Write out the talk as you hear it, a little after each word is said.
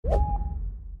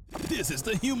This is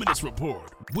the Humanist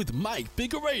Report with Mike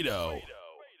Figueredo.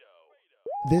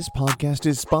 This podcast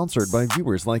is sponsored by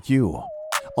viewers like you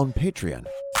on Patreon,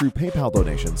 through PayPal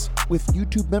donations, with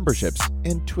YouTube memberships,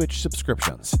 and Twitch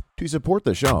subscriptions. To support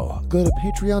the show, go to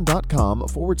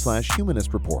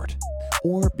patreon.com/Humanist Report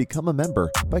or become a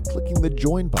member by clicking the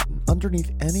join button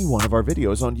underneath any one of our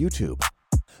videos on YouTube.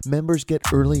 Members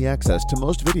get early access to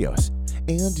most videos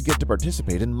and get to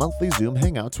participate in monthly Zoom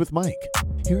hangouts with Mike.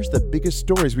 Here's the biggest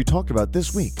stories we talked about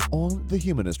this week on the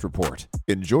Humanist Report.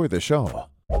 Enjoy the show.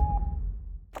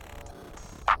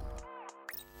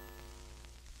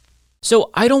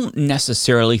 So I don't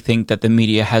necessarily think that the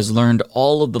media has learned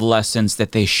all of the lessons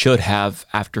that they should have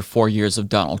after 4 years of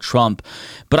Donald Trump,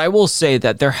 but I will say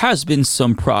that there has been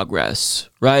some progress,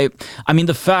 right? I mean,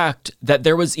 the fact that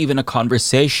there was even a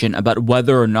conversation about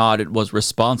whether or not it was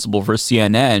responsible for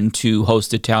CNN to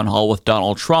host a town hall with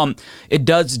Donald Trump, it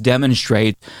does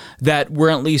demonstrate that we're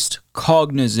at least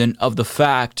cognizant of the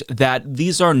fact that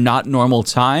these are not normal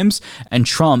times and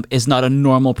Trump is not a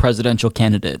normal presidential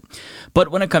candidate. But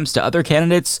when it comes to other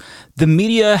candidates, the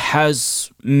media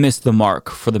has missed the mark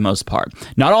for the most part.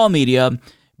 Not all media,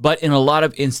 but in a lot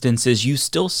of instances, you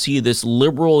still see this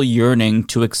liberal yearning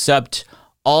to accept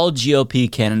all GOP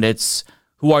candidates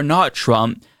who are not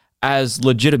Trump as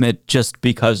legitimate just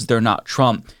because they're not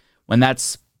Trump, when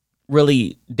that's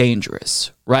really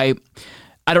dangerous, right?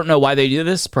 I don't know why they do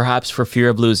this, perhaps for fear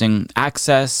of losing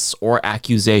access or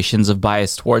accusations of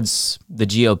bias towards the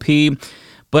GOP.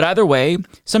 But either way,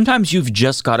 sometimes you've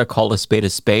just got to call a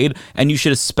spade, and you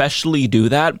should especially do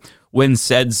that when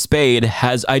said spade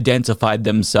has identified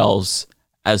themselves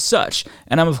as such.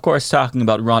 And I'm, of course, talking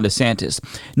about Ron DeSantis.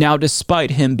 Now,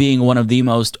 despite him being one of the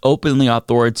most openly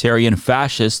authoritarian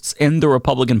fascists in the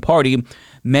Republican Party,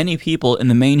 many people in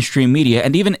the mainstream media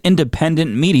and even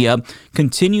independent media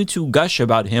continue to gush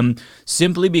about him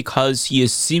simply because he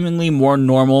is seemingly more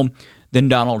normal than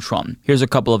Donald Trump. Here's a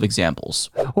couple of examples.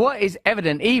 What is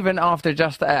evident, even after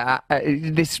just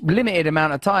this limited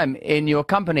amount of time in your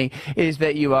company, is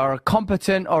that you are a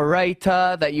competent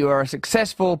orator, that you are a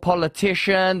successful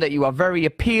politician, that you are very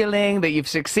appealing, that you've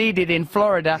succeeded in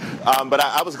Florida. But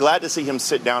I was glad to see him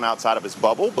sit down outside of his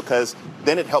bubble, because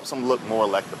then it helps him look more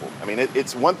electable. I mean,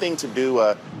 it's one thing to do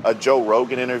a Joe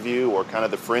Rogan interview or kind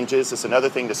of the fringes. It's another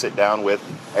thing to sit down with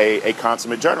a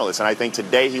consummate journalist. And I think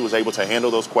today he was able to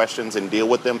handle those questions and deal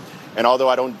with them. And although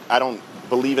I don't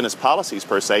believe in his policies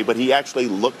per se, but he actually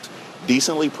looked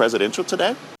decently presidential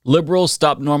today. Liberals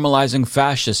stop normalizing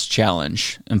fascist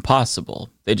challenge.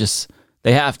 Impossible. They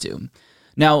have to.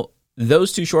 Now,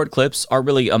 those two short clips are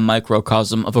really a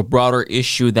microcosm of a broader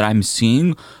issue that I'm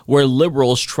seeing, where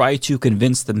liberals try to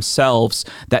convince themselves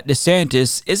that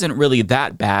DeSantis isn't really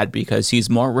that bad because he's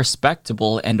more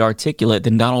respectable and articulate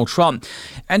than Donald Trump.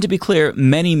 And to be clear,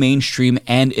 many mainstream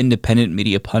and independent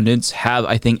media pundits have,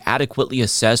 I think, adequately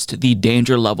assessed the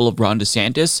danger level of Ron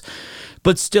DeSantis.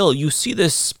 But still, you see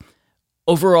this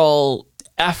overall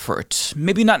effort,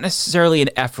 maybe not necessarily an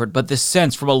effort, but this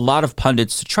sense from a lot of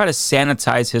pundits to try to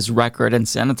sanitize his record and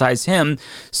sanitize him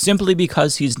simply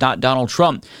because he's not Donald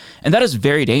Trump. And that is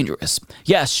very dangerous.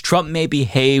 Yes, Trump may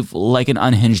behave like an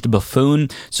unhinged buffoon,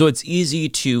 so it's easy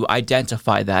to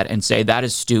identify that and say, that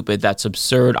is stupid, that's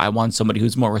absurd, I want somebody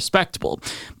who's more respectable.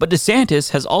 But DeSantis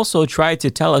has also tried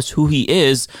to tell us who he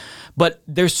is, but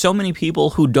there's so many people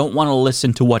who don't want to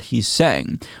listen to what he's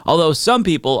saying. Although some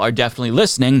people are definitely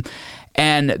listening,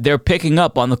 and they're picking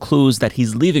up on the clues that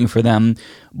he's leaving for them.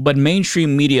 But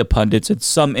mainstream media pundits and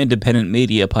some independent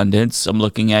media pundits, I'm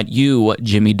looking at you,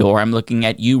 Jimmy Dore, I'm looking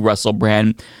at you, Russell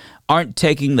Brand, aren't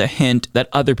taking the hint that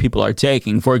other people are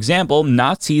taking. For example,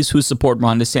 Nazis who support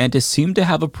Ron DeSantis seem to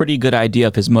have a pretty good idea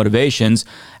of his motivations,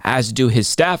 as do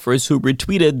his staffers who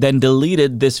retweeted then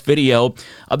deleted this video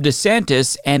of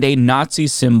DeSantis and a Nazi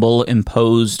symbol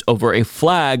imposed over a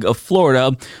flag of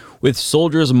Florida with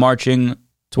soldiers marching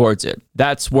towards it.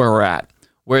 That's where we're at,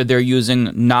 where they're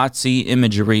using Nazi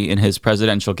imagery in his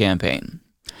presidential campaign.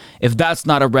 If that's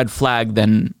not a red flag,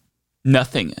 then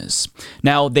nothing is.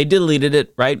 Now, they deleted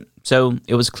it, right? So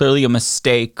it was clearly a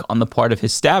mistake on the part of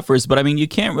his staffers, but I mean, you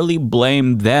can't really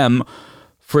blame them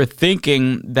for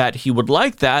thinking that he would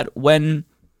like that when,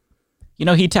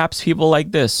 he taps people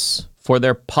like this for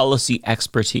their policy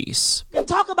expertise. You can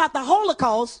talk about the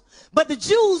Holocaust, but the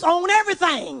Jews own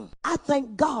everything. I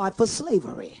thank God for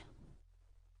slavery.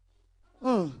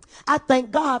 I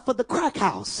thank God for the crack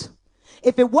house.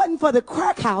 If it wasn't for the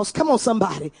crack house, come on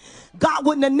somebody, God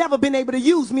wouldn't have never been able to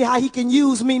use me how he can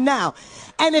use me now.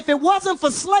 And if it wasn't for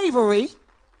slavery,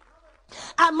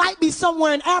 I might be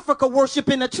somewhere in Africa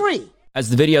worshiping a tree. As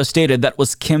the video stated, that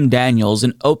was Kim Daniels,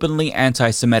 an openly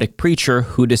anti-Semitic preacher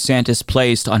who DeSantis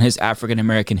placed on his African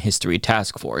American History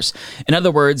Task Force. In other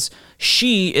words,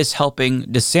 she is helping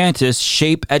DeSantis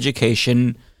shape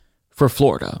education for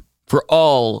Florida, for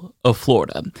all of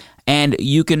Florida. And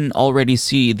you can already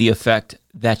see the effect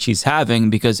that she's having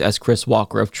because, as Chris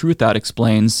Walker of Truth Out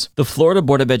explains, the Florida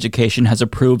Board of Education has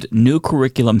approved new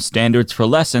curriculum standards for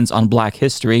lessons on Black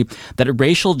history that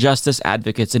racial justice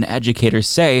advocates and educators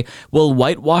say will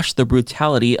whitewash the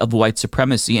brutality of white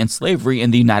supremacy and slavery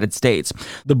in the United States.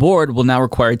 The board will now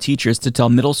require teachers to tell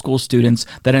middle school students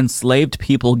that enslaved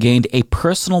people gained a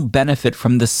personal benefit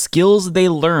from the skills they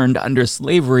learned under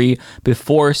slavery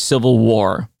before Civil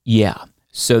War. Yeah,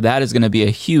 so that is going to be a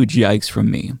huge yikes from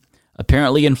me.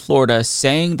 Apparently in Florida,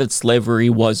 saying that slavery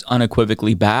was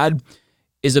unequivocally bad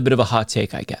is a bit of a hot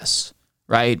take, I guess,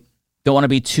 right? Don't want to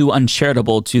be too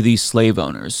uncharitable to these slave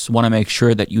owners. Want to make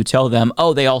sure that you tell them,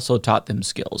 oh, they also taught them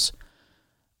skills.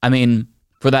 I mean,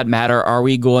 for that matter, are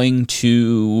we going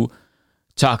to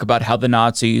talk about how the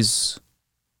Nazis,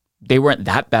 they weren't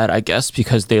that bad, I guess,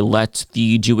 because they let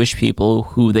the Jewish people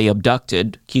who they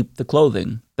abducted keep the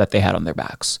clothing that they had on their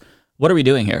backs? What are we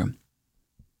doing here?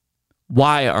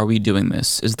 Why are we doing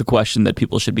this is the question that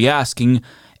people should be asking,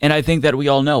 and I think that we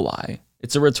all know why.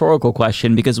 It's a rhetorical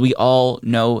question because we all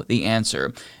know the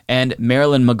answer. And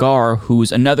Marilyn McGarr,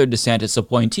 who's another DeSantis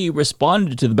appointee,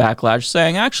 responded to the backlash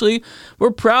saying, actually,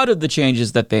 we're proud of the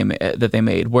changes that they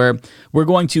made, where we're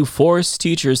going to force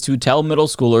teachers to tell middle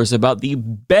schoolers about the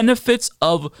benefits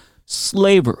of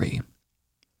slavery.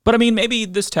 But I mean, maybe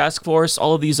this task force,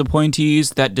 all of these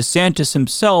appointees that DeSantis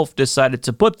himself decided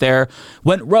to put there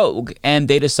went rogue and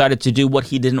they decided to do what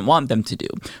he didn't want them to do.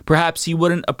 Perhaps he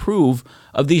wouldn't approve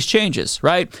of these changes,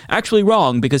 right? Actually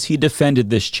wrong, because he defended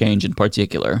this change in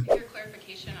particular. Your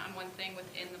clarification on one thing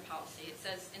within the policy. It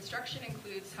says instruction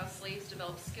includes how slaves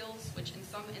develop skills which in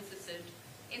some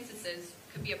instances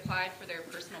could be applied for their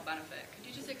personal benefit. Could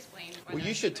you just explain? Well,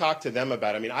 you should talk to them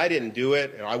about it. I mean, I didn't do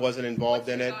it, and I wasn't involved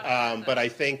in it. But I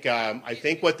think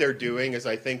what they're doing is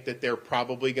I think that they're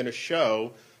probably going to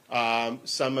show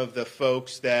some of the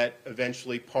folks that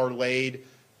eventually parlayed,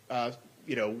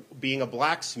 being a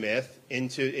blacksmith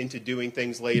into doing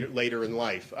things later in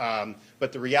life.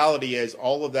 But the reality is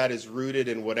all of that is rooted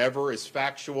in whatever is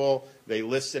factual. They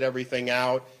listed everything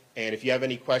out. And if you have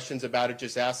any questions about it,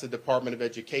 just ask the Department of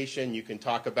Education. You can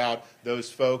talk about those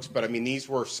folks. But I mean, these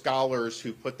were scholars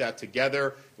who put that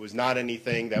together. It was not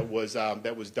anything that was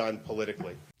done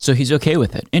politically. So he's okay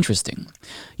with it. Interesting.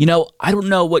 I don't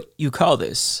know what you call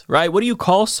this, right? What do you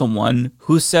call someone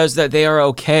who says that they are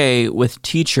okay with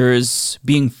teachers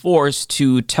being forced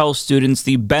to tell students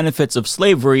the benefits of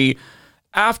slavery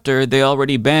after they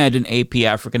already banned an AP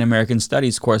African American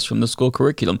Studies course from the school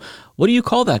curriculum? What do you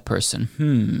call that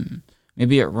person?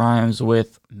 Maybe it rhymes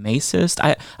with macist.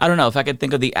 I don't know if I could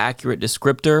think of the accurate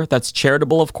descriptor. That's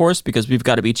charitable, of course, because we've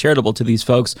got to be charitable to these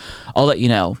folks. I'll let you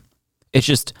know. It's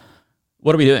just,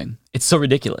 what are we doing? It's so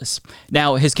ridiculous.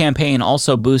 Now, his campaign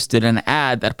also boosted an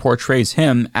ad that portrays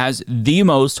him as the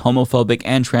most homophobic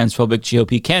and transphobic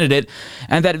GOP candidate,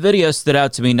 and that video stood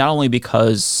out to me not only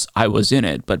because I was in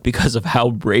it, but because of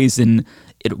how brazen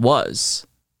it was,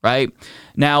 right?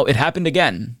 Now, it happened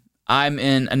again. I'm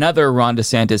in another Ron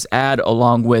DeSantis ad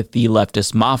along with the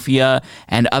leftist mafia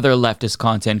and other leftist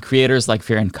content creators like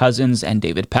Farron Cousins and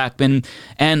David Pakman.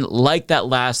 And like that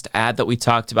last ad that we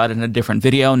talked about in a different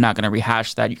video, not going to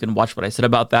rehash that. You can watch what I said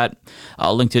about that.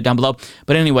 I'll link to it down below.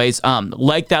 But anyways,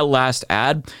 like that last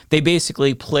ad, they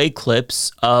basically play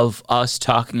clips of us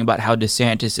talking about how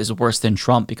DeSantis is worse than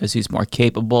Trump because he's more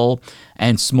capable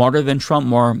and smarter than Trump,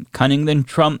 more cunning than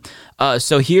Trump.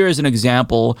 So here is an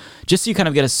example, just so you kind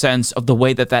of get a sense of the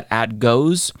way that ad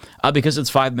goes, because it's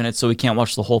 5 minutes, so we can't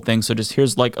watch the whole thing. So just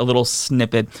here's like a little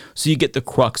snippet so you get the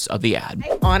crux of the ad.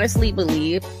 I honestly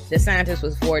believe DeSantis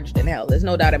was forged in hell. There's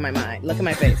no doubt in my mind. Look at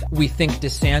my face. We think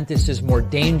DeSantis is more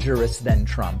dangerous than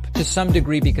Trump to some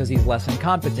degree because he's less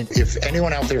incompetent. If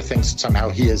anyone out there thinks somehow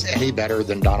he is any better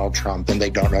than Donald Trump, then they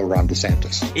don't know Ron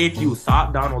DeSantis. If you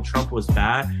thought Donald Trump was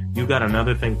bad, you got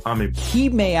another thing coming. He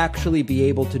may actually be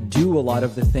able to do a lot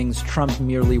of the things Trump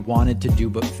merely wanted to do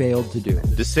but failed to do.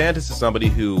 DeSantis is somebody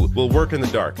who will work in the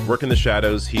dark, work in the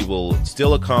shadows. He will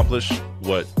still accomplish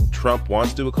what Trump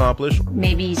wants to accomplish.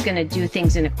 Maybe he's going to do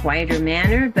things in a quieter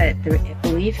manner, but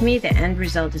believe me, the end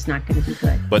result is not going to be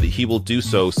good. But he will do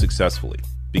so successfully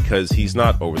because he's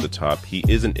not over the top. He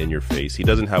isn't in your face. He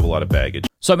doesn't have a lot of baggage.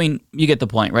 So, I mean, you get the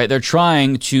point, right? They're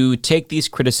trying to take these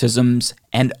criticisms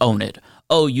and own it.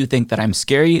 oh, you think that I'm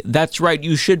scary? That's right,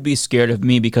 you should be scared of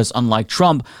me because unlike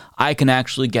Trump, I can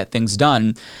actually get things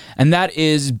done. And that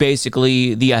is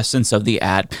basically the essence of the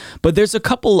ad. But there's a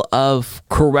couple of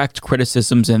correct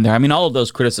criticisms in there. I mean, all of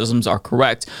those criticisms are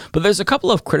correct, but there's a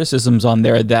couple of criticisms on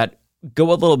there that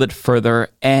go a little bit further,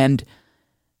 and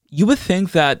you would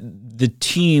think that the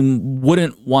team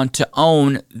wouldn't want to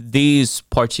own these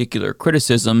particular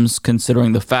criticisms,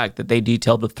 considering the fact that they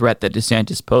detail the threat that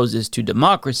DeSantis poses to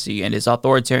democracy and his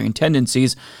authoritarian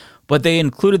tendencies, but they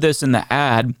included this in the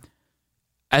ad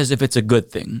as if it's a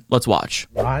good thing. Let's watch.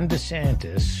 Ron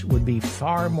DeSantis would be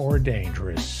far more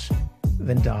dangerous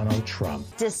than Donald Trump.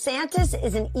 DeSantis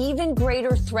is an even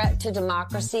greater threat to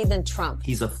democracy than Trump.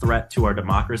 He's a threat to our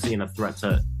democracy and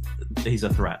he's a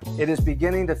threat. It is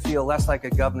beginning to feel less like a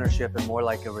governorship and more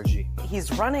like a regime.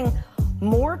 He's running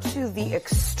more to the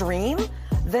extreme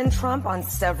than Trump on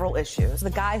several issues.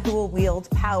 The guy who will wield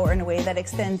power in a way that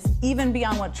extends even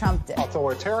beyond what Trump did.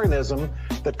 Authoritarianism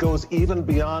that goes even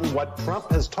beyond what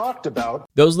Trump has talked about.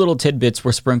 Those little tidbits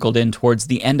were sprinkled in towards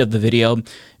the end of the video,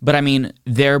 but I mean,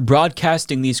 they're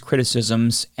broadcasting these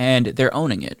criticisms and they're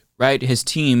owning it, right? His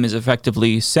team is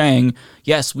effectively saying,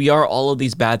 yes, we are all of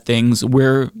these bad things.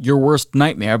 We're your worst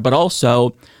nightmare, but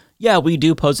also, yeah, we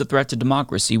do pose a threat to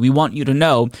democracy. We want you to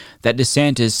know that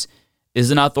DeSantis is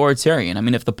an authoritarian. I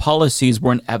mean, if the policies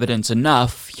weren't evidence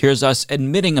enough, here's us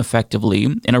admitting effectively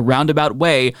in a roundabout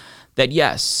way that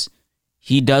yes,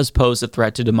 he does pose a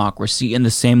threat to democracy in the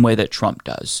same way that Trump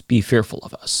does. Be fearful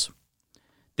of us.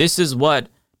 This is what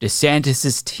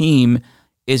DeSantis' team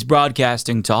is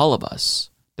broadcasting to all of us.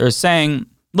 They're saying,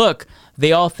 look,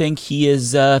 they all think he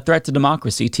is a threat to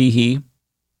democracy, tee-hee,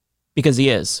 because he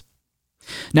is.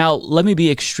 Now, let me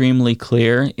be extremely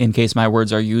clear in case my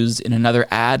words are used in another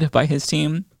ad by his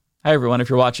team. Hi, everyone, if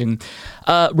you're watching.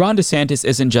 Ron DeSantis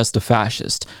isn't just a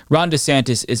fascist. Ron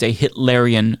DeSantis is a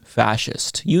Hitlerian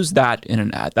fascist. Use that in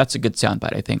an ad. That's a good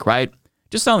soundbite, I think, right?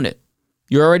 Just own it.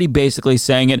 You're already basically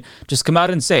saying it. Just come out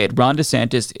and say it. Ron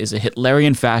DeSantis is a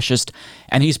Hitlerian fascist,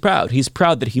 and he's proud. He's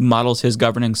proud that he models his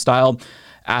governing style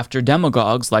after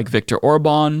demagogues like Viktor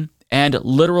Orban and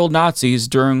literal Nazis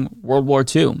during World War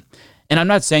II. And I'm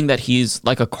not saying that he's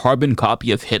like a carbon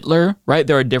copy of Hitler, right?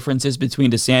 There are differences between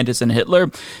DeSantis and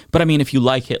Hitler. But I mean, if you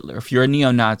like Hitler, if you're a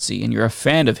neo-Nazi and you're a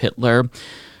fan of Hitler,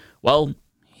 well,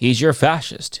 he's your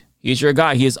fascist. He's your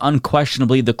guy. He is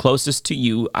unquestionably the closest to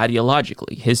you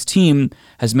ideologically. His team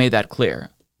has made that clear.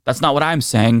 That's not what I'm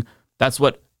saying. That's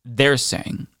what they're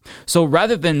saying. So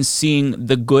rather than seeing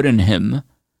the good in him,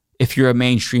 if you're a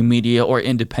mainstream media or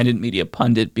independent media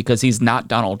pundit, because he's not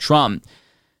Donald Trump,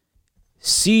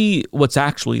 see what's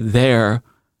actually there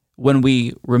when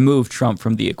we remove Trump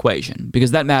from the equation,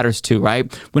 because that matters too,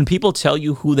 right? When people tell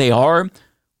you who they are,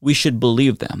 we should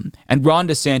believe them. And Ron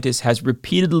DeSantis has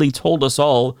repeatedly told us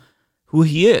all who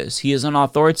he is. He is an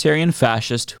authoritarian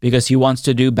fascist because he wants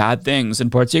to do bad things,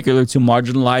 in particular to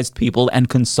marginalized people and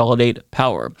consolidate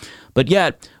power. But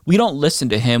yet, we don't listen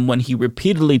to him when he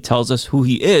repeatedly tells us who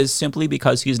he is simply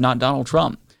because he's not Donald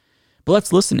Trump. But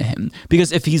let's listen to him,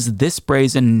 because if he's this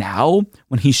brazen now,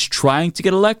 when he's trying to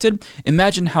get elected,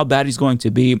 imagine how bad he's going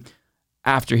to be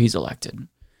after he's elected.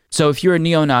 So if you're a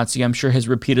neo-Nazi, I'm sure his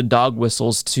repeated dog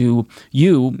whistles to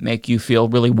you make you feel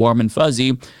really warm and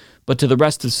fuzzy, but to the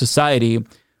rest of society,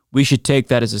 we should take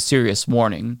that as a serious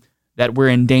warning that we're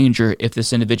in danger if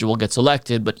this individual gets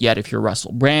elected. But yet if you're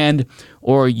Russell Brand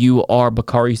or you are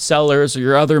Bakari Sellers or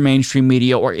your other mainstream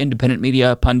media or independent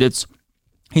media pundits,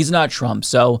 he's not Trump,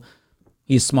 so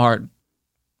he's smart.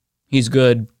 He's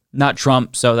good. Not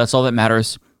Trump, so that's all that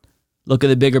matters. Look at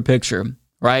the bigger picture,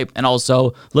 right? And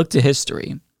also look to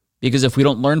history, because if we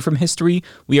don't learn from history,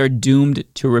 we are doomed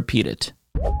to repeat it.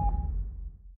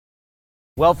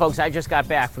 Well, folks, I just got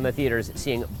back from the theaters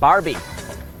seeing Barbie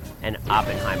and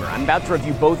Oppenheimer. I'm about to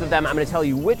review both of them. I'm going to tell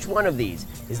you which one of these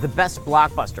is the best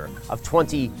blockbuster of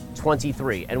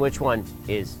 2023 and which one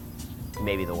is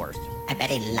maybe the worst. I bet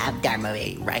he loved our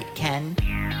movie, right, Ken?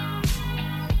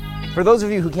 For those of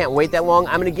you who can't wait that long,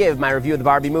 I'm going to give my review of the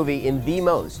Barbie movie in the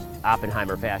most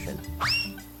Oppenheimer fashion.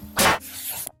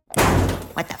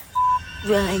 What the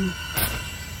Run.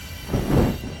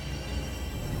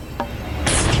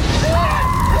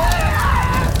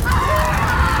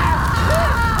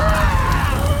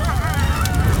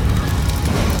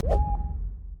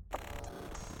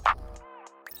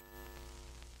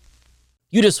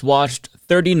 You just watched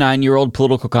 39-year-old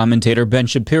political commentator Ben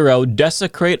Shapiro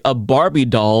desecrate a Barbie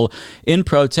doll in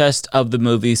protest of the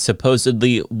movie's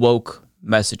supposedly woke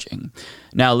messaging.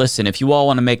 Now listen, if you all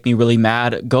want to make me really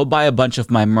mad, go buy a bunch of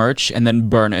my merch and then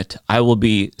burn it. I will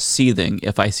be seething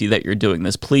if I see that you're doing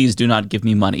this. Please do not give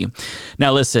me money.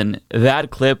 Now listen,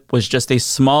 that clip was just a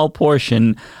small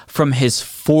portion from his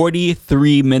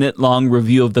 43-minute long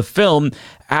review of the film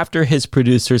after his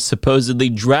producers supposedly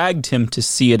dragged him to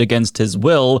see it against his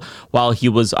will while he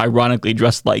was ironically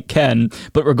dressed like Ken.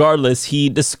 But regardless, he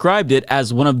described it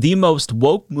as one of the most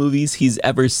woke movies he's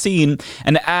ever seen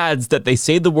and adds that they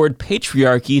say the word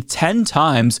patriarchy 10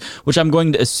 times, which I'm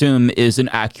going to assume is an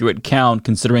accurate count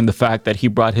considering the fact that he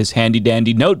brought his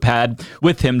handy-dandy notepad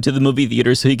with him to the movie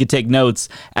theater so he could take notes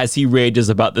as he rages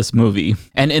about this movie.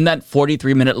 And in that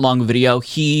 43-minute long video,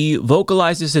 he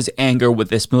vocalizes his anger with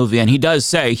this movie, and he does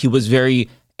say he was very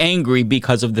angry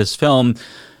because of this film,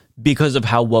 because of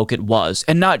how woke it was.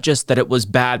 And not just that it was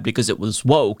bad because it was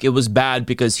woke, it was bad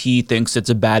because he thinks it's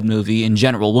a bad movie in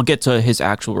general. We'll get to his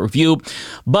actual review,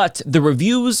 but the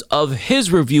reviews of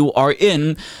his review are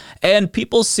in, and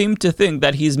people seem to think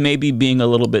that he's maybe being a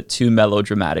little bit too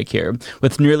melodramatic here,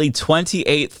 with nearly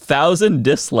 28,000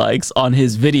 dislikes on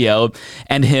his video,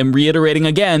 and him reiterating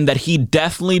again that he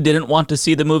definitely didn't want to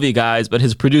see the movie, guys, but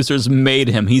his producers made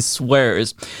him, he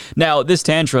swears. Now, this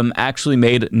tantrum actually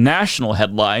made national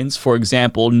headlines. For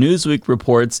example, Newsweek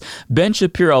reports Ben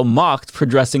Shapiro mocked for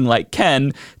dressing like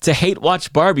Ken to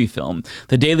hate-watch Barbie film.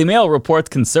 The Daily Mail reports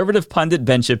conservative pundit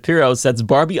Ben Shapiro sets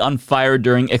Barbie on fire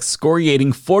during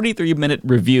excoriating 43-minute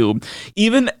review.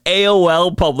 Even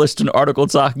AOL published an article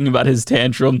talking about his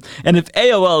tantrum, and if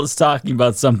AOL is talking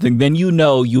about something, then you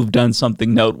know you've done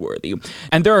something noteworthy.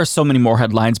 And there are so many more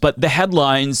headlines, but the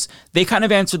headlines, they kind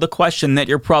of answer the question that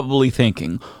you're probably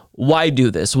thinking. Why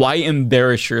do this? Why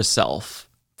embarrass yourself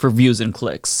for views and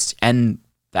clicks? And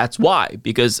that's why,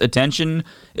 because attention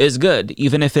is good,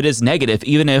 even if it is negative,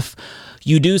 even if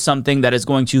you do something that is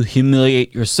going to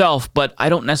humiliate yourself. But I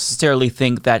don't necessarily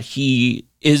think that he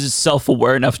is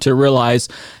self-aware enough to realize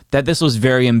that this was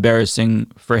very embarrassing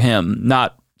for him,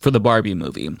 not for the Barbie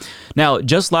movie. Now,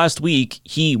 just last week,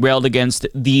 he railed against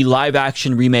the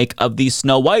live-action remake of the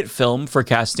Snow White film for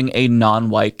casting a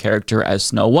non-white character as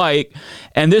Snow White.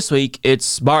 And this week,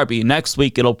 it's Barbie. Next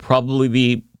week, it'll probably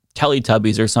be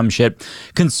Teletubbies or some shit.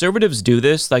 Conservatives do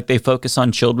this, like they focus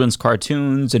on children's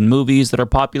cartoons and movies that are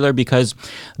popular because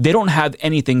they don't have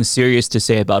anything serious to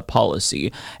say about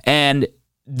policy. And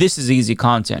this is easy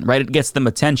content, right? It gets them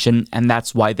attention, and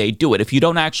that's why they do it. If you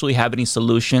don't actually have any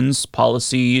solutions,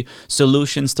 policy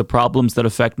solutions to problems that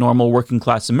affect normal working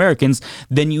class Americans,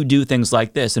 then you do things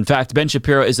like this. In fact, Ben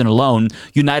Shapiro isn't alone.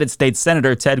 United States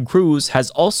Senator Ted Cruz has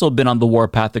also been on the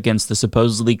warpath against the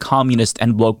supposedly communist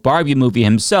and woke Barbie movie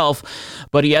himself,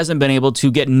 but he hasn't been able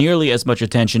to get nearly as much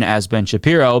attention as Ben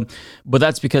Shapiro. But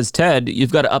that's because, Ted,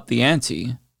 you've got to up the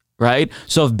ante, right?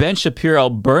 So if Ben Shapiro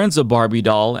burns a Barbie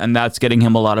doll and that's getting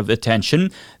him a lot of attention,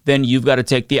 then you've got to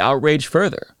take the outrage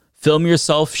further. Film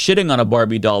yourself shitting on a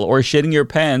Barbie doll or shitting your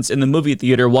pants in the movie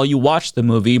theater while you watch the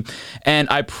movie. And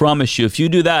I promise you, if you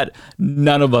do that,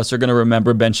 none of us are going to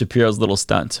remember Ben Shapiro's little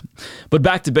stunt. But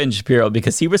back to Ben Shapiro,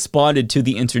 because he responded to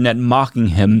the internet mocking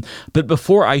him. But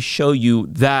before I show you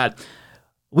that,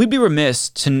 we'd be remiss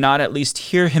to not at least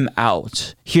hear him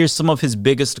out, hear some of his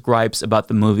biggest gripes about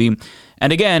the movie.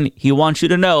 And again, he wants you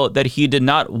to know that he did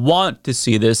not want to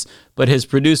see this, but his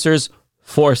producers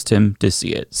forced him to see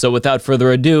it. So without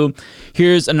further ado,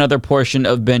 here's another portion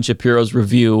of Ben Shapiro's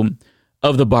review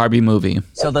of the Barbie movie.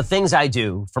 So the things I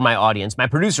do for my audience, my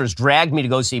producers dragged me to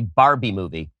go see Barbie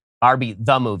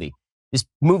the movie. This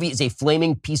movie is a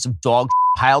flaming piece of dog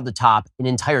piled atop an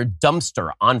entire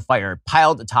dumpster on fire,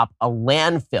 piled atop a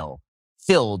landfill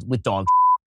filled with dog.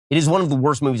 It is one of the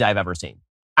worst movies I've ever seen.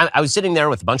 I was sitting there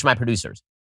with a bunch of my producers.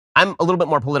 I'm a little bit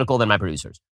more political than my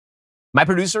producers. My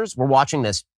producers were watching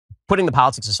this, putting the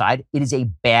politics aside. It is a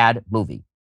bad movie.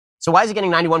 So why is it getting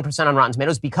 91% on Rotten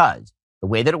Tomatoes? Because the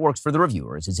way that it works for the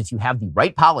reviewers is if you have the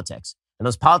right politics, and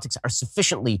those politics are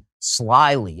sufficiently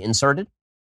slyly inserted,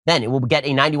 then it will get a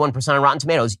 91% on Rotten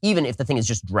Tomatoes, even if the thing is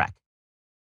just dreck.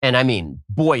 And I mean,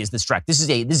 boy, is this dreck. This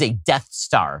is a Death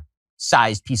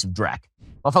Star-sized piece of dreck.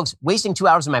 Well, folks, wasting 2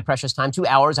 hours of my precious time, 2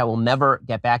 hours I will never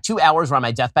get back, 2 hours where on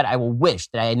my deathbed I will wish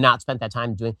that I had not spent that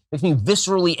time doing, makes me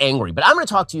viscerally angry. But I'm going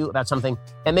to talk to you about something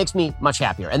that makes me much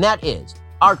happier, and that is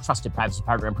our trusted privacy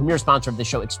partner and premier sponsor of the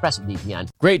show, ExpressVPN.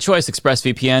 Great choice,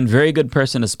 ExpressVPN. Very good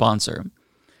person to sponsor.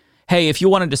 hey, if you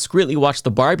want to discreetly watch the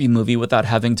Barbie movie without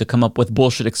having to come up with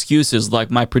bullshit excuses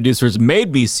like my producers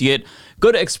made me see it,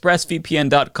 go to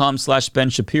expressvpn.com/Ben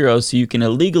Shapiro so you can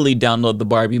illegally download the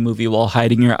Barbie movie while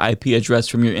hiding your IP address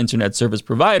from your internet service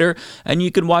provider, and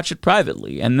you can watch it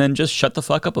privately, and then just shut the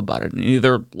fuck up about it and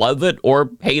either love it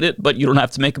or hate it, but you don't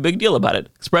have to make a big deal about it.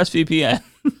 ExpressVPN.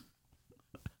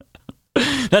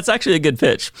 That's actually a good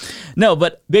pitch. No,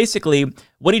 but basically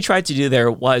what he tried to do there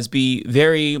was be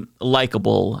very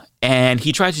likable, and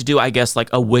he tried to do, I guess, like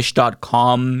a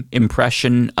Wish.com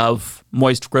impression of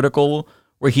Moist Critical,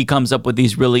 where he comes up with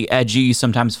these really edgy,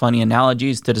 sometimes funny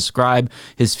analogies to describe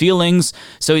his feelings.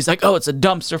 So he's like, oh, it's a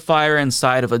dumpster fire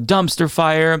inside of a dumpster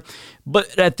fire.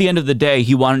 But at the end of the day,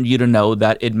 he wanted you to know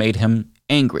that it made him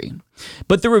angry.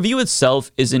 But the review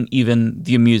itself isn't even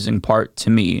the amusing part to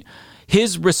me.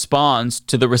 His response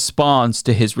to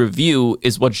his review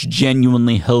is what's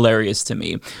genuinely hilarious to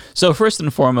me. So first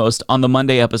and foremost, on the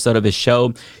Monday episode of his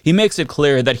show, he makes it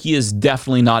clear that he is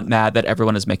definitely not mad that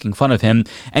everyone is making fun of him,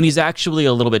 and he's actually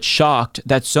a little bit shocked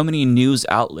that so many news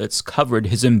outlets covered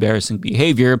his embarrassing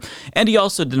behavior, and he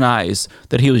also denies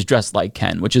that he was dressed like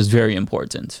Ken, which is very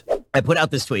important. I put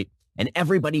out this tweet, and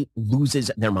everybody loses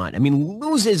their mind. I mean,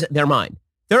 loses their mind.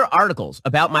 There are articles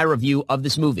about my review of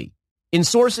this movie in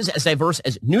sources as diverse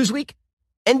as Newsweek,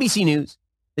 NBC News,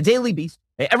 The Daily Beast.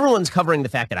 Everyone's covering the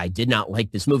fact that I did not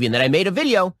like this movie and that I made a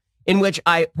video in which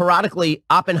I periodically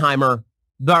Oppenheimer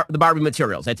the Barbie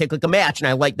materials. I take like a match and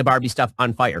I light the Barbie stuff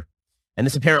on fire. And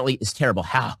this apparently is terrible.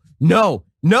 How? No,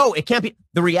 it can't be.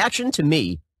 The reaction to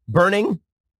me burning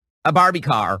a Barbie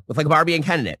car with like a Barbie and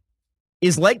Ken in it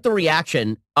is like the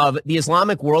reaction of the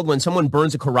Islamic world when someone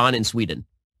burns a Quran in Sweden.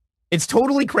 It's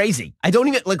totally crazy. I don't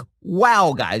even, like,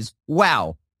 wow, guys,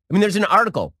 wow. I mean, there's an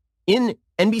article in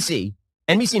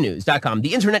NBCnews.com.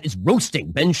 The internet is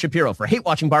roasting Ben Shapiro for hate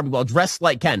watching Barbie while dressed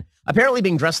like Ken. Apparently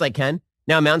being dressed like Ken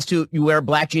now amounts to you wear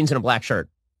black jeans and a black shirt.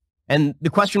 And the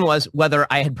question was whether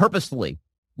I had purposefully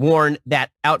worn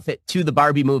that outfit to the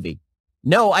Barbie movie.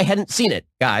 No, I hadn't seen it,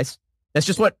 guys. That's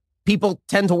just what people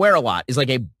tend to wear a lot, is like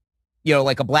a, you know,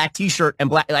 like a black t-shirt and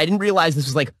black. I didn't realize this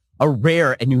was like a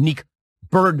rare and unique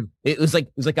bird. It was like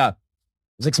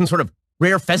some sort of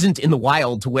rare pheasant in the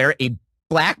wild to wear a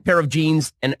black pair of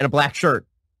jeans and a black shirt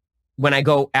when I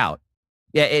go out.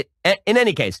 Yeah, in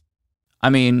any case. I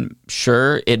mean,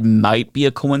 sure, it might be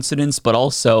a coincidence, but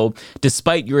also,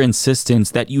 despite your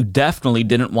insistence that you definitely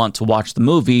didn't want to watch the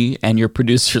movie and your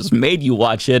producers made you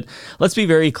watch it, let's be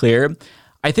very clear.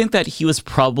 I think that he was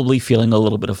probably feeling a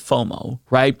little bit of FOMO,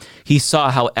 right? He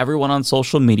saw how everyone on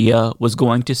social media was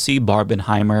going to see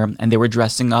Barbenheimer and they were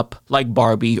dressing up like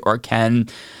Barbie or Ken,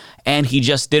 and he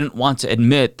just didn't want to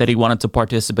admit that he wanted to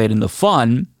participate in the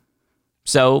fun.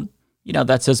 So, you know,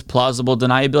 that's his plausible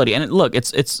deniability. And look,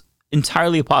 it's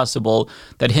entirely possible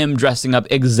that him dressing up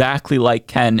exactly like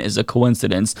Ken is a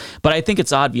coincidence, but I think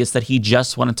it's obvious that he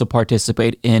just wanted to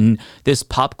participate in this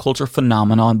pop culture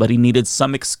phenomenon, but he needed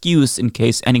some excuse in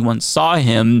case anyone saw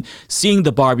him seeing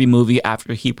the Barbie movie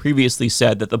after he previously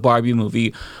said that the Barbie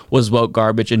movie was woke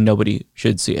garbage and nobody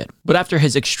should see it. But after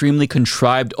his extremely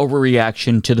contrived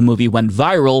overreaction to the movie went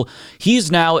viral, he's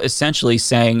now essentially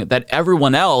saying that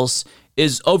everyone else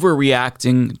is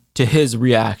overreacting to his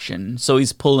reaction. So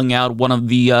he's pulling out one of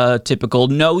the typical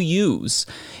no yous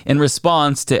in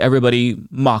response to everybody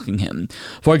mocking him.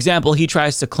 For example, he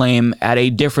tries to claim at a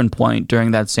different point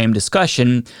during that same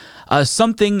discussion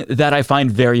something that I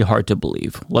find very hard to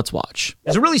believe. Let's watch.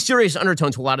 There's a really serious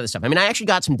undertone to a lot of this stuff. I mean, I actually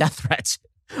got some death threats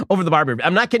over the Barbie.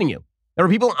 I'm not kidding you. There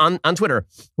were people on Twitter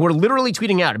who were literally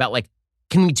tweeting out about, like,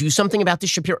 can we do something about this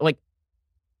Shapiro, like,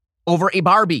 over a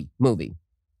Barbie movie?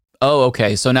 Oh,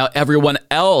 okay. So now everyone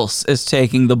else is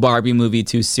taking the Barbie movie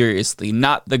too seriously,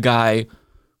 not the guy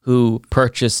who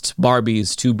purchased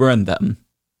Barbies to burn them.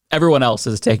 Everyone else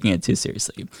is taking it too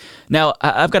seriously. Now,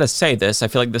 I've got to say this. I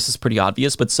feel like this is pretty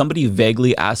obvious, but somebody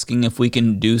vaguely asking if we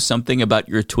can do something about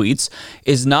your tweets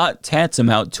is not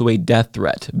tantamount to a death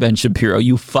threat, Ben Shapiro,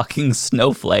 you fucking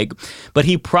snowflake. But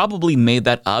he probably made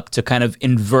that up to kind of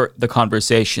invert the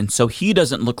conversation so he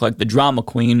doesn't look like the drama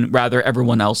queen, rather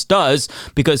everyone else does,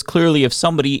 because clearly if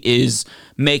somebody is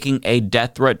making a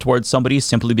death threat towards somebody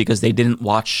simply because they didn't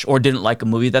watch or didn't like a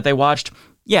movie that they watched,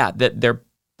 yeah,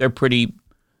 they're pretty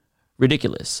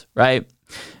ridiculous, right?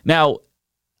 Now,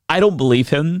 I don't believe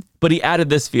him, but he added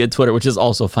this via Twitter, which is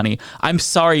also funny. I'm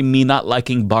sorry me not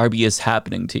liking Barbie is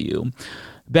happening to you.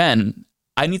 Ben,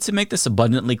 I need to make this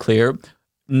abundantly clear.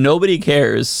 Nobody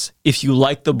cares if you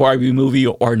like the Barbie movie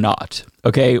or not,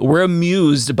 okay? We're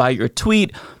amused by your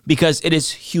tweet because it is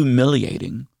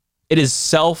humiliating. It is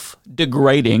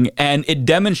self-degrading, and it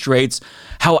demonstrates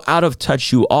how out of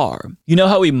touch you are. You know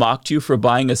how he mocked you for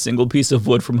buying a single piece of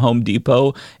wood from Home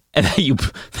Depot and that you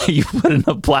put in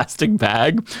a plastic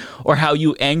bag? Or how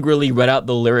you angrily read out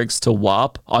the lyrics to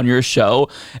WAP on your show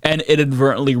and it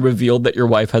inadvertently revealed that your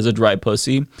wife has a dry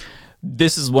pussy?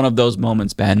 This is one of those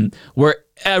moments, Ben, where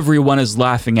everyone is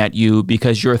laughing at you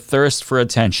because your thirst for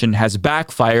attention has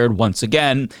backfired once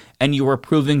again, and you are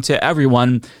proving to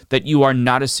everyone that you are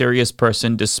not a serious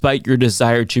person despite your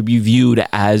desire to be viewed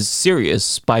as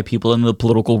serious by people in the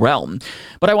political realm.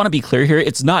 But I want to be clear here,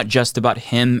 it's not just about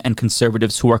him and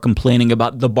conservatives who are complaining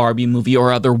about the Barbie movie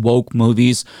or other woke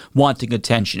movies wanting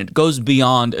attention. It goes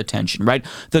beyond attention, right?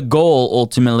 The goal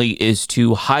ultimately is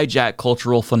to hijack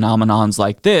cultural phenomenons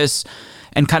like this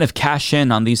and kind of cash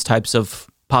in on these types of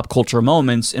pop culture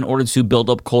moments in order to build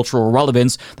up cultural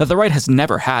relevance that the right has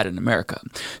never had in America.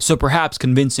 So perhaps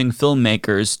convincing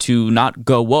filmmakers to not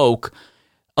go woke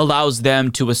allows them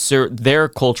to assert their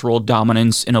cultural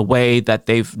dominance in a way that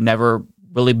they've never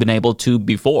really been able to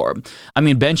before. I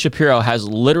mean, Ben Shapiro has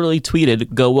literally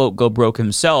tweeted, "Go woke, go broke"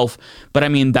 himself, but I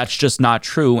mean, that's just not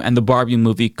true, and the Barbie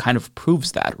movie kind of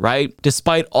proves that, right?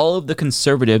 Despite all of the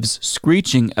conservatives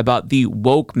screeching about the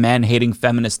woke, man-hating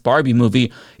feminist Barbie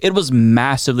movie, it was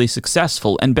massively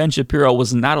successful, and Ben Shapiro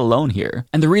was not alone here.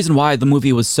 And the reason why the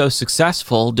movie was so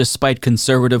successful, despite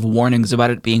conservative warnings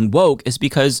about it being woke, is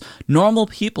because normal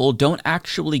people don't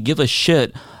actually give a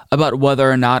shit about whether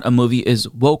or not a movie is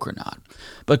woke or not.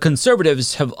 But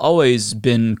conservatives have always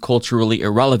been culturally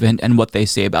irrelevant, and what they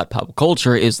say about pop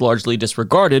culture is largely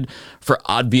disregarded for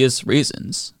obvious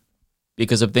reasons,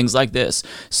 because of things like this.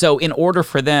 So in order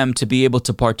for them to be able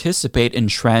to participate in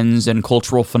trends and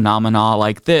cultural phenomena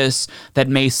like this that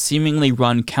may seemingly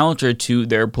run counter to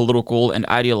their political and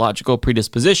ideological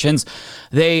predispositions,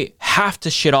 they have to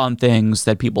shit on things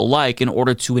that people like in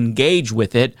order to engage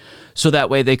with it, so that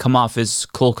way they come off as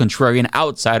cool contrarian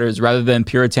outsiders rather than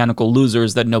puritanical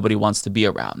losers that nobody wants to be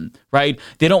around, right?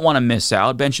 They don't want to miss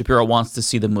out. Ben Shapiro wants to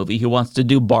see the movie. He wants to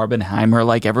do Barbenheimer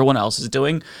like everyone else is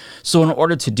doing. So in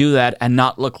order to do that and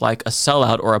not look like a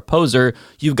sellout or a poser,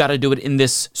 you've got to do it in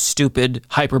this stupid,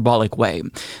 hyperbolic way.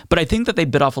 But I think that they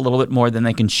bit off a little bit more than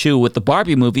they can chew with the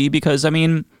Barbie movie because, I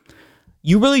mean,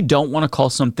 you really don't want to call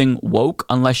something woke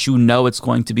unless you know it's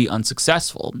going to be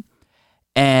unsuccessful.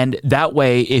 And that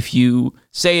way, if you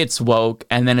say it's woke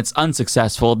and then it's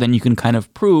unsuccessful, then you can kind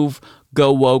of prove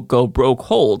go woke, go broke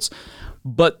holds.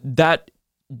 But that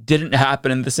didn't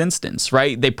happen in this instance,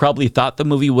 right? They probably thought the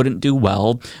movie wouldn't do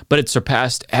well, but it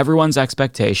surpassed everyone's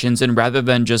expectations. And rather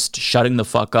than just shutting the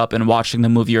fuck up and watching the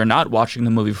movie or not watching the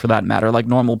movie for that matter, like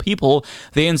normal people,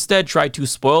 they instead tried to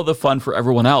spoil the fun for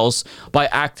everyone else by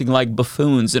acting like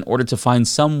buffoons in order to find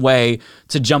some way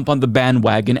to jump on the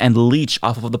bandwagon and leech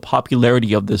off of the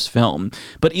popularity of this film.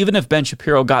 But even if Ben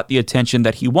Shapiro got the attention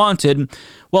that he wanted,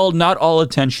 well, not all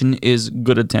attention is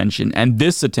good attention, and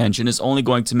this attention is only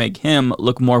going to make him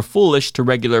look more foolish to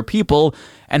regular people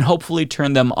and hopefully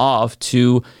turn them off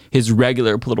to his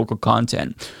regular political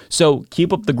content. So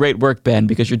keep up the great work, Ben,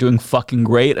 because you're doing fucking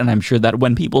great, and I'm sure that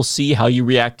when people see how you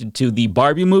reacted to the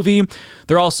Barbie movie,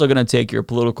 they're also going to take your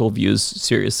political views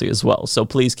seriously as well. So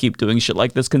please keep doing shit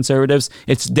like this, conservatives.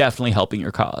 It's definitely helping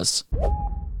your cause.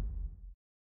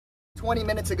 20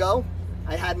 minutes ago,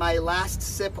 I had my last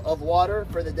sip of water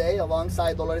for the day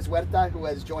alongside Dolores Huerta, who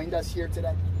has joined us here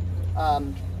today.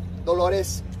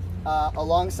 Dolores,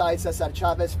 alongside Cesar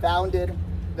Chavez, founded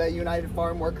the United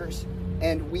Farm Workers,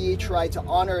 and we try to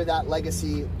honor that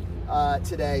legacy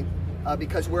today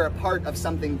because we're a part of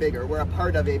something bigger. We're a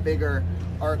part of a bigger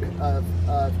arc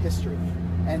of history.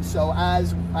 And so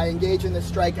as I engage in the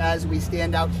strike, as we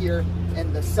stand out here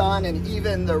in the sun and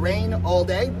even the rain all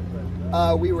day,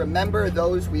 we remember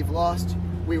those we've lost,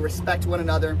 we respect one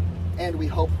another, and we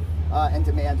hope and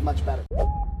demand much better.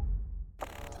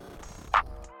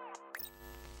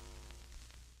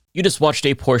 You just watched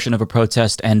a portion of a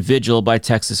protest and vigil by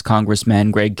Texas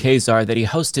Congressman Greg Casar that he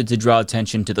hosted to draw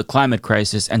attention to the climate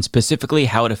crisis and specifically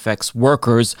how it affects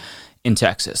workers in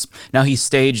Texas. Now, he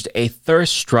staged a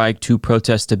thirst strike to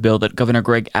protest a bill that Governor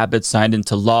Greg Abbott signed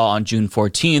into law on June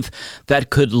 14th that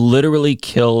could literally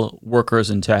kill workers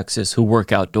in Texas who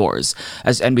work outdoors.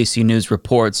 As NBC News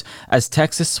reports, as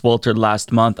Texas sweltered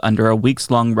last month under a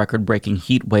weeks-long record-breaking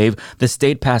heat wave, the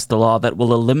state passed a law that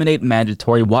will eliminate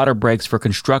mandatory water breaks for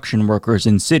construction workers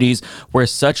in cities where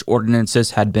such ordinances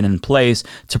had been in place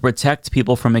to protect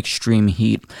people from extreme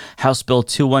heat. House Bill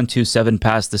 2127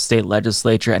 passed the state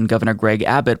legislature, and Governor Governor Greg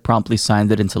Abbott promptly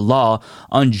signed it into law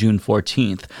on June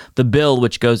 14th. The bill,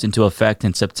 which goes into effect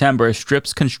in September,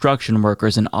 strips construction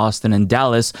workers in Austin and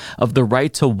Dallas of the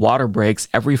right to water breaks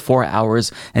every 4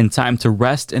 hours and time to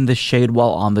rest in the shade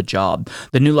while on the job.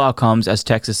 The new law comes as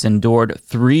Texas endured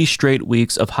 3 straight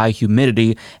weeks of high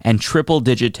humidity and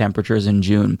triple-digit temperatures in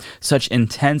June. Such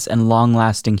intense and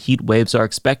long-lasting heat waves are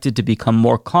expected to become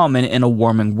more common in a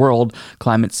warming world,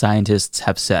 climate scientists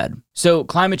have said. So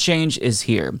climate change is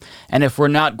here, and if we're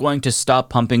not going to stop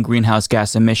pumping greenhouse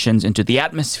gas emissions into the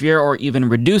atmosphere or even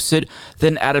reduce it,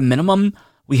 then at a minimum,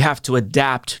 we have to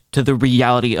adapt to the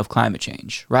reality of climate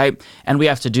change, right? And we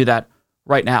have to do that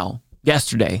right now.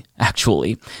 Yesterday,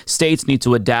 actually. States need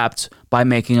to adapt by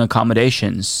making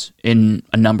accommodations in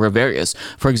a number of areas.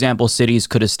 For example, cities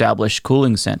could establish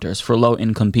cooling centers for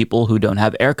low-income people who don't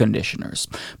have air conditioners.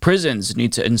 Prisons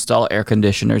need to install air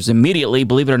conditioners immediately.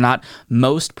 Believe it or not,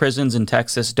 most prisons in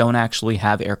Texas don't actually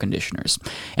have air conditioners.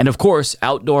 And of course,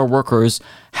 outdoor workers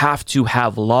have to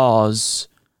have laws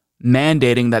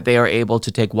mandating that they are able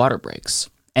to take water breaks.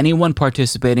 Anyone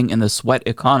participating in the sweat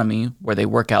economy, where they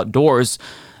work outdoors,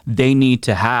 they need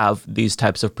to have these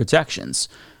types of protections.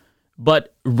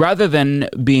 But rather than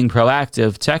being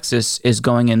proactive, Texas is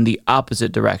going in the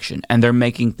opposite direction, and they're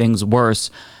making things worse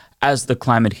as the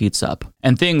climate heats up.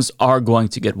 And things are going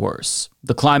to get worse.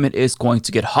 The climate is going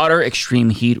to get hotter.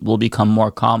 Extreme heat will become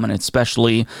more common,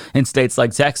 especially in states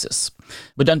like Texas.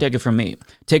 But don't take it from me.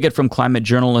 Take it from climate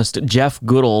journalist Jeff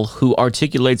Goodall, who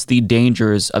articulates the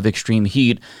dangers of extreme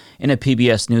heat in a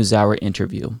PBS NewsHour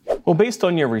interview. Well, based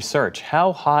on your research,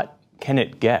 how hot can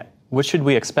it get? What should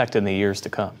we expect in the years to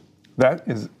come? That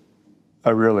is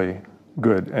a really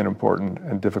good and important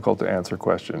and difficult to answer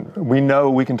question. We know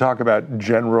we can talk about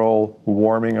general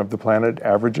warming of the planet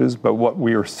averages, but what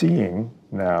we are seeing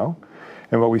now,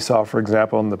 and what we saw, for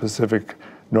example, in the Pacific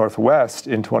Northwest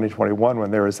in 2021, when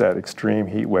there was that extreme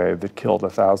heat wave that killed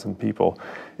 1,000 people,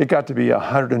 it got to be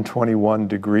 121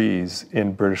 degrees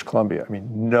in British Columbia. I mean,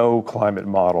 no climate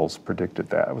models predicted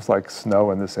that. It was like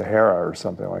snow in the Sahara or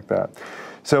something like that.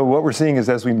 So what we're seeing is,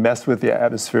 as we mess with the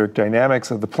atmospheric dynamics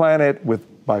of the planet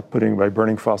by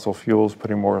burning fossil fuels,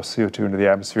 putting more CO2 into the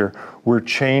atmosphere, we're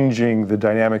changing the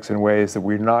dynamics in ways that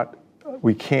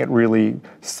we can't really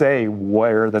say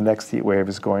where the next heat wave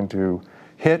is going to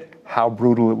hit, how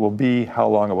brutal it will be, how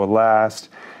long it will last.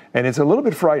 And it's a little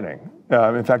bit frightening.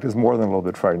 In fact, it's more than a little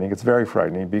bit frightening. It's very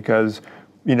frightening because,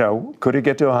 could it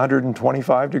get to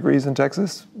 125 degrees in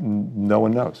Texas? No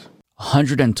one knows.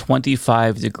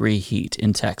 125-degree heat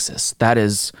in Texas. That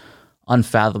is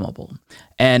unfathomable.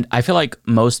 And I feel like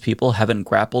most people haven't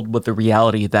grappled with the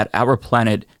reality that our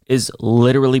planet is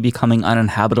literally becoming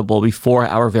uninhabitable before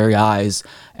our very eyes,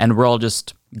 and we're all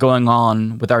just going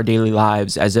on with our daily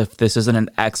lives as if this isn't an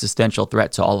existential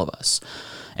threat to all of us.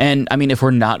 And I mean, if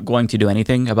we're not going to do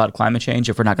anything about climate change,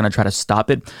 if we're not going to try to stop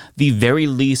it, the very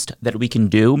least that we can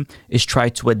do is try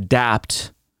to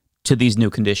adapt to these new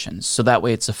conditions, so that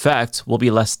way its effect will be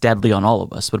less deadly on all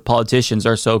of us. But politicians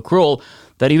are so cruel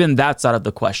that even that's out of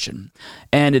the question.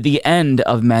 And the end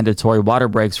of mandatory water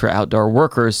breaks for outdoor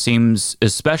workers seems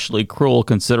especially cruel,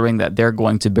 considering that they're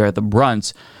going to bear the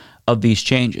brunt of these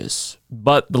changes.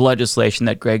 But the legislation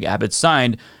that Greg Abbott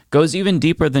signed goes even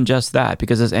deeper than just that,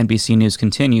 because as NBC News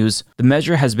continues, the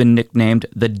measure has been nicknamed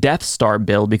the Death Star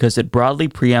Bill because it broadly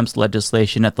preempts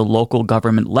legislation at the local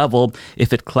government level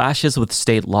if it clashes with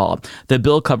state law. The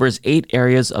bill covers 8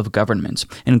 areas of government,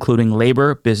 including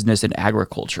labor, business, and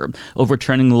agriculture,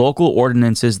 overturning local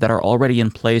ordinances that are already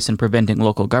in place and preventing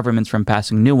local governments from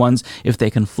passing new ones if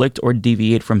they conflict or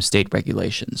deviate from state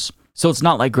regulations. So it's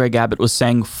not like Greg Abbott was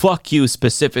saying, fuck you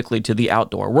specifically to the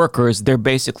outdoor workers. They're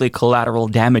basically collateral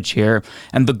damage here.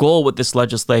 And the goal with this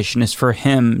legislation is for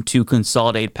him to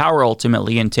consolidate power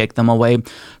ultimately and take them away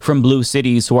from blue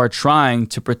cities who are trying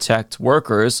to protect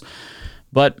workers.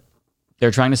 But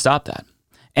they're trying to stop that.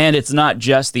 And it's not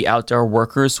just the outdoor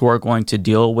workers who are going to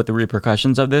deal with the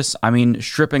repercussions of this. I mean,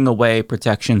 stripping away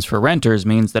protections for renters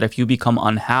means that if you become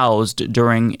unhoused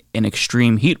during an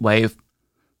extreme heat wave,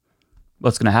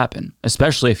 what's going to happen,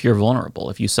 especially if you're vulnerable,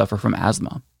 if you suffer from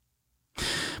asthma.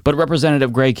 But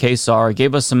Representative Greg Kasar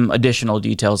gave us some additional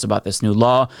details about this new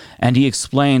law, and he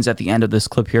explains at the end of this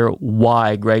clip here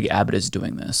why Greg Abbott is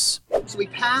doing this. So we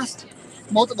passed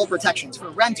multiple protections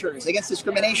for renters against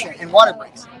discrimination and water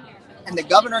breaks. And the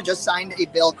governor just signed a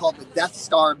bill called the Death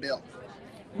Star Bill.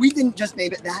 We didn't just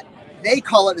name it that. They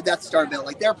call it the Death Star Bill.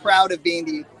 Like, they're proud of being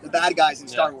the bad guys in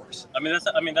Star Wars. I mean,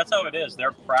 that's how it is.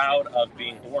 They're proud of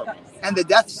being horrible. And the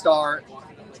Death Star,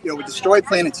 we destroy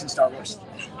planets in Star Wars.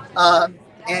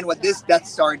 And what this Death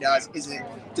Star does is it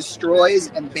destroys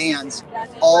and bans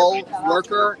all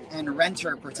worker and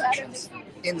renter protections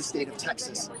in the state of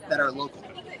Texas that are local.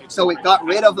 So it got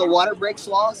rid of the water breaks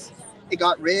laws. It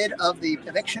got rid of the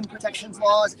eviction protections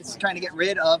laws. It's trying to get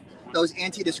rid of those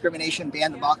anti-discrimination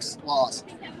ban the box laws.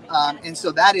 And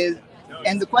so that is,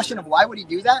 and the question of why would he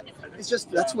do that? It's just,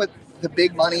 that's what the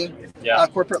big money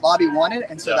corporate lobby wanted.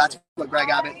 And so that's what Greg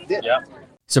Abbott did. Yeah.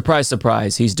 Surprise,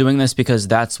 surprise. He's doing this because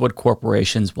that's what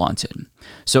corporations wanted.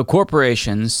 So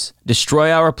corporations destroy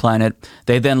our planet.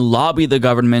 They then lobby the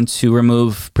government to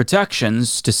remove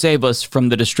protections to save us from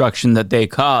the destruction that they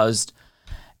caused.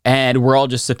 And we're all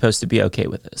just supposed to be okay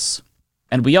with this.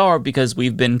 And we are, because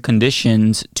we've been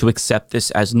conditioned to accept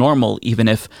this as normal, even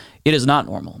if it is not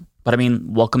normal. But I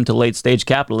mean, welcome to late stage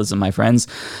capitalism, my friends.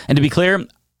 And to be clear,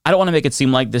 I don't want to make it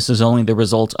seem like this is only the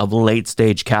result of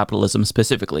late-stage capitalism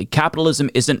specifically.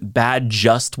 Capitalism isn't bad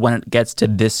just when it gets to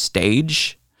this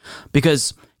stage,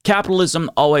 because capitalism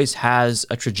always has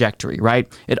a trajectory,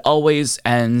 right? It always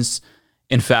ends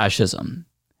in fascism.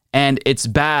 And it's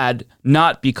bad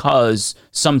not because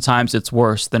sometimes it's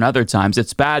worse than other times.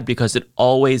 It's bad because it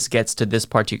always gets to this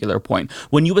particular point.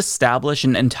 When you establish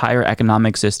an entire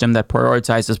economic system that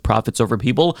prioritizes profits over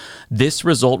people, this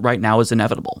result right now is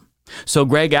inevitable. So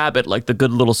Greg Abbott, like the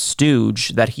good little stooge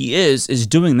that he is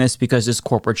doing this because his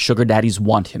corporate sugar daddies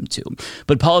want him to.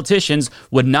 But politicians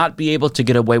would not be able to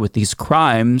get away with these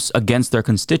crimes against their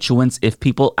constituents if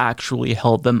people actually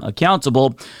held them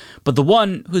accountable. But the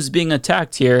one who's being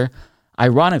attacked here,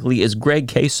 ironically, is Greg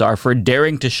Kasar for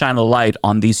daring to shine a light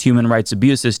on these human rights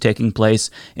abuses taking place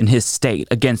in his state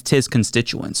against his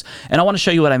constituents. And I want to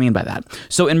show you what I mean by that.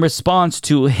 So in response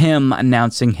to him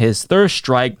announcing his thirst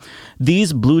strike,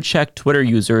 these blue check Twitter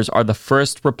users are the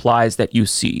first replies that you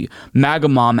see. MAGA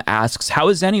Mom asks, how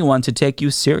is anyone to take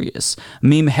you serious?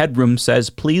 Meme Headroom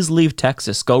says, please leave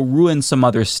Texas, go ruin some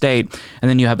other state. And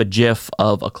then you have a gif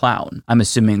of a clown. I'm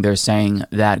assuming they're saying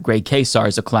that Greg Kasar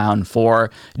is a clown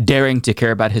for daring to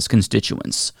care about his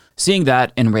constituents. Seeing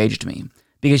that enraged me,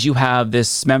 because you have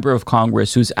this member of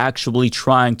Congress who's actually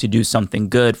trying to do something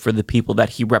good for the people that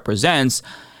he represents,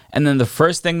 and then the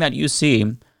first thing that you see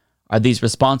are these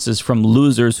responses from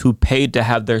losers who paid to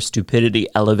have their stupidity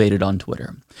elevated on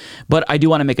Twitter. But I do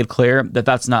want to make it clear that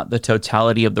that's not the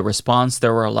totality of the response.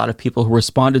 There were a lot of people who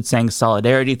responded saying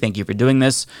solidarity, thank you for doing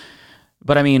this.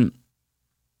 But I mean,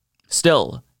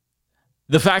 still,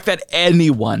 the fact that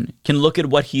anyone can look at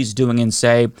what he's doing and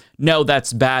say, no,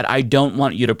 that's bad. I don't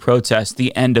want you to protest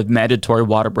the end of mandatory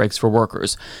water breaks for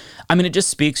workers. I mean, it just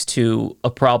speaks to a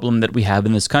problem that we have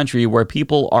in this country where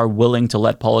people are willing to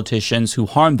let politicians who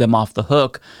harm them off the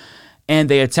hook, and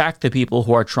they attack the people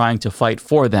who are trying to fight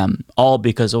for them, all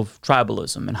because of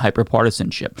tribalism and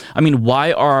hyperpartisanship. I mean,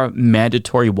 why are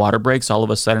mandatory water breaks all of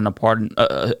a sudden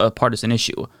a partisan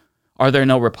issue? Are there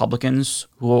no Republicans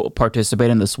who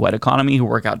participate in the sweat economy, who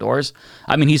work outdoors?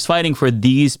 I mean, he's fighting for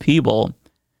these people,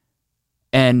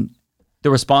 and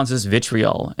the response is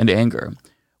vitriol and anger,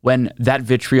 when that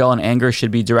vitriol and anger should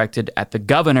be directed at the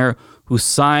governor who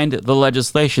signed the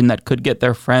legislation that could get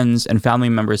their friends and family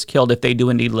members killed if they do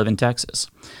indeed live in Texas.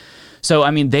 So, I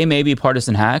mean, they may be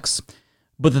partisan hacks,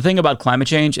 but the thing about climate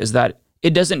change is that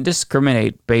it doesn't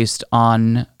discriminate based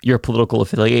on your political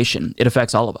affiliation. It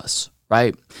affects all of us,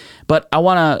 right? But I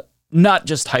want to not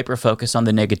just hyper-focus on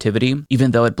the negativity,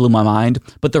 even though it blew my mind,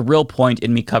 but the real point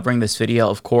in me covering this video,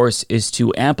 of course, is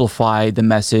to amplify the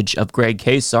message of Greg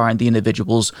Kasar and the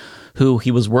individuals who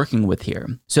he was working with here.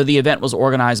 So the event was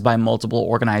organized by multiple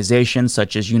organizations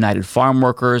such as United Farm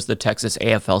Workers, the Texas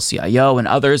AFL-CIO, and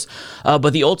others, but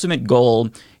the ultimate goal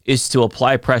is to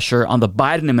apply pressure on the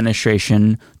Biden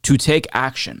administration to take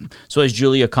action. So as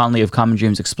Julia Conley of Common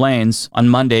Dreams explains, on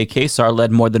Monday, Kasar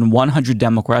led more than 100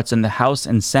 Democrats in the House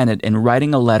and Senate in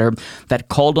writing a letter that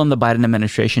called on the Biden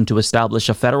administration to establish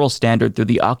a federal standard through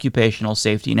the Occupational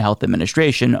Safety and Health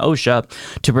Administration,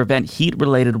 OSHA, to prevent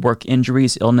heat-related work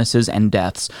injuries, illnesses, and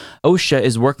deaths. OSHA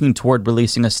is working toward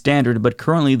releasing a standard, but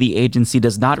currently the agency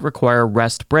does not require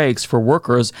rest breaks for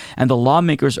workers, and the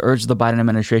lawmakers urge the Biden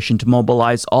administration to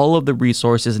mobilize all of the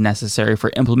resources necessary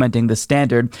for implementing the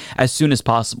standard as soon as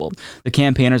possible. The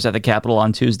campaigners at the Capitol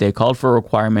on Tuesday called for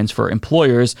requirements for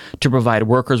employers to provide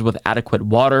workers with adequate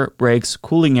water, breaks,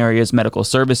 cooling areas, medical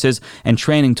services, and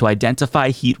training to identify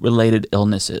heat-related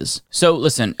illnesses. So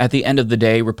listen, at the end of the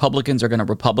day, Republicans are going to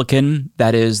Republican.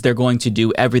 That is, they're going to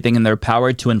do everything in their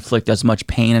power to inflict as much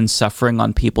pain and suffering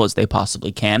on people as they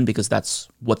possibly can, because that's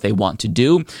what they want to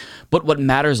do. But what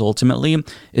matters ultimately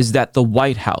is that the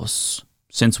White House,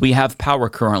 since we have power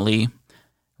currently,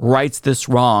 rights this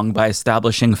wrong by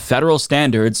establishing federal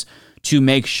standards to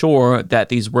make sure that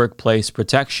these workplace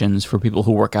protections for people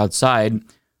who work outside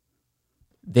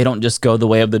they don't just go the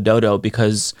way of the dodo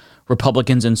because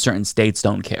Republicans in certain states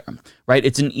don't care, right?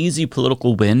 It's an easy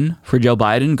political win for Joe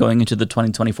Biden going into the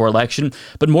 2024 election,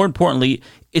 but more importantly,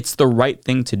 it's the right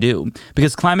thing to do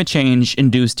because climate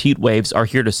change-induced heat waves are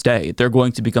here to stay. They're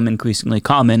going to become increasingly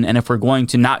common, and if we're going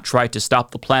to not try to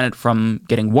stop the planet from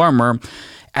getting warmer,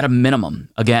 at a minimum,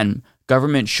 again,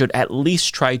 government should at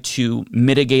least try to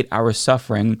mitigate our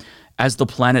suffering as the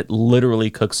planet literally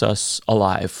cooks us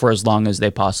alive for as long as they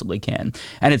possibly can.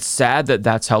 And it's sad that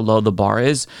that's how low the bar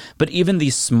is, but even the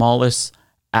smallest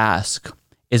ask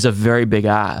is a very big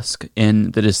ask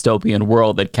in the dystopian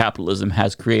world that capitalism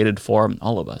has created for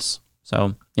all of us.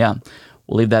 So, yeah,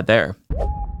 we'll leave that there.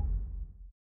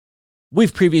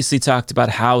 We've previously talked about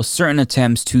how certain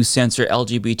attempts to censor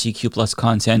LGBTQ plus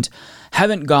content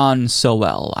haven't gone so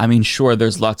well. I mean, sure,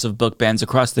 there's lots of book bans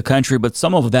across the country, but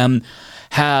some of them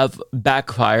have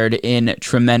backfired in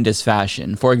tremendous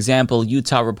fashion. For example,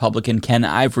 Utah Republican Ken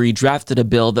Ivory drafted a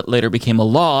bill that later became a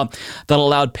law that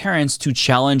allowed parents to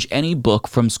challenge any book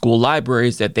from school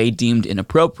libraries that they deemed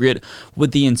inappropriate,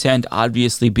 with the intent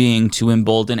obviously being to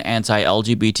embolden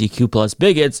anti-LGBTQ plus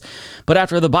bigots. But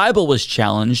after the Bible was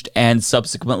challenged and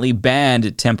subsequently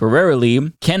banned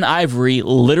temporarily, Ken Ivory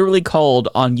literally called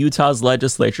on Utah's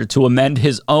legislature to amend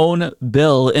his own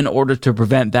bill in order to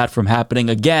prevent that from happening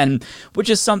again, which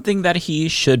is something that he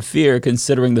should fear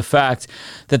considering the fact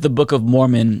that the Book of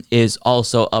Mormon is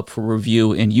also up for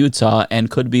review in Utah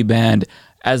and could be banned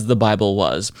as the Bible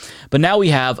was. But now we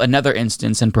have another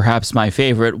instance, and perhaps my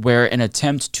favorite, where an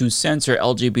attempt to censor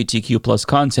LGBTQ plus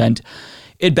content,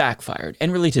 it backfired.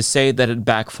 And really to say that it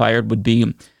backfired would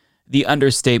be the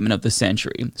understatement of the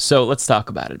century. So let's talk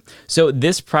about it. So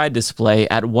this pride display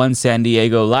at one San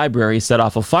Diego library set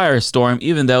off a firestorm,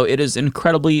 even though it is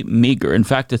incredibly meager. In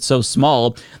fact, it's so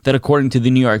small that according to the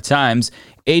New York Times,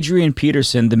 Adrian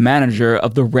Peterson, the manager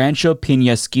of the Rancho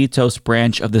Penasquitos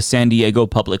branch of the San Diego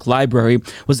Public Library,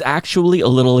 was actually a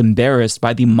little embarrassed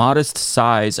by the modest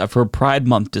size of her Pride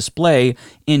Month display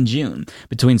in June.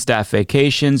 Between staff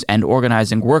vacations and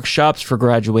organizing workshops for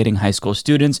graduating high school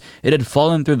students, it had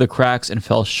fallen through the cracks and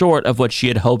fell short of what she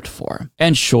had hoped for.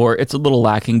 And sure, it's a little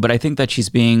lacking, but I think that she's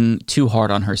being too hard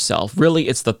on herself. Really,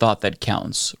 it's the thought that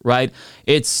counts, right?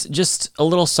 It's just a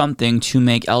little something to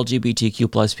make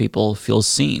LGBTQ plus people feel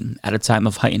seen at a time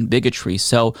of heightened bigotry.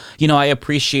 So, I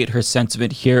appreciate her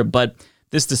sentiment here, but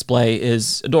this display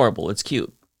is adorable. It's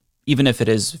cute, even if it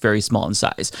is very small in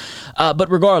size.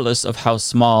 But regardless of how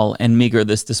small and meager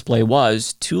this display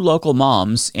was, two local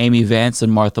moms, Amy Vance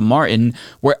and Martha Martin,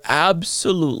 were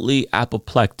absolutely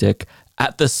apoplectic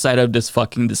at the sight of this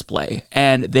fucking display.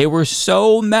 And they were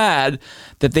so mad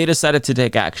that they decided to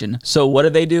take action. So what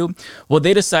did they do? Well,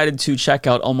 they decided to check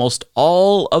out almost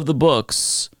all of the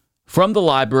books from the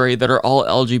library that are all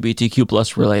LGBTQ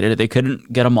plus related. They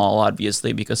couldn't get them all,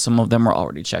 obviously, because some of them were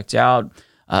already checked out.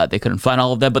 They couldn't find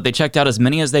all of them, but they checked out as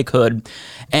many as they could.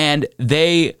 And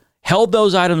they held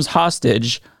those items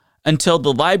hostage until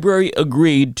the library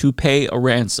agreed to pay a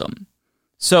ransom.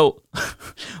 So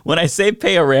when I say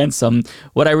pay a ransom,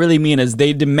 what I really mean is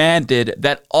they demanded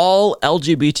that all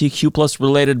LGBTQ plus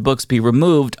related books be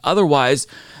removed. Otherwise,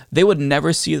 they would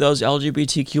never see those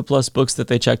LGBTQ plus books that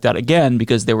they checked out again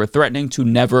because they were threatening to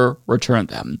never return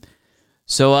them.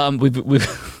 So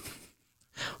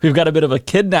we've got a bit of a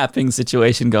kidnapping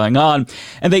situation going on,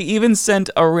 and they even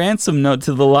sent a ransom note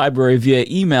to the library via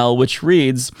email, which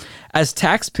reads, "As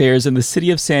taxpayers in the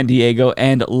city of San Diego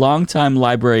and longtime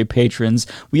library patrons,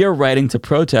 we are writing to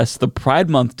protest the Pride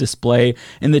Month display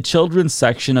in the children's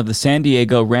section of the San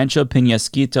Diego Rancho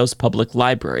Penasquitos Public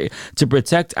Library. To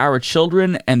protect our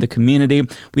children and the community,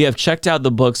 we have checked out the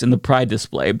books in the Pride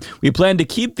display. We plan to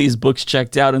keep these books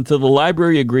checked out until the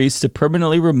library agrees to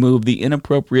permanently remove the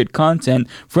inappropriate content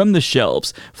from the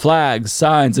shelves. Flags,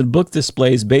 signs, and book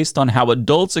displays based on how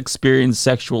adults experience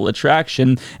sexual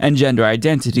attraction and gender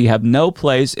identity have no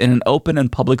place in an open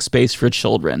and public space for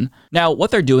children." Now,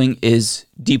 what they're doing is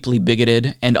deeply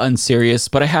bigoted and unserious,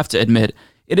 but I have to admit,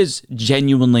 it is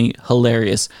genuinely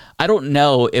hilarious. I don't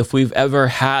know if we've ever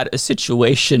had a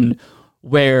situation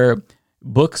where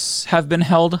books have been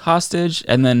held hostage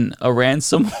and then a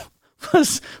ransom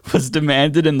was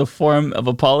demanded in the form of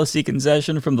a policy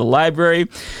concession from the library.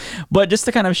 But just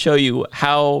to kind of show you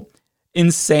how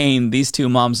insane these two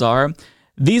moms are,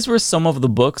 these were some of the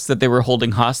books that they were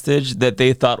holding hostage that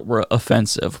they thought were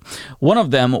offensive. One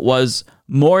of them was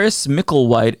Morris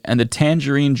Micklewhite and the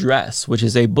Tangerine Dress, which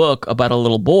is a book about a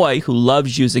little boy who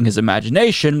loves using his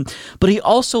imagination, but he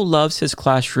also loves his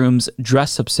classroom's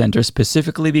dress-up center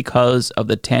specifically because of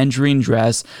the tangerine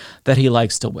dress that he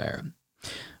likes to wear.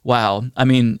 Wow. I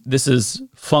mean, this is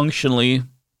functionally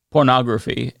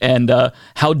pornography. And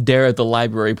how dare the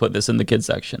library put this in the kids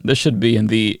section? This should be in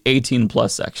the 18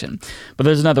 plus section. But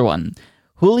there's another one.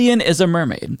 Julian is a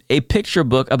Mermaid, a picture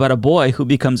book about a boy who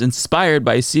becomes inspired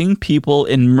by seeing people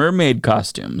in mermaid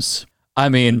costumes. I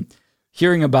mean,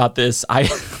 hearing about this,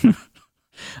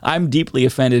 I'm deeply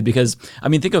offended because, I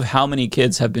mean, think of how many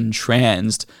kids have been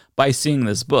transed by seeing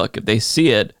this book. If they see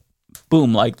it,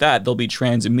 boom, like that, they'll be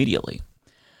trans immediately.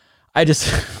 How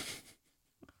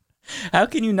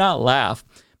can you not laugh?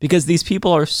 Because these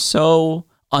people are so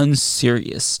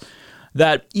unserious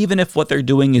that even if what they're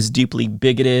doing is deeply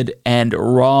bigoted and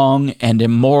wrong and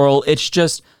immoral, it's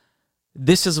just,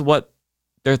 this is what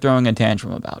they're throwing a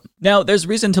tantrum about. Now, there's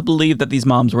reason to believe that these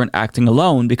moms weren't acting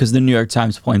alone because the New York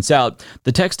Times points out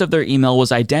the text of their email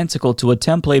was identical to a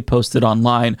template posted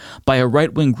online by a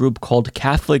right-wing group called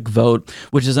Catholic Vote,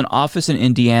 which is an office in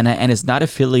Indiana and is not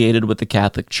affiliated with the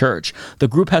Catholic Church. The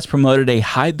group has promoted a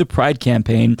Hide the Pride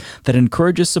campaign that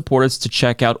encourages supporters to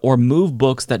check out or move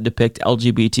books that depict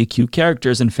LGBTQ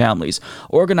characters and families.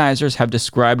 Organizers have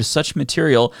described such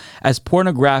material as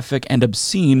pornographic and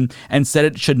obscene and said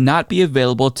it should not be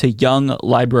available to young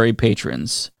library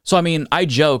patrons. So, I mean, I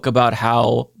joke about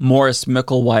how Morris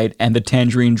Micklewhite and the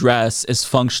Tangerine Dress is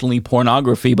functionally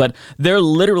pornography, but they're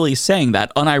literally saying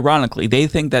that unironically. They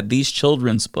think that these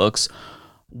children's books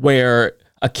where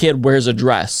a kid wears a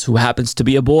dress who happens to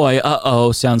be a boy,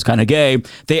 sounds kind of gay,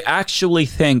 they actually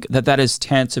think that that is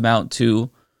tantamount to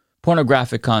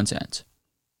pornographic content.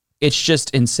 It's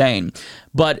just insane.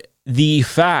 But the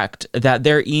fact that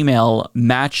their email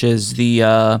matches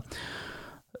the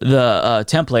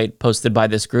template posted by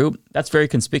this group, that's very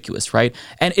conspicuous, right?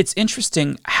 And it's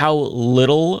interesting how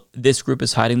little this group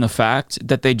is hiding the fact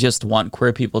that they just want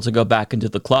queer people to go back into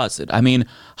the closet. I mean,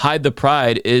 Hide the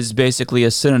Pride is basically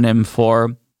a synonym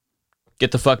for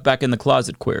get the fuck back in the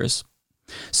closet, queers.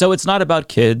 So it's not about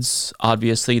kids.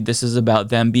 Obviously, this is about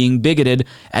them being bigoted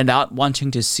and not wanting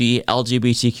to see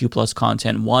LGBTQ plus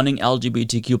content, wanting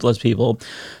LGBTQ plus people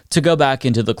to go back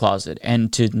into the closet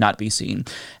and to not be seen.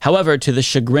 However, to the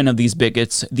chagrin of these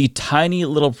bigots, the tiny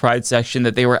little pride section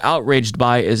that they were outraged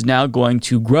by is now going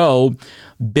to grow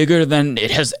bigger than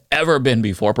it has ever been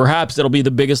before. Perhaps it'll be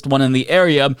the biggest one in the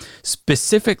area,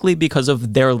 specifically because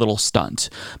of their little stunt.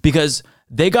 Because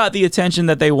they got the attention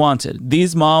that they wanted.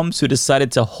 These moms who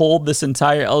decided to hold this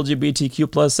entire LGBTQ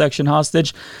plus section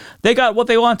hostage, they got what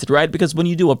they wanted, right? Because when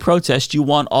you do a protest, you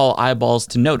want all eyeballs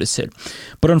to notice it.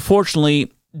 But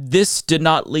unfortunately, this did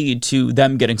not lead to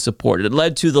them getting support. It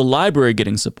led to the library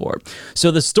getting support.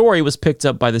 So the story was picked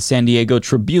up by the San Diego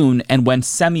Tribune and went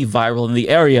semi-viral in the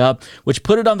area, which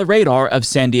put it on the radar of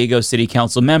San Diego City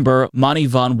Council member Monty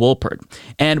Von Wolpert.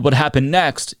 And what happened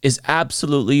next is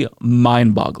absolutely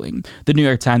mind-boggling. The New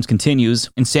York Times continues,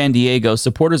 in San Diego,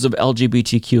 supporters of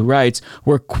LGBTQ rights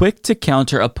were quick to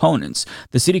counter opponents.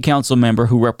 The City Council member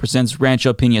who represents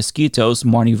Rancho Penasquitos,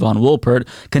 Marty Von Wolpert,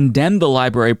 condemned the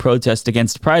library protest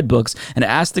against Pride books and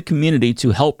asked the community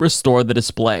to help restore the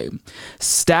display.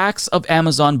 Stacks of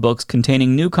Amazon books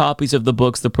containing new copies of the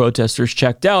books the protesters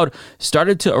checked out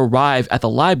started to arrive at the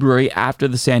library after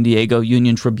the San Diego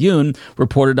Union Tribune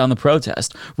reported on the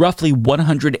protest. Roughly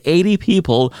 180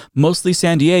 people, mostly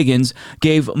San Diegans,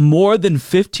 gave more than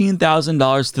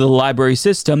 $15,000 to the library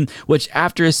system, which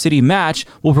after a city match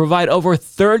will provide over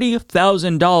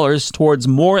 $30,000 towards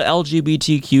more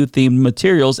LGBTQ-themed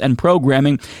materials and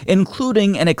programming,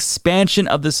 including an expansion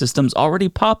of the system's already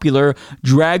popular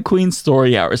drag queen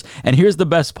story hours. And here's the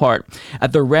best part.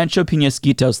 At the Rancho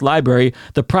Penasquitos Library,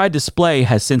 the Pride display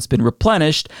has since been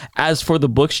replenished. As for the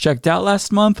books checked out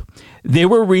last month, they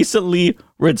were recently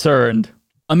returned.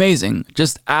 Amazing.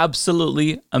 Just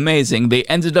absolutely amazing. They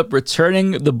ended up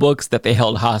returning the books that they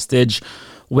held hostage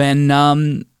when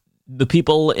the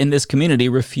people in this community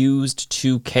refused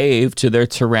to cave to their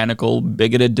tyrannical,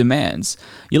 bigoted demands.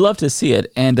 You love to see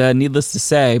it. And needless to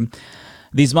say,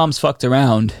 these moms fucked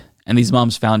around and these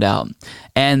moms found out.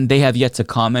 And they have yet to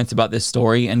comment about this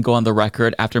story and go on the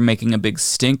record after making a big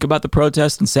stink about the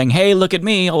protest and saying, hey, look at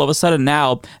me. All of a sudden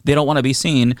now they don't want to be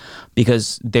seen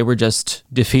because they were just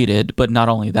defeated. But not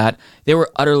only that, they were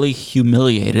utterly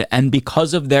humiliated. And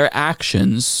because of their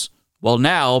actions, well,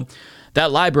 now that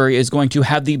library is going to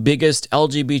have the biggest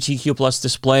LGBTQ plus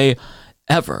display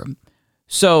ever.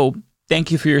 So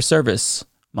thank you for your service,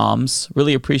 moms.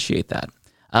 Really appreciate that.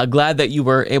 Glad that you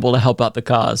were able to help out the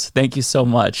cause. Thank you so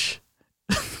much.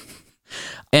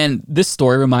 And this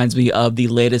story reminds me of the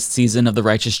latest season of The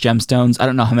Righteous Gemstones. I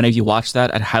don't know how many of you watched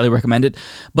that. I'd highly recommend it.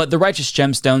 But The Righteous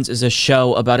Gemstones is a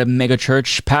show about a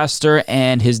megachurch pastor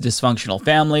and his dysfunctional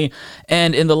family.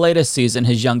 And in the latest season,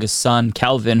 his youngest son,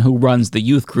 Calvin, who runs the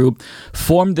youth group,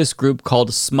 formed this group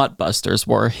called Smut Busters,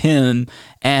 where him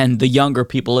and the younger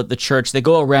people at the church, they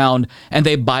go around and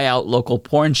they buy out local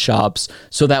porn shops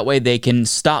so that way they can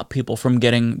stop people from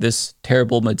getting this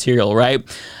terrible material, right?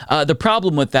 The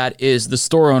problem with that is the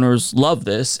store owners love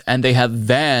this, and they have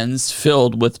vans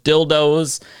filled with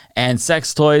dildos and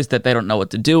sex toys that they don't know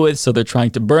what to do with, so they're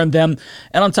trying to burn them.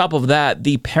 And on top of that,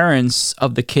 the parents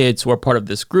of the kids who are part of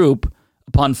this group,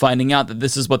 upon finding out that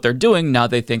this is what they're doing, now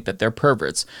they think that they're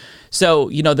perverts. So,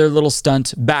 their little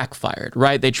stunt backfired,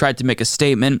 right? They tried to make a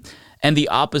statement, and the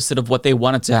opposite of what they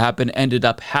wanted to happen ended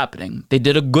up happening. They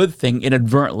did a good thing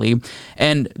inadvertently,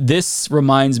 and this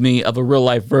reminds me of a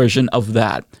real-life version of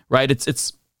that, right?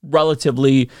 It's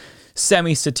relatively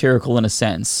semi-satirical in a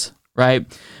sense, right?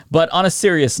 But on a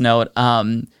serious note,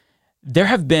 there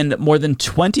have been more than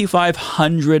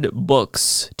 2,500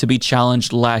 books to be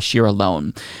challenged last year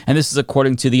alone. And this is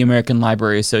according to the American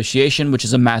Library Association, which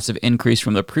is a massive increase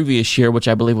from the previous year, which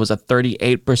I believe was a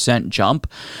 38% jump.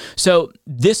 So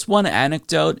this one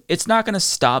anecdote, it's not going to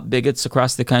stop bigots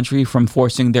across the country from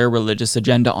forcing their religious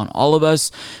agenda on all of us.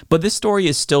 But this story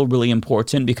is still really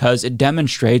important because it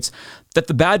demonstrates that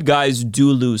the bad guys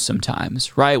do lose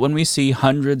sometimes, right? When we see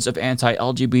hundreds of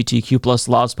anti-LGBTQ plus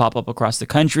laws pop up across the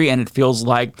country, and it feels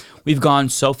like we've gone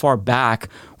so far back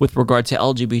with regard to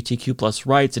LGBTQ plus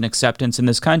rights and acceptance in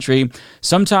this country,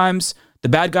 sometimes the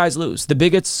bad guys lose. The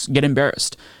bigots get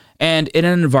embarrassed. And in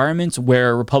an environment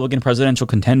where Republican presidential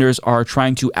contenders are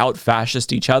trying to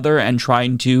out-fascist each other and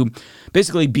trying to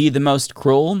basically be the most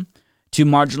cruel to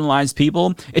marginalized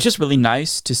people, it's just really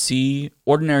nice to see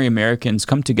ordinary Americans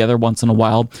come together once in a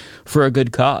while for a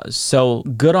good cause. So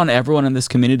good on everyone in this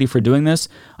community for doing this.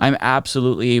 I'm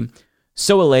absolutely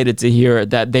so elated to hear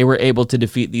that they were able to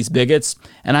defeat these bigots.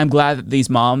 And I'm glad that these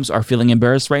moms are feeling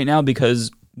embarrassed right now,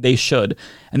 because they should.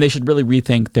 And they should really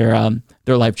rethink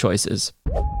their life choices.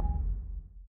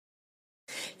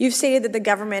 You've stated that the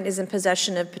government is in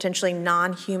possession of potentially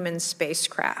non-human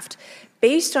spacecraft.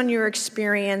 Based on your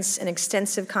experience and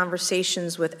extensive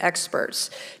conversations with experts,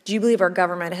 do you believe our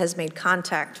government has made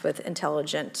contact with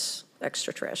intelligent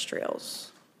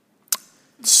extraterrestrials?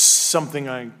 Something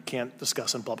I can't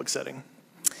discuss in public setting.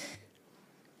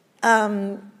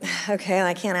 Okay,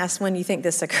 I can't ask when you think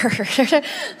this occurred.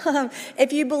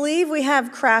 If you believe we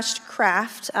have crashed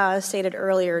craft, stated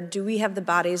earlier, do we have the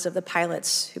bodies of the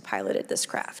pilots who piloted this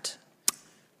craft?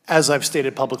 As I've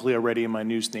stated publicly already in my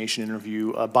News Nation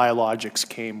interview, biologics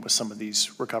came with some of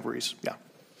these recoveries, yeah.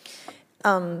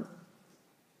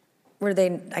 Were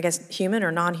they, I guess, human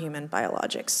or non-human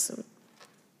biologics?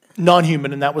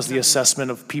 Non-human, and that was the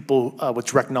assessment of people with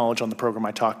direct knowledge on the program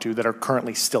I talked to that are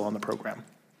currently still on the program.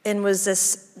 And was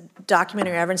this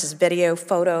documentary evidence, this video,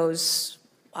 photos,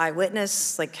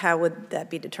 eyewitness? Like, how would that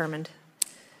be determined?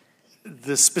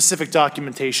 The specific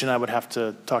documentation I would have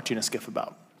to talk to you in a skiff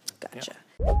about. Gotcha.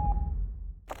 Yeah.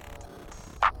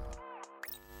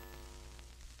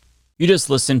 You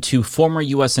just listened to former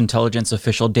U.S. intelligence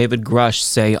official David Grush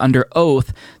say under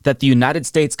oath that the United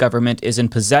States government is in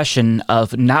possession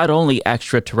of not only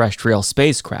extraterrestrial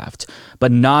spacecraft,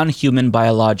 but non-human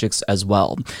biologics as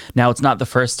well. Now, it's not the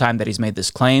first time that he's made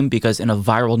this claim, because in a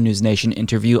viral News Nation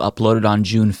interview uploaded on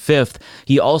June 5th,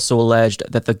 he also alleged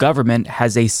that the government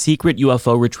has a secret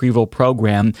UFO retrieval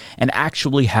program and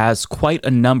actually has quite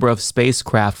a number of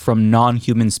spacecraft from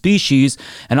non-human species,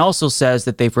 and also says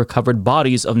that they've recovered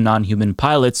bodies of non-human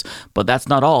pilots. But that's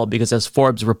not all, because as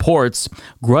Forbes reports,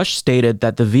 Grush stated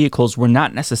that the vehicles were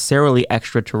not necessarily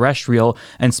extraterrestrial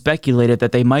and speculated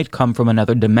that they might come from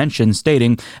another dimension,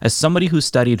 stating, as somebody who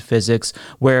studied physics,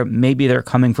 where maybe they're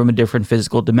coming from a different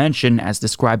physical dimension as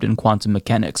described in quantum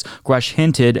mechanics. Grush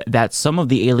hinted that some of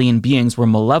the alien beings were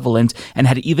malevolent and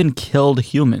had even killed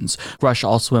humans. Grush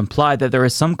also implied that there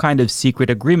is some kind of secret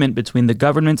agreement between the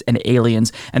government and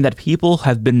aliens, and that people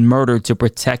have been murdered to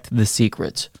protect the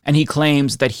secret. And he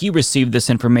claims that he received this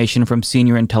information from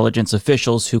senior intelligence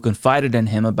officials who confided in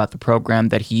him about the program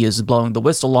that he is blowing the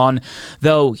whistle on,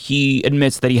 though he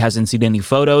admits that he hasn't seen any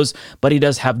photos, but he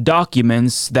does have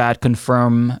documents that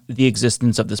confirm the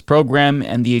existence of this program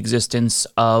and the existence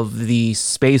of the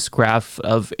spacecraft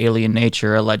of alien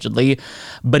nature, allegedly.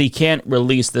 But he can't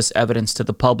release this evidence to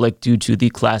the public due to the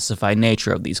classified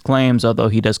nature of these claims, although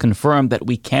he does confirm that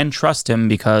we can trust him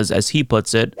because, as he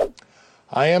puts it,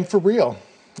 I am for real.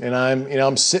 And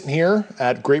I'm sitting here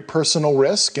at great personal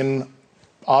risk and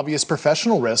obvious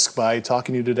professional risk by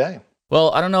talking to you today.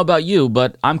 Well, I don't know about you,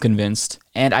 but I'm convinced.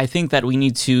 And I think that we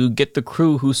need to get the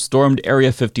crew who stormed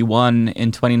Area 51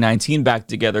 in 2019 back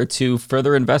together to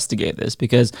further investigate this,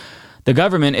 because the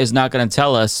government is not going to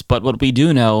tell us, but what we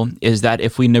do know is that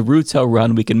if we Naruto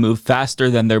run, we can move faster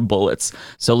than their bullets.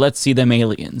 So let's see them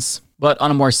aliens. But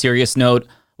on a more serious note,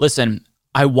 listen,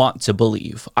 I want to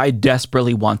believe. I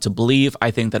desperately want to believe.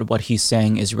 I think that what he's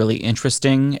saying is really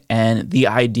interesting, and the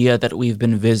idea that we've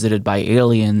been visited by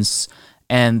aliens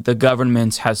and the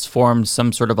government has formed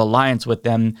some sort of alliance with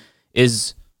them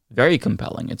is very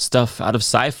compelling. It's stuff out of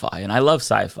sci-fi, and I love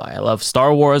sci-fi. I love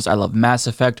Star Wars. I love Mass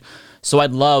Effect. So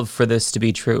I'd love for this to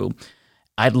be true.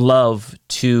 I'd love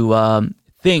to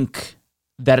think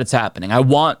that it's happening. I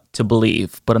want to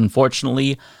believe, but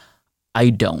unfortunately,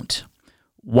 I don't.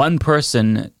 One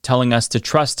person telling us to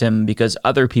trust him because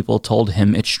other people told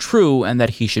him it's true and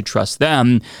that he should trust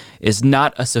them is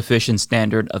not a sufficient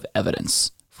standard of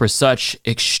evidence for such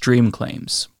extreme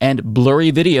claims. And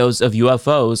blurry videos of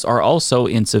UFOs are also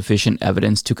insufficient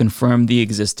evidence to confirm the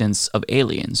existence of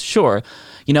aliens. Sure,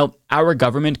 our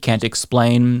government can't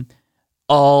explain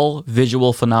all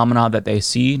visual phenomena that they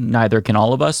see, neither can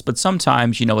all of us, but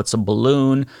sometimes, it's a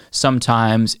balloon,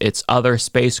 sometimes it's other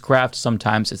spacecraft,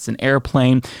 sometimes it's an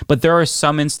airplane, but there are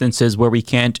some instances where we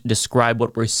can't describe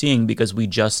what we're seeing because we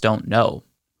just don't know.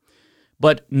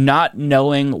 But not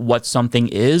knowing what something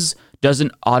is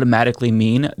doesn't automatically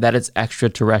mean that it's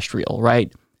extraterrestrial,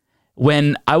 right?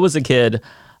 When I was a kid,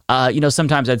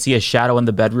 sometimes I'd see a shadow in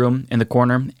the bedroom in the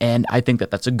corner, and I think that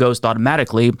that's a ghost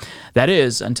automatically. That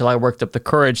is, until I worked up the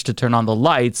courage to turn on the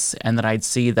lights, and then I'd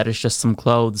see that it's just some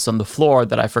clothes on the floor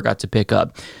that I forgot to pick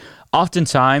up.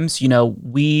 Oftentimes,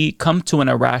 we come to an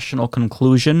irrational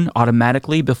conclusion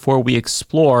automatically before we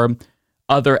explore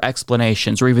other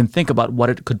explanations or even think about what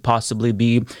it could possibly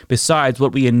be besides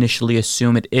what we initially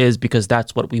assume it is, because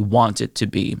that's what we want it to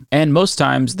be. And most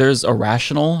times there's a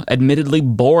rational, admittedly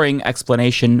boring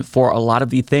explanation for a lot of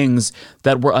the things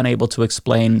that we're unable to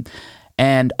explain.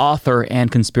 And author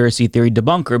and conspiracy theory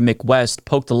debunker Mick West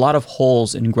poked a lot of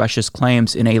holes in Grush's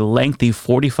claims in a lengthy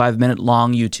 45-minute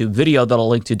long YouTube video that I'll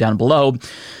link to down below.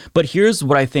 But here's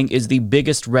what I think is the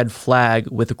biggest red flag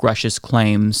with Grush's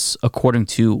claims, according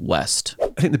to West.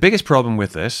 I think the biggest problem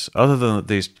with this, other than that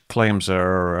these claims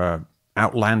are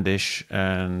outlandish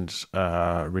and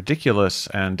ridiculous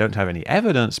and don't have any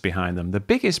evidence behind them, the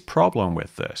biggest problem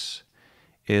with this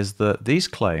is that these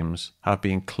claims have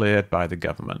been cleared by the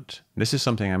government. This is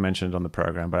something I mentioned on the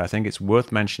program, but I think it's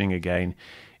worth mentioning again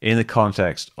in the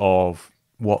context of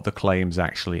what the claims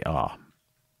actually are.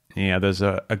 There's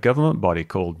a government body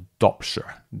called DOPSR,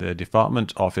 the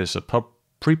Department Office of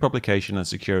Pre-Publication and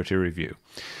Security Review.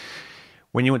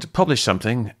 When you want to publish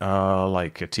something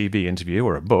like a TV interview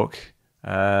or a book,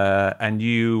 and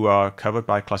you are covered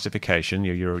by classification,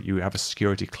 you have a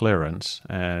security clearance,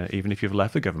 even if you've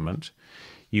left the government,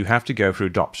 you have to go through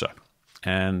DOPSR,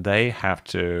 and they have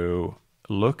to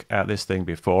look at this thing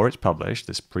before it's published,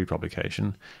 this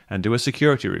pre-publication, and do a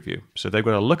security review. So they've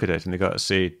got to look at it and they've got to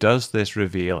see, does this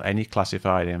reveal any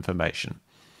classified information?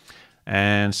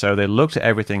 And so they looked at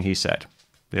everything he said.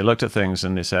 They looked at things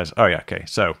and they said, oh yeah, okay,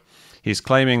 so he's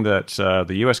claiming that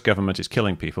the US government is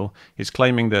killing people. He's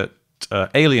claiming that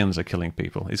aliens are killing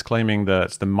people. He's claiming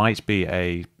that there might be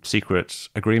a secret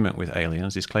agreement with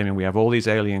aliens. He's claiming we have all these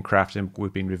alien craft and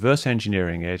we've been reverse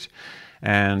engineering it,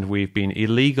 and we've been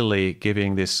illegally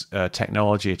giving this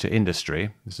technology to industry.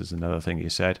 This is another thing he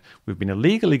said. We've been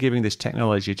illegally giving this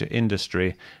technology to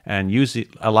industry and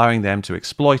allowing them to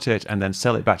exploit it and then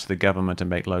sell it back to the government and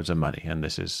make loads of money. And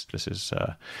this is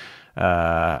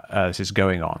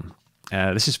going on.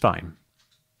 This is fine.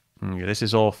 This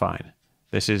is all fine.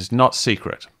 This is not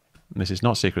secret. This is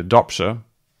not secret. DOPSR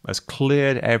has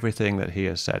cleared everything that he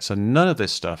has said. So none of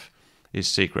this stuff is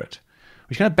secret.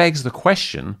 Which kind of begs the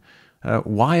question,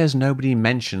 why has nobody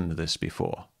mentioned this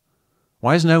before?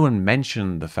 Why has no one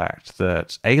mentioned the fact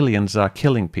that aliens are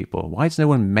killing people? Why has no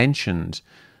one mentioned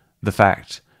the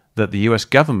fact that the US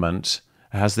government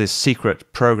has this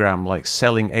secret program like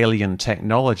selling alien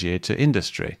technology to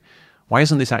industry? Why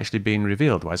isn't this actually being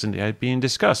revealed? Why isn't it being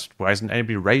discussed? Why hasn't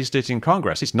anybody raised it in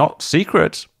Congress? It's not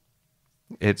secret.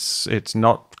 It's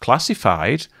not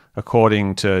classified,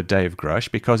 according to Dave Grush,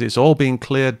 because it's all being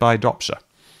cleared by DOPSR.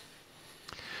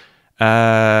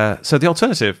 So the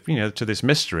alternative, to this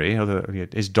mystery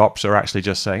is DOPSR actually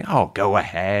just saying, "Oh, go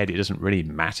ahead. It doesn't really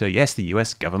matter. Yes, the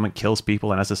U.S. government kills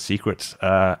people and has a secret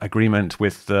agreement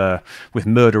with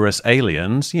murderous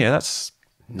aliens. That's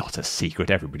not a secret.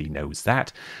 Everybody knows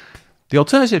that." The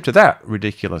alternative to that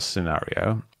ridiculous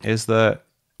scenario is that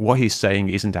what he's saying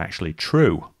isn't actually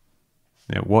true.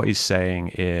 what he's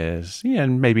saying is,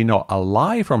 maybe not a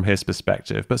lie from his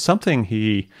perspective, but something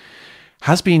he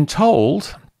has been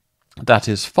told that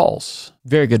is false.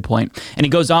 Very good point. And he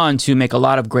goes on to make a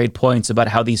lot of great points about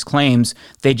how these claims,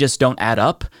 they just don't add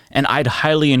up. And I'd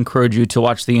highly encourage you to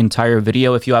watch the entire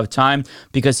video if you have time,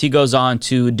 because he goes on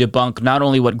to debunk not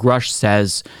only what Grush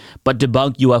says, but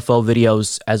debunk UFO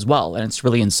videos as well. And it's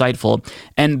really insightful.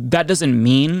 And that doesn't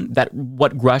mean that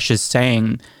what Grush is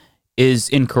saying is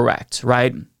incorrect,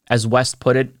 right? As West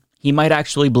put it, he might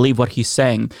actually believe what he's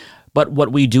saying. But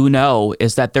what we do know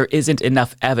is that there isn't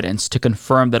enough evidence to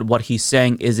confirm that what he's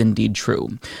saying is indeed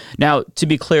true. Now, to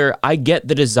be clear, I get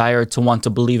the desire to want to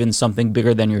believe in something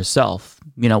bigger than yourself.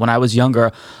 When I was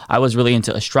younger, I was really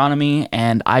into astronomy,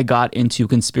 and I got into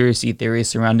conspiracy theories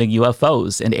surrounding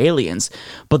UFOs and aliens.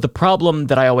 But the problem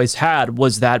that I always had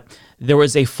was that there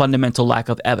was a fundamental lack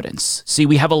of evidence. See,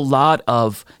 we have a lot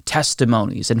of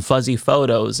testimonies and fuzzy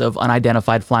photos of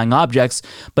unidentified flying objects,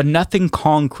 but nothing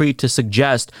concrete to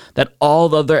suggest that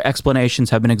all other explanations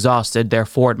have been exhausted,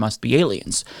 therefore it must be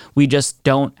aliens. We just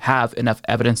don't have enough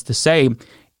evidence to say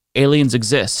aliens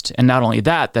exist. And not only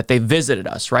that they visited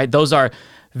us, right? Those are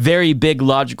very big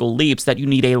logical leaps that you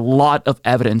need a lot of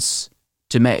evidence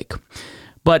to make.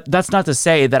 But that's not to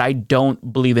say that I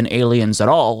don't believe in aliens at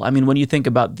all. I mean, when you think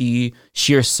about the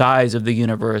sheer size of the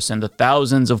universe and the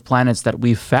thousands of planets that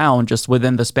we've found just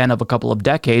within the span of a couple of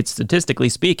decades, statistically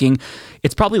speaking,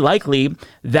 it's probably likely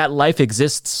that life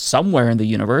exists somewhere in the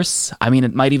universe. I mean,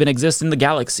 it might even exist in the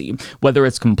galaxy. Whether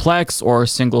it's complex or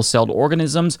single-celled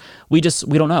organisms, we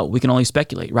don't know. We can only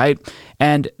speculate, right?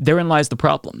 And therein lies the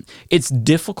problem. It's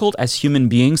difficult as human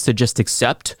beings to just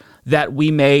accept that we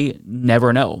may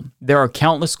never know. There are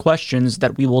countless questions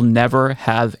that we will never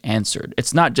have answered.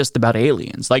 It's not just about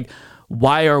aliens. Like,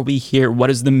 why are we here? What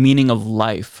is the meaning of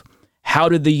life? How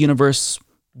did the universe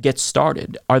get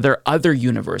started? Are there other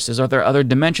universes? Are there other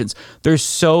dimensions? There's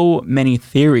so many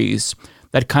theories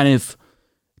that kind of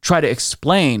try to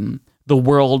explain the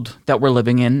world that we're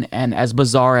living in, and as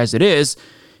bizarre as it is,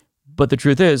 but the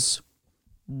truth is,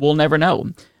 we'll never know.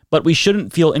 But we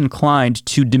shouldn't feel inclined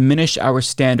to diminish our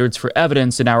standards for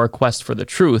evidence in our quest for the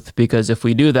truth, because if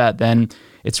we do that, then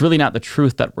it's really not the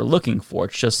truth that we're looking for.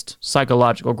 It's just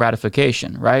psychological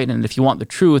gratification, right? And if you want the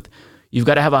truth, you've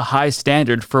got to have a high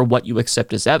standard for what you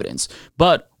accept as evidence.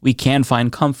 But we can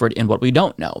find comfort in what we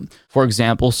don't know. For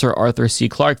example, Sir Arthur C.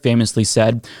 Clarke famously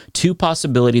said, 2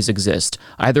 possibilities exist.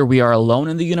 Either we are alone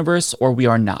in the universe or we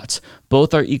are not.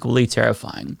 Both are equally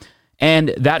terrifying. And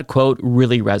that quote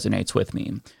really resonates with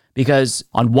me. Because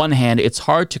on one hand, it's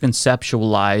hard to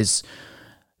conceptualize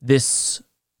this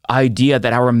idea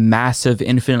that our massive,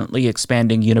 infinitely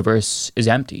expanding universe is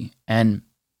empty and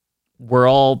we're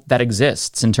all that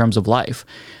exists in terms of life.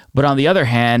 But on the other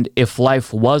hand, if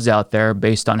life was out there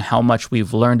based on how much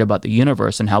we've learned about the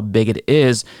universe and how big it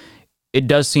is, it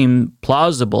does seem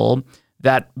plausible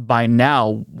that by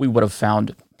now we would have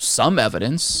found some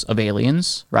evidence of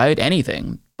aliens, right?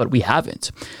 Anything, but we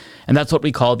haven't. And that's what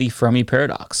we call the Fermi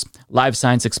paradox. Live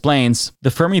Science explains,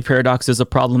 the Fermi paradox is a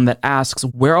problem that asks,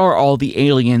 where are all the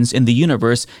aliens in the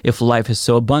universe if life is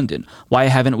so abundant? Why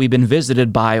haven't we been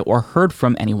visited by or heard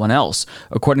from anyone else?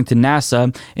 According to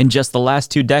NASA, in just the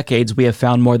last 2 decades, we have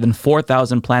found more than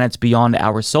 4,000 planets beyond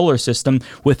our solar system,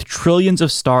 with trillions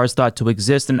of stars thought to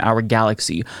exist in our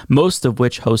galaxy, most of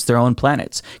which host their own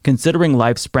planets. Considering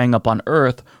life sprang up on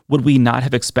Earth, would we not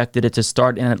have expected it to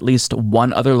start in at least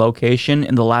one other location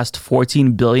in the last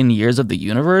 14 billion years of the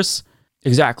universe?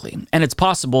 Exactly. And it's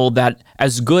possible that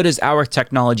as good as our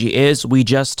technology is, we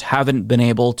just haven't been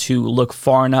able to look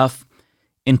far enough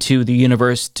into the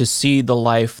universe to see the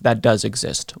life that does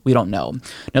exist. We don't know.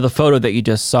 Now, the photo that you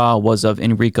just saw was of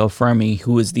Enrico Fermi,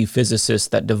 who is the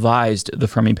physicist that devised the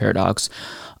Fermi paradox.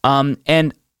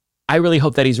 And I really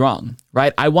hope that he's wrong,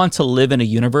 right? I want to live in a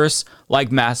universe like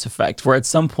Mass Effect, where at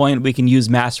some point we can use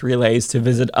mass relays to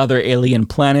visit other alien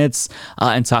planets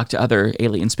and talk to other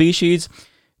alien species.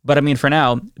 But I mean, for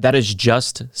now, that is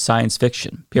just science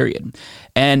fiction, period.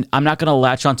 And I'm not going to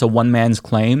latch onto one man's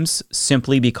claims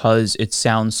simply because it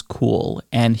sounds cool.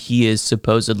 And he is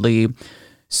supposedly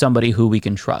somebody who we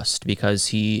can trust because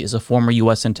he is a former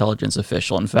U.S. intelligence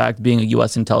official. In fact, being a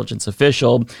U.S. intelligence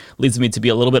official leads me to be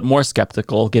a little bit more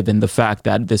skeptical given the fact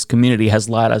that this community has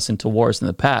led us into wars in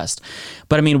the past.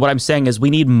 But I mean, what I'm saying is we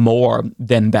need more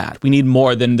than that. We need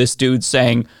more than this dude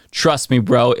saying, trust me,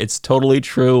 bro, it's totally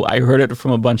true. I heard it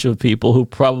from a bunch of people who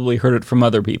probably heard it from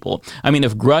other people. I mean,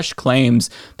 if Grush claims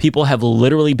people have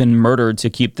literally been murdered to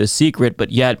keep this secret,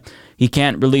 but yet he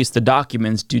can't release the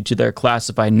documents due to their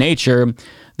classified nature,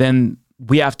 then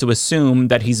we have to assume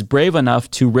that he's brave enough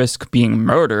to risk being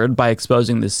murdered by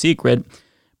exposing the secret,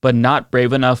 but not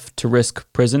brave enough to risk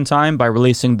prison time by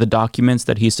releasing the documents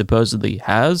that he supposedly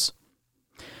has.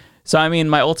 So, I mean,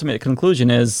 my ultimate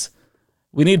conclusion is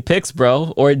we need pics,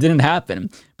 bro, or it didn't happen.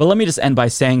 But let me just end by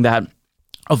saying that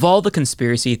of all the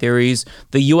conspiracy theories,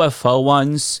 the UFO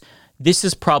ones, this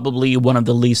is probably one of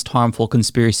the least harmful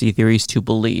conspiracy theories to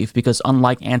believe, because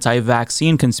unlike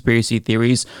anti-vaccine conspiracy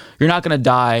theories, you're not going to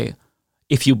die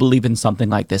if you believe in something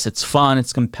like this. It's fun,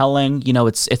 it's compelling, you know,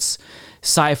 it's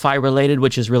sci-fi related,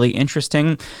 which is really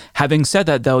interesting. Having said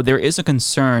that, though, there is a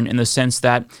concern in the sense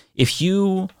that if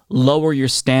you lower your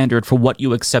standard for what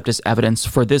you accept as evidence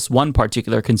for this one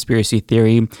particular conspiracy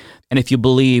theory, and if you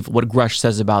believe what Grush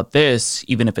says about this,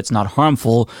 even if it's not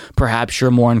harmful, perhaps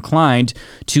you're more inclined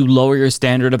to lower your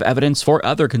standard of evidence for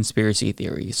other conspiracy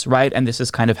theories, right? And this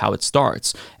is kind of how it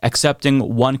starts.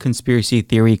 Accepting one conspiracy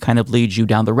theory kind of leads you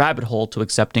down the rabbit hole to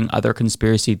accepting other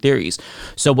conspiracy theories.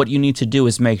 So what you need to do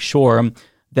is make sure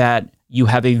that you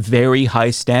have a very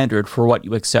high standard for what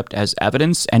you accept as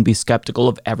evidence and be skeptical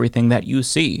of everything that you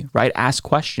see, right? Ask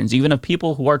questions, even of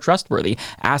people who are trustworthy.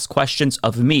 Ask questions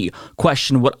of me.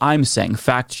 Question what I'm saying.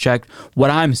 Fact check what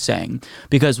I'm saying.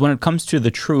 Because when it comes to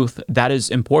the truth, that is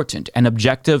important. An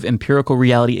objective empirical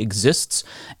reality exists,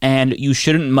 and you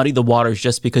shouldn't muddy the waters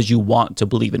just because you want to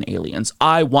believe in aliens.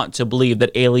 I want to believe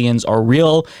that aliens are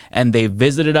real and they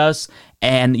visited us,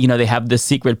 and, you know, they have this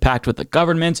secret pact with the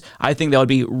government. I think that would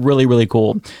be really, really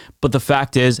cool. But the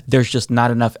fact is, there's just not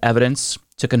enough evidence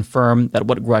to confirm that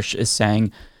what Grush is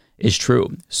saying is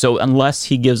true. So unless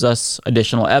he gives us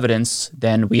additional evidence,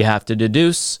 then we have to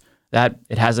deduce that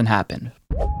it hasn't happened.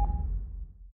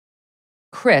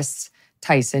 Chris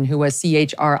Tyson, who was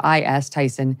Chris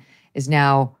Tyson, is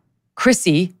now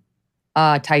Chrissy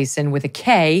Tyson with a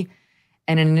K.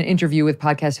 And in an interview with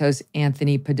podcast host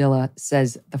Anthony Padilla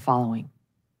says the following.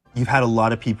 You've had a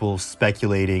lot of people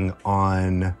speculating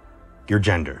on your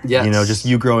gender. Yes. You know, just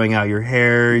you growing out your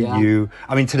hair. Yeah.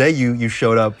 Today you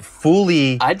showed up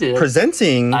fully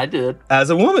presenting as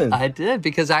a woman. I did,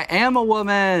 because I am a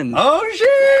woman.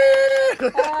 Oh,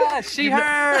 shit! She,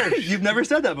 her. You've never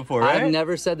said that before, right? I've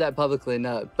never said that publicly,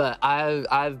 no. But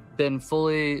I've been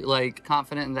fully,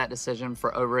 confident in that decision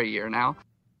for over a year now.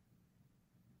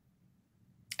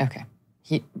 Okay.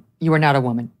 You are not a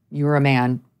woman. You are a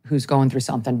man who's going through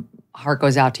something. Heart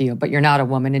goes out to you, but you're not a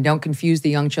woman. And don't confuse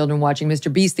the young children watching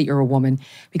Mr. Beast that you're a woman,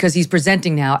 because he's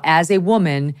presenting now as a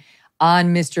woman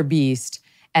on Mr. Beast.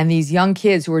 And these young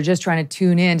kids who are just trying to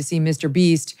tune in to see Mr.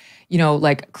 Beast,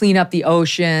 clean up the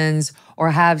oceans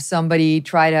or have somebody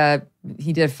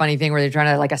he did a funny thing where they're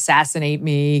trying to assassinate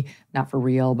me. Not for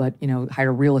real, but, hire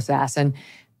a real assassin.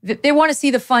 They want to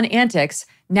see the fun antics.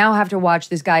 Now have to watch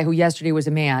this guy who yesterday was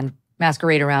a man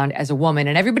masquerade around as a woman,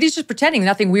 and everybody's just pretending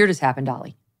nothing weird has happened,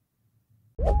 Dolly.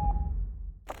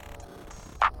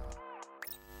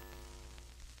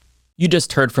 You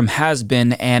just heard from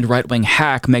has-been and right-wing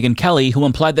hack Megyn Kelly, who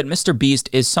implied that Mr. Beast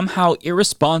is somehow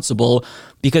irresponsible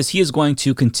because he is going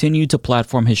to continue to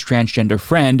platform his transgender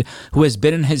friend who has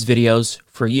been in his videos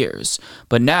for years.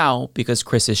 But now, because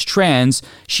Chris is trans,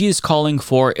 she is calling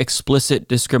for explicit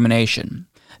discrimination.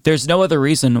 There's no other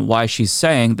reason why she's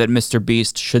saying that Mr.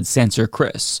 Beast should censor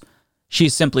Chris.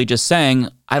 She's simply just saying,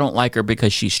 I don't like her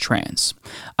because she's trans.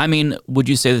 I mean, would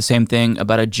you say the same thing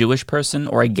about a Jewish person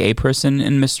or a gay person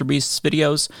in Mr. Beast's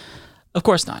videos? Of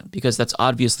course not, because that's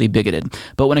obviously bigoted.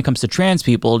 But when it comes to trans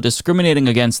people, discriminating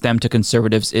against them to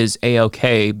conservatives is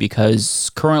a-okay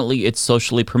because currently it's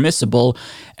socially permissible,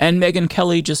 and Megyn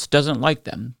Kelly just doesn't like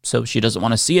them. So she doesn't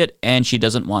want to see it, and she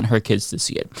doesn't want her kids to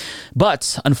see it.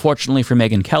 But unfortunately for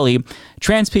Megyn Kelly,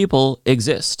 trans people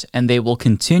exist, and they will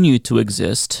continue to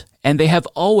exist, and they have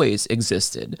always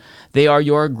existed. They are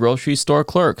your grocery store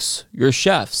clerks, your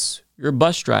chefs, your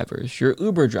bus drivers, your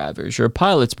Uber drivers, your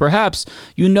pilots. Perhaps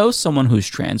you know someone who's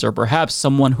trans, or perhaps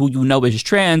someone who you know is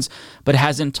trans but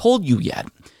hasn't told you yet.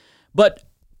 But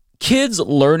kids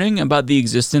learning about the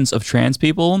existence of trans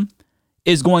people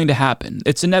is going to happen.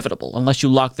 It's inevitable unless you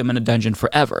lock them in a dungeon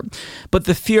forever. But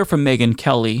the fear from Megyn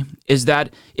Kelly is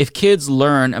that if kids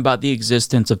learn about the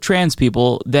existence of trans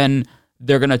people, then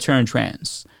they're going to turn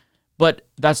trans. But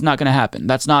that's not going to happen.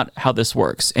 That's not how this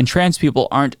works. And trans people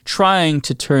aren't trying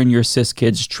to turn your cis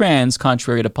kids trans,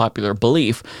 contrary to popular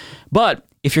belief. But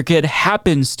if your kid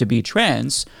happens to be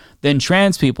trans, then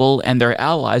trans people and their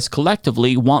allies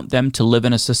collectively want them to live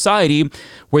in a society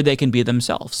where they can be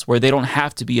themselves, where they don't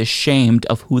have to be ashamed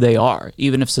of who they are,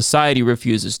 even if society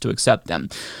refuses to accept them.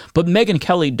 But Megyn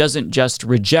Kelly doesn't just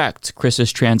reject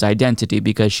Chris's trans identity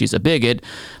because she's a bigot.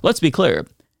 Let's be clear.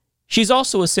 she's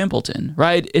also a simpleton,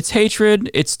 right? It's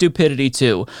hatred, it's stupidity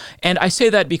too. And I say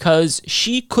that because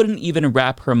she couldn't even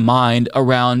wrap her mind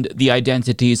around the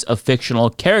identities of fictional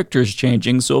characters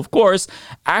changing. So of course,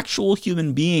 actual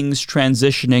human beings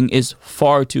transitioning is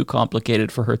far too complicated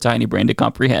for her tiny brain to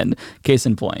comprehend. Case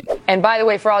in point. And by the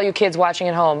way, for all you kids watching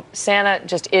at home, Santa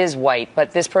just is white,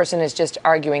 but this person is just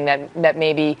arguing that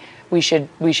maybe we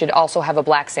should also have a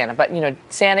black Santa. But,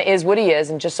 Santa is what he is,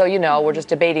 and just so you know, we're just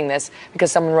debating this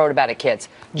because someone wrote about it, kids.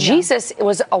 Yeah. Jesus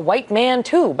was a white man,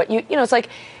 too. But, it's like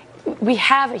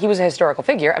he was a historical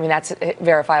figure. I mean, that's a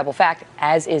verifiable fact,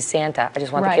 as is Santa. I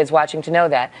just want the kids watching to know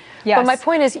that. Yes. But my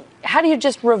point is, how do you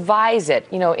just revise it,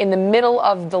 in the middle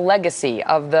of the legacy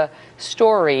of the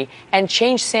story and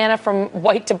change Santa from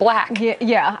white to black?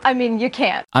 Yeah. I mean, you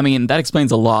can't. I mean, that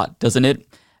explains a lot, doesn't it?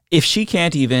 If she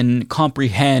can't even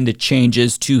comprehend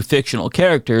changes to fictional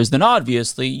characters, then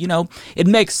obviously, it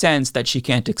makes sense that she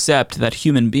can't accept that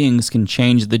human beings can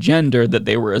change the gender that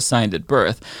they were assigned at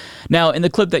birth. Now, in the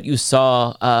clip that you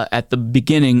saw at the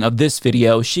beginning of this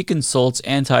video, she consults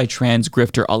anti-trans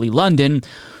grifter Ollie London,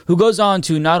 who goes on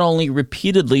to not only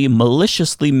repeatedly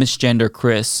maliciously misgender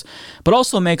Chris, but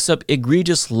also makes up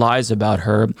egregious lies about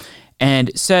her,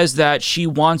 and says that she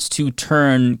wants to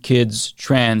turn kids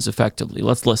trans effectively.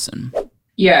 Let's listen.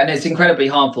 Yeah, and it's incredibly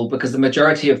harmful because the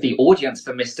majority of the audience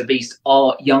for Mr. Beast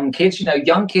are young kids.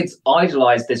 Young kids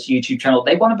idolize this YouTube channel.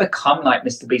 They want to become like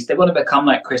Mr. Beast. They want to become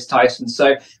like Chris Tyson.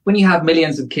 So when you have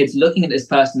millions of kids looking at this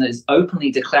person that is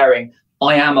openly declaring,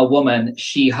 I am a woman,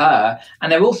 she, her.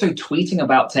 And they're also tweeting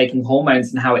about taking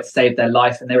hormones and how it saved their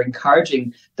life. And they're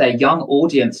encouraging their young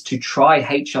audience to try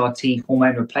HRT,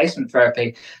 hormone replacement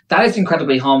therapy. That is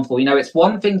incredibly harmful. It's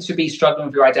one thing to be struggling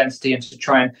with your identity and to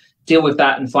try and deal with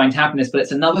that and find happiness, but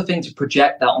it's another thing to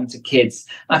project that onto kids.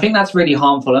 I think that's really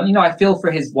harmful. And, I feel for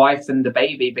his wife and the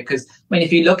baby because,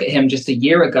 if you look at him just a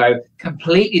year ago,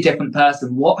 completely different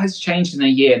person. What has changed in a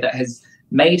year that has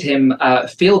made him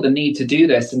feel the need to do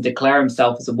this and declare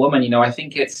himself as a woman? I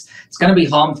think it's going to be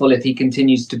harmful if he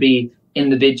continues to be in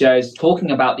the videos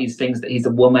talking about these things, that he's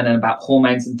a woman and about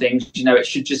hormones and things. It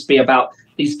should just be about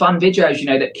these fun videos,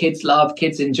 that kids love,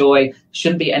 kids enjoy.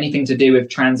 Shouldn't be anything to do with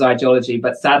trans ideology.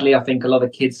 But sadly, I think a lot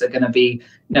of kids are going to be,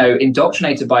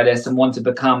 indoctrinated by this and want to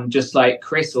become just like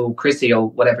Chris or Chrissy or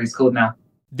whatever he's called now.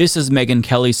 This is Megyn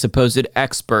Kelly's supposed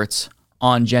expert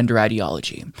on gender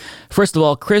ideology. First of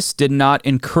all, Chris did not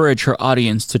encourage her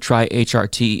audience to try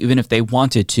HRT. Even if they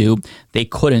wanted to, they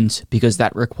couldn't because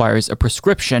that requires a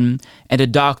prescription and a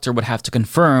doctor would have to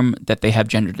confirm that they have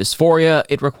gender dysphoria.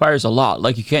 It requires a lot.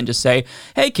 Like, you can't just say,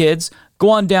 hey kids, go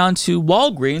on down to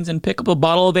Walgreens and pick up a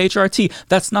bottle of HRT.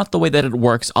 That's not the way that it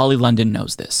works. Ollie London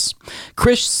knows this.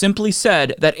 Chris simply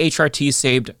said that HRT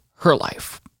saved her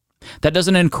life. That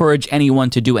doesn't encourage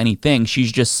anyone to do anything.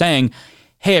 She's just saying,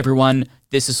 hey everyone,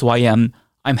 this is who I am.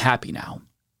 I'm happy now.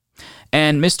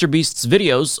 And Mr. Beast's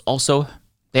videos also,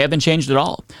 they haven't changed at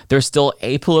all. They're still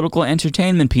apolitical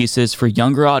entertainment pieces for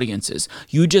younger audiences.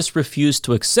 You just refuse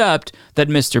to accept that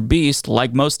Mr. Beast,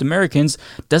 like most Americans,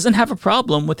 doesn't have a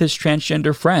problem with his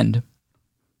transgender friend.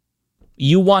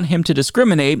 You want him to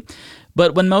discriminate,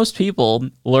 but when most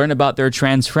people learn about their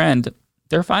trans friend,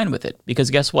 they're fine with it. Because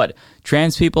guess what?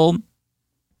 Trans people,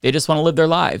 they just want to live their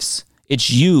lives. It's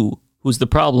you who's the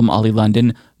problem, Ollie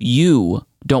London. You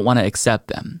don't want to accept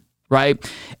them, right?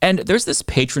 And there's this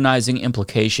patronizing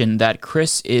implication that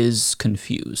Chris is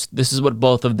confused. This is what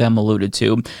both of them alluded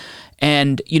to.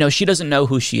 And, she doesn't know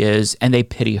who she is, and they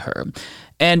pity her.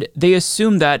 And they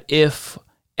assume that if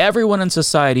everyone in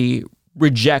society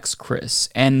rejects Chris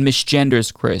and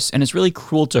misgenders Chris and is really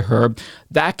cruel to her,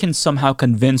 that can somehow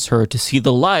convince her to see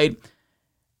the light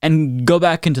and go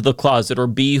back into the closet or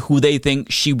be who they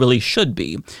think she really should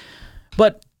be.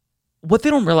 But what they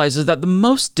don't realize is that the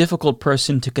most difficult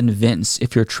person to convince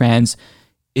if you're trans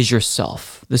is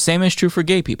yourself. The same is true for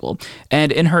gay people. And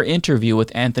in her interview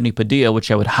with Anthony Padilla, which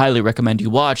I would highly recommend you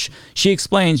watch, she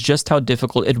explains just how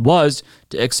difficult it was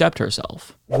to accept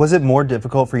herself. Was it more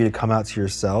difficult for you to come out to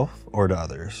yourself or to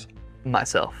others?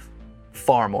 Myself.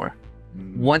 Far more.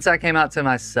 Once I came out to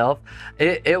myself,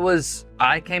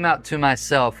 I came out to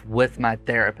myself with my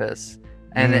therapist.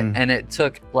 And it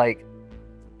took like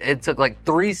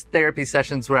 3 therapy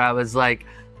sessions where I was like,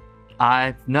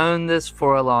 I've known this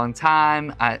for a long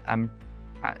time.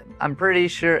 I'm pretty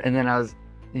sure. And then I was,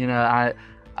 and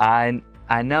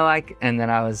then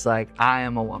I was like, I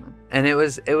am a woman. And it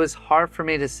was hard for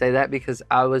me to say that because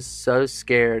I was so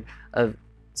scared of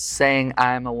saying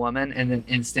I am a woman and then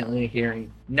instantly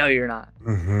hearing, no, you're not.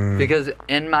 Mm-hmm. Because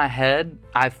in my head,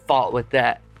 I fought with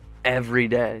that every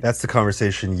day. That's the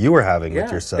conversation you were having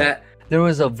with yourself. There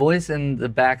was a voice in the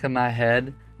back of my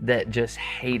head that just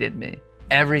hated me.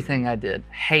 Everything I did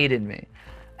hated me.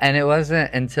 And it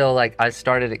wasn't until like I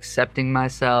started accepting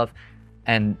myself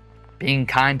and being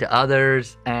kind to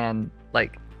others and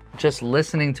like just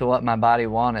listening to what my body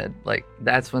wanted. Like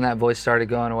that's when that voice started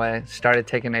going away. Started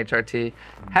taking HRT.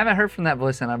 Haven't heard from that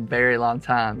voice in a very long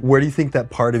time. Where do you think that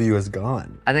part of you has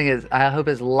gone? I hope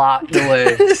it's locked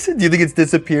away. Do you think it's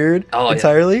disappeared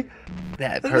entirely?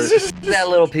 Yeah. That person, that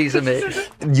little piece of me.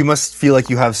 You must feel like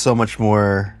you have so much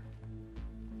more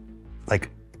like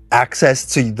access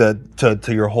to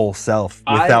your whole self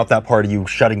without that part of you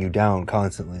shutting you down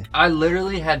constantly. I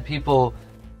literally had people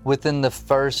within the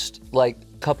first like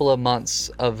couple of months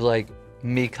of like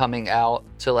me coming out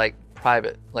to like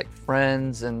private like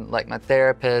friends and like my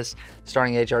therapist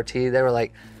starting HRT, they were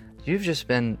like, you've just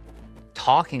been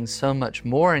talking so much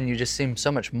more and you just seem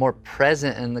so much more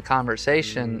present in the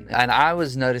conversation. And I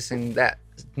was noticing that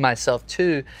myself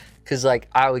too, because like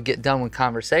I would get done with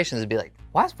conversations and be like,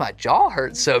 why does my jaw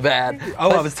hurt so bad?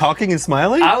 Oh, I was talking and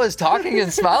smiling? I was talking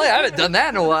and smiling. I haven't done that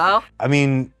in a while. I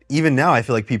mean, even now, I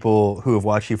feel like people who have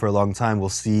watched you for a long time will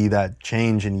see that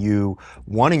change in you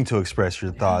wanting to express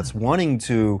your thoughts, wanting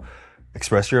to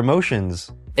express your emotions.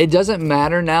 It doesn't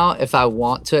matter now if I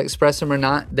want to express them or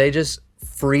not. They just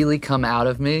freely come out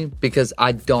of me because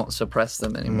I don't suppress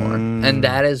them anymore. And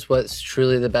that is what's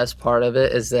truly the best part of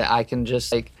it, is that I can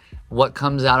just like, what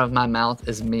comes out of my mouth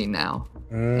is me now.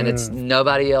 And it's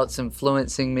nobody else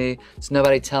influencing me. It's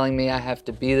nobody telling me I have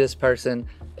to be this person.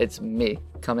 It's me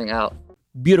coming out.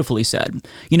 Beautifully said.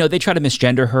 You know, they try to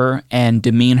misgender her and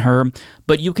demean her,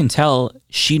 but you can tell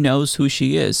she knows who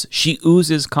she is. She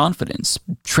oozes confidence.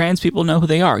 Trans people know who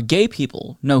they are. Gay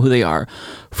people know who they are.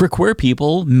 For queer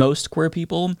people, most queer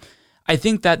people, I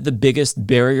think that the biggest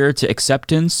barrier to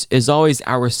acceptance is always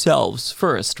ourselves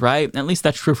first, right? At least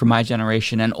that's true for my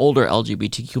generation and older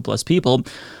LGBTQ plus people,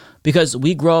 because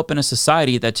we grow up in a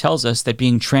society that tells us that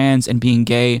being trans and being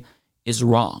gay is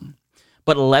wrong.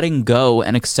 But letting go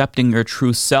and accepting your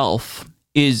true self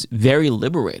is very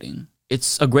liberating.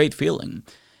 It's a great feeling.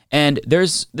 And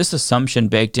there's this assumption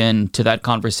baked into that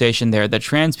conversation there that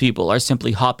trans people are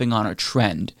simply hopping on a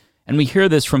trend. And we hear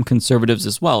this from conservatives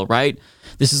as well, right?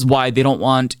 This is why they don't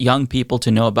want young people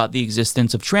to know about the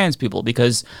existence of trans people,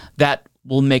 because that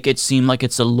will make it seem like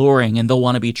it's alluring and they'll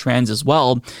want to be trans as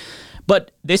well.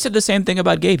 But they said the same thing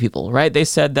about gay people, right? They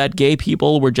said that gay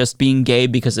people were just being gay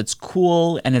because it's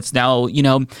cool and it's now, you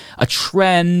know, a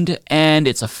trend and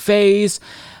it's a phase.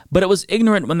 But it was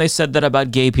ignorant when they said that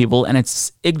about gay people, and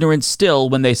it's ignorant still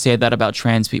when they say that about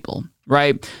trans people,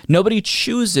 right? Nobody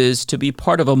chooses to be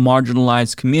part of a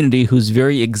marginalized community whose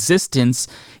very existence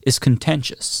is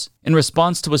contentious. In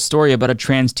response to a story about a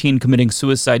trans teen committing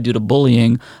suicide due to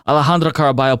bullying, Alejandra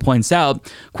Caraballo points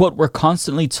out, quote, "We're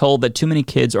constantly told that too many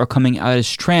kids are coming out as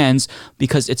trans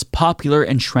because it's popular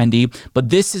and trendy, but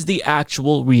this is the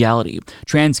actual reality.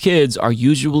 Trans kids are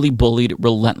usually bullied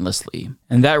relentlessly."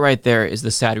 And that right there is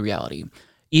the sad reality.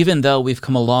 Even though we've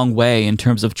come a long way in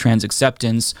terms of trans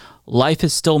acceptance, life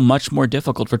is still much more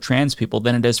difficult for trans people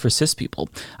than it is for cis people.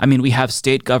 I mean, we have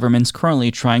state governments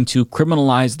currently trying to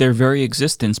criminalize their very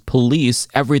existence, police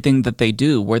everything that they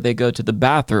do, where they go to the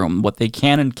bathroom, what they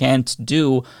can and can't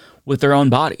do with their own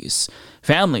bodies.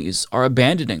 Families are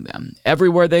abandoning them.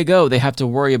 Everywhere they go, they have to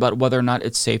worry about whether or not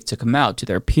it's safe to come out to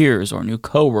their peers or new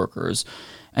coworkers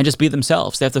and just be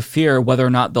themselves. They have to fear whether or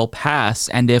not they'll pass,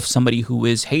 and if somebody who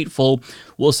is hateful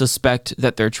will suspect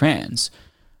that they're trans.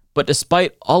 But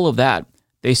despite all of that,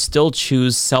 they still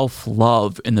choose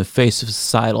self-love in the face of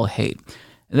societal hate.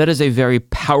 And that is a very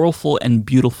powerful and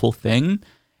beautiful thing,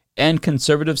 and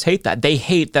conservatives hate that. They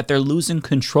hate that they're losing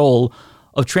control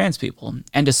of trans people.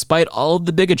 And despite all of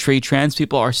the bigotry, trans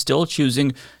people are still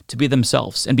choosing to be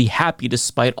themselves and be happy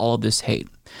despite all of this hate.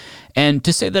 And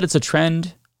to say that it's a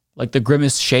trend, like the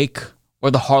Grimace Shake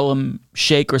or the Harlem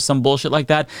Shake or some bullshit like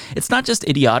that, it's not just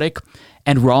idiotic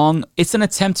and wrong, it's an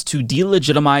attempt to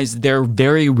delegitimize their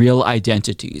very real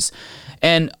identities.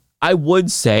 And I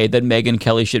would say that Megyn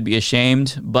Kelly should be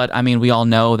ashamed, but I mean, we all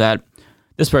know that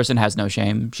this person has no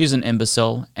shame. She's an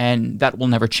imbecile, and that will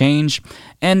never change.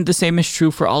 And the same is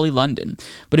true for Ollie London.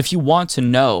 But if you want to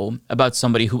know about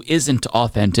somebody who isn't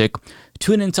authentic,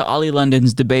 tune into Ollie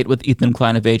London's debate with Ethan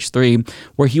Klein of H3,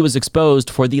 where he was exposed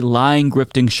for the lying,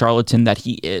 grifting charlatan that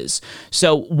he is.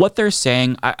 So what they're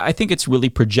saying, I think it's really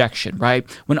projection, right?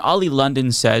 When Ollie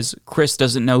London says Chris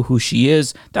doesn't know who she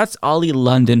is, that's Ollie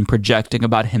London projecting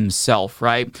about himself,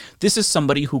 right? This is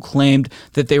somebody who claimed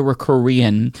that they were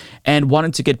Korean and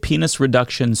wanted to get penis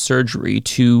reduction surgery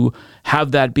to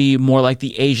have that be more like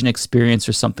the Asian experience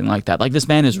or something like that. Like, this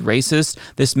man is racist,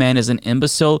 this man is an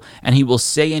imbecile, and he will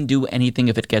say and do anything anything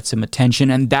if it gets him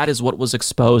attention, and that is what was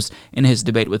exposed in his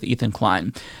debate with Ethan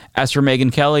Klein. As for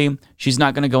Megyn Kelly, she's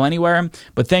not going to go anywhere,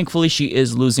 but thankfully she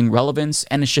is losing relevance,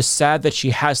 and it's just sad that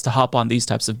she has to hop on these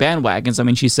types of bandwagons. I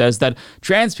mean, she says that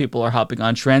trans people are hopping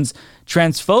on trends.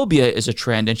 Transphobia is a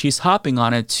trend, and she's hopping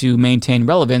on it to maintain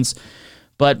relevance.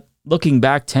 But looking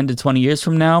back 10 to 20 years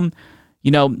from now,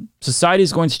 society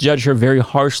is going to judge her very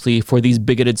harshly for these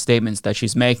bigoted statements that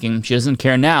she's making. She doesn't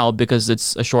care now because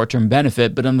it's a short-term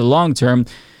benefit, but in the long term,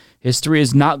 history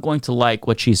is not going to like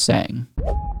what she's saying.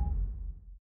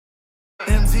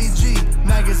 MTG,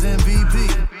 Magazine VP.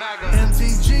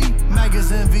 MTG,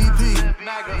 Magazine VP.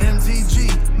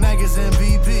 MTG, Magazine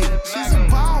VP. She's a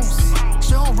boss.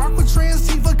 She don't rock with trans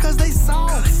Tifa cause they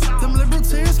soft. Them liberal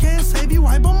tears can't save you,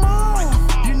 wipe them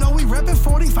off. You know we reppin'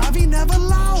 45, he never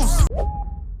lost.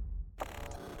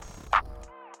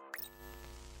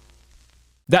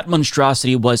 That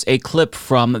monstrosity was a clip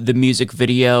from the music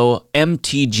video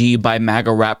MTG by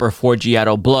MAGA rapper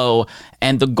Figueredo Blow,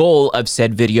 and the goal of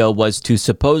said video was to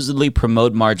supposedly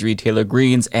promote Marjorie Taylor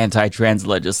Greene's anti-trans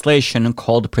legislation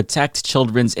called Protect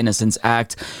Children's Innocence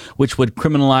Act, which would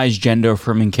criminalize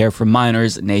gender-affirming care for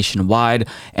minors nationwide.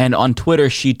 And on Twitter,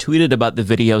 she tweeted about the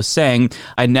video saying,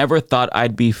 "I never thought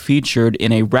I'd be featured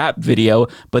in a rap video,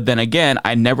 but then again,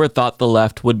 I never thought the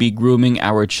left would be grooming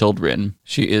our children."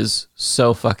 She is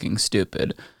so fucking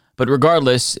stupid. But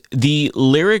regardless, the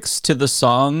lyrics to the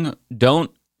song don't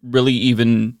really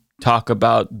even talk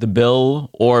about the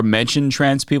bill or mention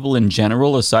trans people in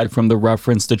general, aside from the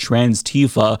reference to trans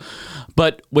Tifa.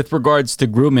 But with regards to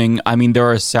grooming, I mean, there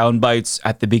are sound bites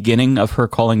at the beginning of her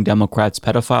calling Democrats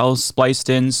pedophiles spliced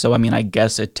in, so I mean, I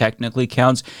guess it technically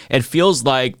counts. It feels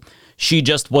like she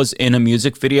just was in a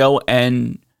music video,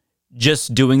 and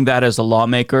just doing that as a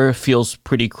lawmaker feels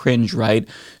pretty cringe, right?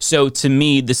 So to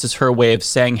me, this is her way of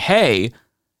saying, hey,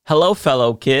 hello,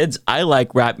 fellow kids. I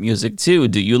like rap music too.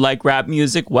 Do you like rap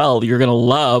music? Well, you're going to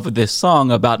love this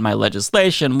song about my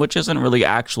legislation, which isn't really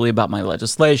actually about my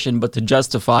legislation, but to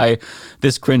justify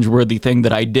this cringeworthy thing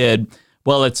that I did,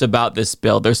 well, it's about this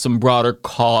bill. There's some broader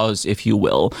cause, if you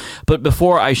will. But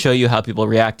before I show you how people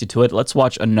reacted to it, let's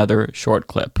watch another short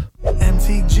clip.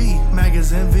 MTG,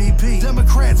 Magazine VP.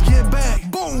 Democrats get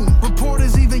back. Boom.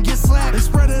 Reporters even get slapped. They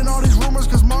spreading all these rumors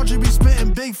cause Marjorie be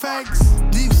spitting big facts.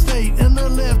 Deep state and the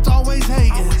left always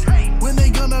hating. When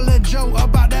they gonna let Joe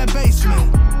about that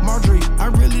basement? Marjorie, I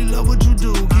really love what you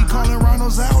do. Keep calling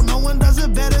rhinos out. No one does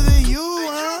it better than you,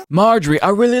 huh? Marjorie, I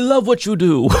really love what you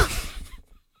do.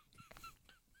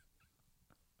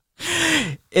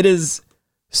 It is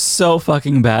so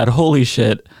fucking bad. Holy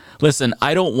shit. Listen,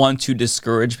 I don't want to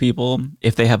discourage people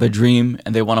if they have a dream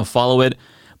and they want to follow it.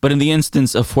 But in the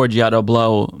instance of Figueredo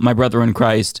Blow, my brother in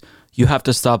Christ, you have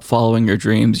to stop following your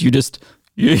dreams. You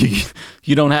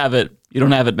don't have it. You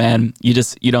don't have it, man. You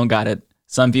don't got it.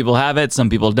 Some people have it. Some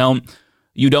people don't.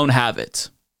 You don't have it.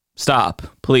 Stop,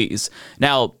 please.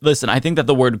 Now, listen, I think that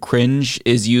the word cringe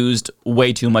is used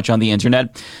way too much on the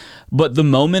internet. But the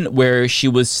moment where she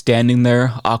was standing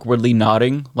there awkwardly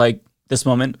nodding, like this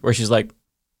moment where she's like,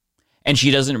 and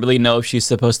she doesn't really know if she's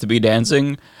supposed to be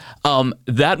dancing,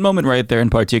 that moment right there in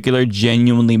particular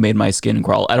genuinely made my skin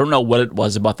crawl. I don't know what it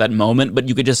was about that moment, but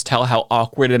you could just tell how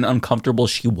awkward and uncomfortable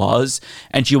she was,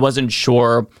 and she wasn't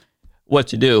sure what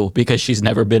to do because she's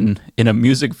never been in a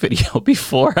music video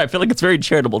before. I feel like it's very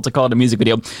charitable to call it a music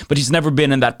video, but she's never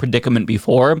been in that predicament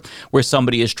before where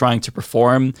somebody is trying to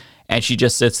perform and she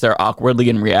just sits there awkwardly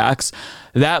and reacts.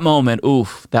 That moment,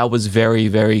 oof, that was very,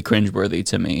 very cringeworthy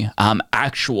to me.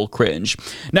 Actual cringe.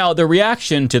 Now, the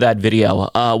reaction to that video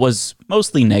was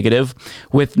mostly negative,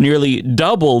 with nearly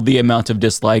double the amount of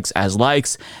dislikes as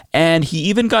likes, and he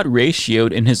even got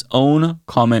ratioed in his own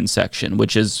comment section,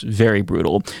 which is very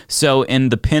brutal. So in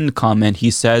the pinned comment,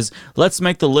 he says, "Let's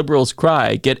make the liberals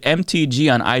cry. Get MTG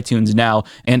on iTunes now."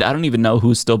 And I don't even know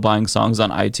who's still buying songs on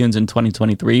iTunes in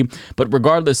 2023, but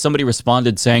regardless, somebody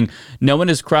responded saying, "No one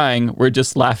is crying, we're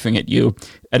just laughing at you."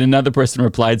 And another person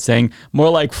replied saying, "More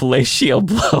like fellatio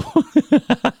blow."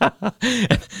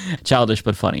 Childish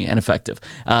but funny and effective.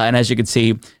 And as you can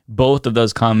see, both of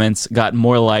those comments got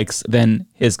more likes than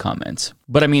his comment.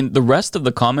 But I mean, the rest of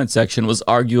the comment section was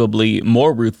arguably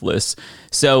more ruthless.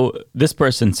 So this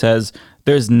person says,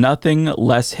 "There's nothing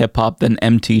less hip-hop than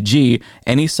MTG.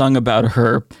 Any song about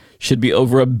her should be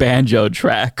over a banjo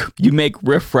track. You make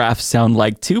Riff Raff sound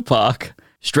like Tupac.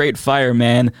 Straight fire,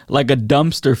 man, like a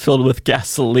dumpster filled with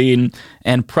gasoline."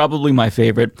 And probably my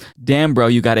favorite, "Damn, bro,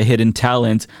 you got a hidden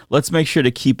talent. Let's make sure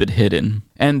to keep it hidden."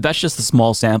 And that's just a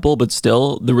small sample, but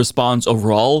still, the response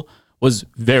overall was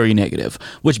very negative,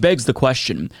 which begs the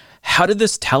question, how did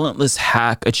this talentless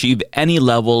hack achieve any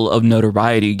level of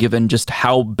notoriety given just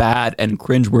how bad and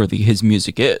cringeworthy his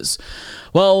music is?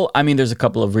 Well, I mean, there's a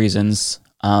couple of reasons.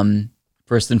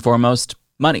 First and foremost,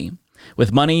 money.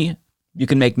 With money, you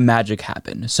can make magic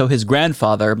happen. So his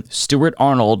grandfather, Stuart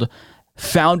Arnold,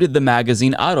 founded the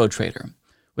magazine Auto Trader,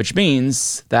 which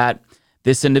means that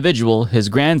this individual, his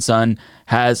grandson,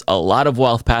 has a lot of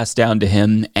wealth passed down to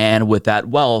him, and with that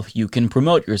wealth, you can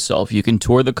promote yourself, you can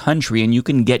tour the country, and you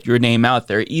can get your name out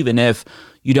there, even if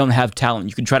you don't have talent.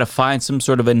 You can try to find some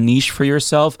sort of a niche for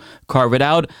yourself, carve it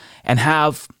out, and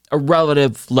have a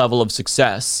relative level of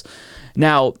success.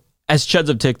 Now, as Chuds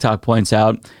of TikTok points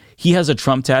out, he has a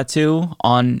Trump tattoo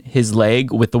on his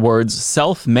leg with the words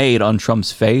self-made on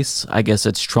Trump's face. I guess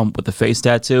it's Trump with the face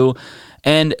tattoo.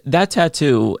 And that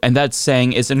tattoo and that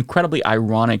saying is incredibly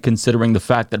ironic considering the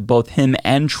fact that both him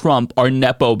and Trump are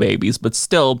Nepo babies. But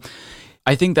still,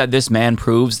 I think that this man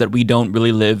proves that we don't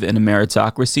really live in a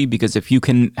meritocracy, because if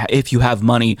you have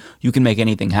money, you can make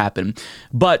anything happen.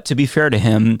 But to be fair to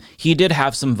him, he did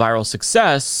have some viral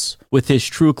success, with his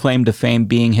true claim to fame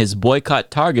being his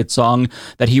Boycott Target song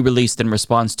that he released in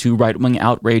response to right-wing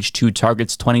outrage to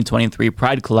Target's 2023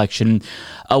 Pride collection,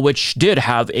 which did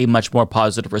have a much more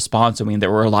positive response. I mean, there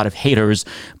were a lot of haters,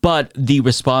 but the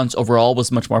response overall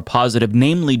was much more positive,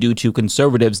 namely due to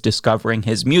conservatives discovering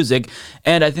his music.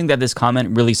 And I think that this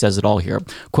comment really says it all here.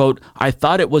 Quote, I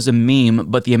thought it was a meme,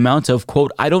 but the amount of,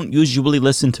 quote, I don't usually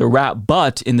listen to rap,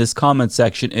 but in this comment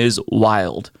section is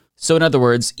wild. So in other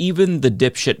words, even the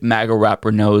dipshit MAGA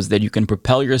rapper knows that you can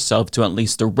propel yourself to at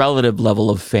least a relative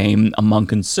level of fame among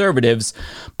conservatives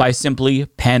by simply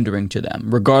pandering to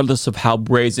them, regardless of how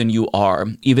brazen you are.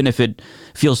 Even if it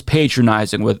feels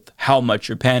patronizing with how much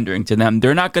you're pandering to them,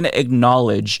 they're not going to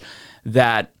acknowledge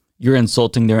that you're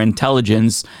insulting their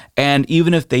intelligence. And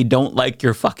even if they don't like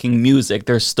your fucking music,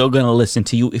 they're still going to listen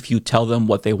to you if you tell them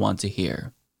what they want to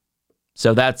hear.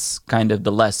 So that's kind of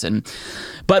the lesson.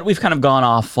 But we've kind of gone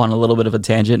off on a little bit of a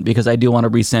tangent because I do want to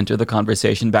recenter the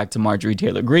conversation back to Marjorie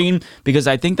Taylor Greene, because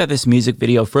I think that this music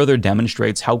video further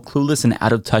demonstrates how clueless and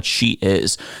out of touch she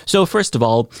is. So first of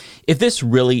all, if this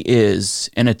really is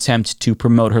an attempt to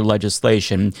promote her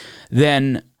legislation,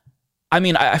 then I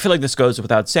mean, I feel like this goes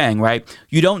without saying, right?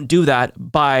 You don't do that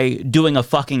by doing a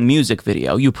fucking music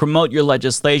video. You promote your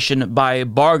legislation by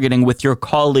bargaining with your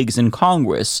colleagues in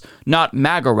Congress, not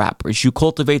MAGA rappers. You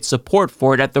cultivate support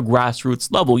for it at the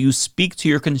grassroots level. You speak to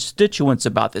your constituents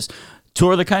about this.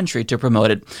 Tour the country to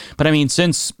promote it. But I mean,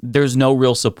 since there's no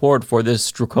real support for this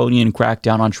draconian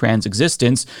crackdown on trans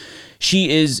existence,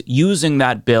 she is using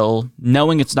that bill,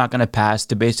 knowing it's not going to pass,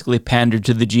 to basically pander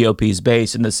to the GOP's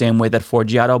base in the same way that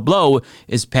Forgiato Blow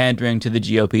is pandering to the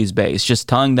GOP's base, just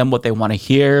telling them what they want to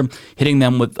hear, hitting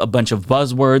them with a bunch of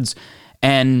buzzwords,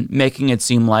 and making it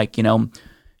seem like, you know,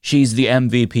 she's the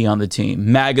MVP on the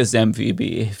team, MAGA's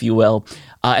MVP, if you will.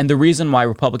 And the reason why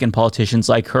Republican politicians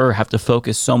like her have to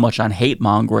focus so much on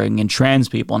hate-mongering and trans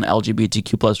people and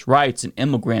LGBTQ plus rights and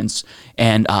immigrants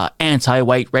and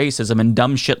anti-white racism and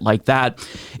dumb shit like that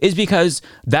is because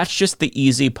that's just the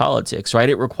easy politics,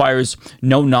 right? It requires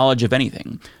no knowledge of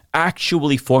anything.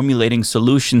 Actually formulating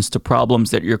solutions to problems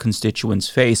that your constituents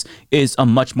face is a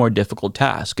much more difficult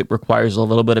task. It requires a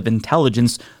little bit of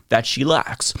intelligence that she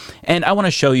lacks. And I want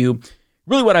to show you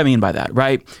really what I mean by that,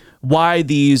 right? Why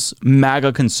these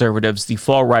MAGA conservatives, the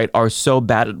far right, are so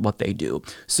bad at what they do.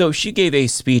 So she gave a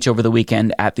speech over the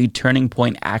weekend at the Turning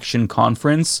Point Action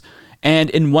Conference.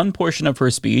 And in one portion of her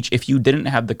speech, if you didn't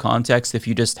have the context, if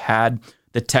you just had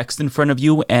the text in front of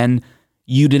you and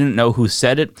you didn't know who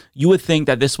said it, you would think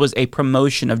that this was a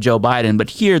promotion of Joe Biden.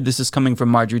 But here, this is coming from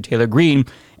Marjorie Taylor Greene,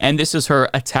 and this is her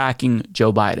attacking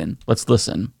Joe Biden. Let's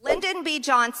listen. Lyndon B.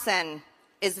 Johnson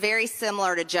is very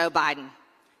similar to Joe Biden.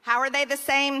 How are they the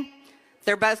same?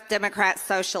 They're both Democrat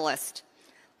socialists.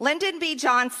 Lyndon B.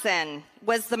 Johnson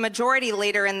was the majority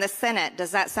leader in the Senate. Does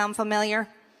that sound familiar?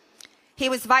 He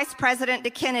was vice president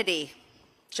to Kennedy.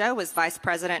 Joe was vice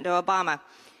president to Obama.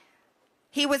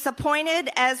 He was appointed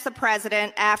as the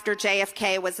president after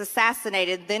JFK was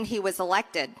assassinated, then he was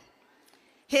elected.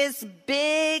 His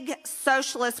big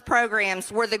socialist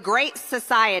programs were the Great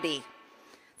Society.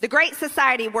 The Great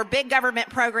Society were big government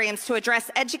programs to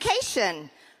address education,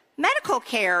 medical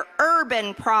care,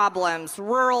 urban problems,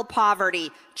 rural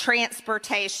poverty,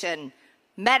 transportation,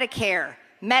 Medicare,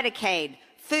 Medicaid,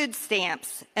 food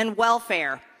stamps, and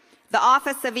welfare, the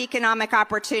Office of Economic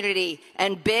Opportunity,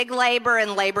 and big labor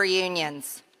and labor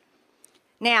unions.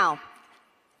 Now,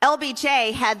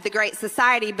 LBJ had the Great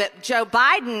Society, but Joe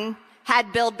Biden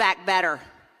had Build Back Better,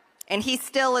 and he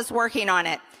still is working on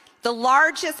it. the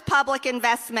largest public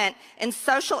investment in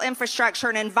social infrastructure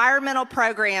and environmental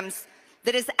programs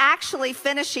that is actually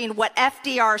finishing what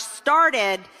FDR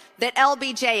started, that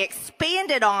LBJ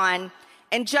expanded on,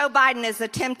 and Joe Biden is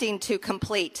attempting to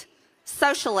complete.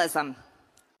 Socialism.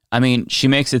 I mean, she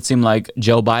makes it seem like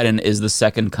Joe Biden is the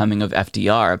second coming of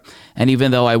FDR. And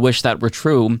even though I wish that were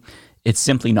true, it's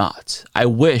simply not. I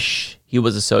wish he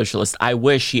was a socialist. I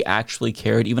wish he actually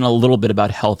cared even a little bit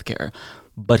about healthcare,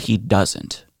 but he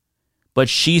doesn't. But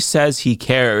she says he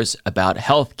cares about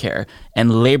healthcare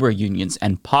and labor unions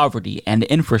and poverty and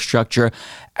infrastructure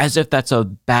as if that's a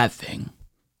bad thing.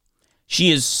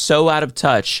 She is so out of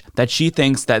touch that she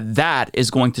thinks that that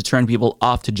is going to turn people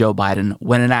off to Joe Biden,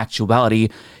 when in actuality,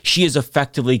 she is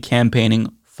effectively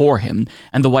campaigning for him.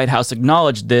 And the White House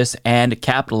acknowledged this and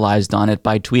capitalized on it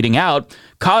by tweeting out,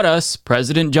 "Caught us,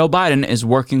 President Joe Biden is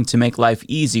working to make life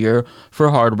easier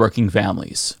for hardworking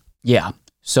families." Yeah.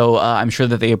 So I'm sure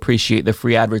that they appreciate the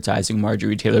free advertising,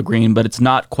 Marjorie Taylor Greene, but it's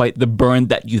not quite the burn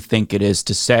that you think it is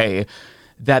to say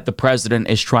that the president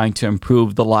is trying to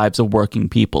improve the lives of working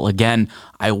people. Again,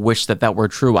 I wish that that were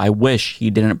true. I wish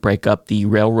he didn't break up the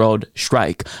railroad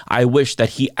strike. I wish that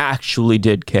he actually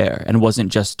did care and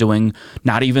wasn't just doing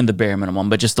not even the bare minimum,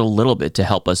 but just a little bit to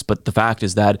help us. But the fact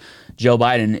is that Joe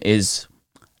Biden is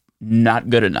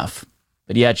not good enough.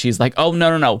 But yet she's like, oh,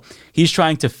 no. He's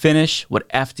trying to finish what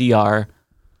FDR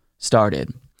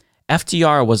started.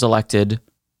 FDR was elected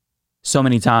so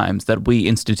many times that we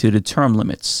instituted term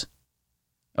limits.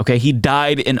 Okay, he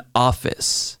died in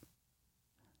office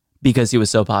because he was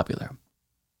so popular.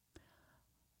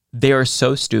 They are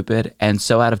so stupid and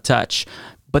so out of touch,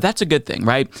 but that's a good thing,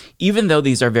 right? Even though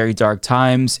these are very dark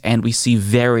times and we see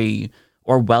very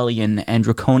Orwellian and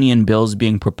draconian bills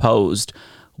being proposed,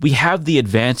 we have the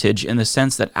advantage in the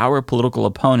sense that our political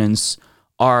opponents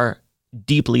are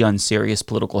deeply unserious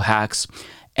political hacks,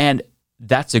 and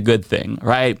that's a good thing,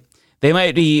 right? They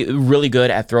might be really good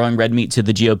at throwing red meat to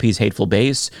the GOP's hateful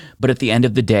base, but at the end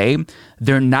of the day,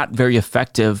 they're not very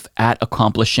effective at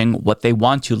accomplishing what they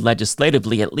want to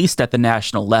legislatively, at least at the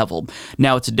national level.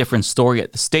 Now, it's a different story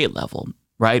at the state level,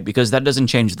 right? Because that doesn't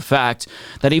change the fact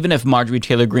that even if Marjorie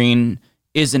Taylor Greene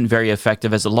isn't very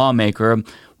effective as a lawmaker,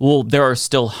 well, there are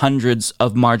still hundreds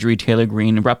of Marjorie Taylor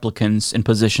Greene replicants in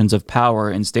positions of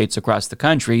power in states across the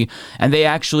country, and they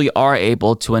actually are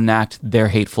able to enact their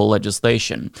hateful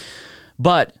legislation.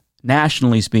 But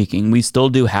nationally speaking, we still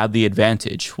do have the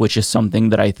advantage, which is something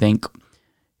that I think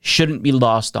shouldn't be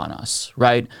lost on us,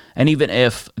 right? And even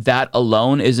if that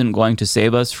alone isn't going to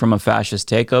save us from a fascist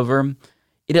takeover,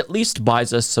 it at least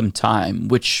buys us some time,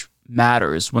 which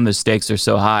matters when the stakes are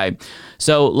so high.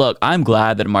 So look, I'm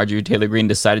glad that Marjorie Taylor Greene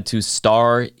decided to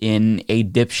star in a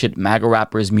dipshit MAGA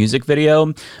rapper's music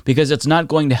video, because it's not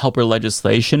going to help her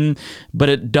legislation, but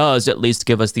it does at least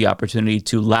give us the opportunity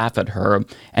to laugh at her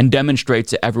and demonstrate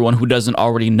to everyone who doesn't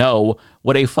already know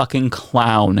what a fucking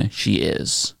clown she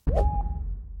is.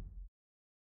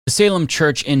 The Salem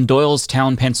Church in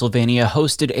Doylestown, Pennsylvania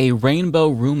hosted a Rainbow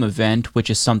Room event,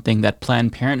 which is something that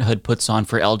Planned Parenthood puts on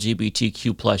for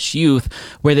LGBTQ+ youth,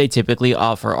 where they typically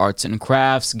offer arts and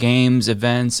crafts, games,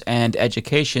 events, and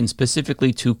education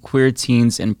specifically to queer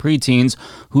teens and preteens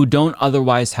who don't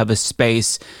otherwise have a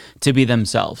space to be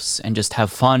themselves and just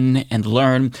have fun and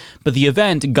learn. But the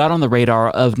event got on the radar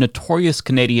of notorious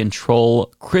Canadian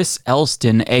troll Chris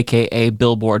Elston, aka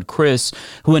Billboard Chris,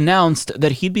 who announced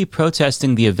that he'd be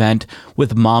protesting the event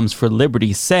with Moms for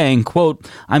Liberty, saying, quote,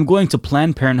 "I'm going to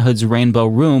Planned Parenthood's Rainbow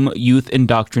Room youth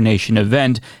indoctrination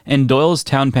event in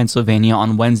Doylestown, Pennsylvania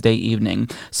on Wednesday evening.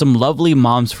 Some lovely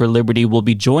Moms for Liberty will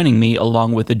be joining me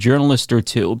along with a journalist or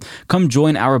two. Come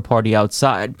join our party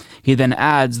outside." He then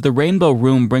adds, "The Rainbow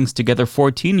Room brings together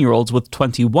 14-year-olds with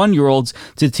 21-year-olds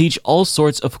to teach all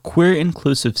sorts of queer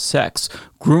inclusive sex,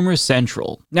 groomer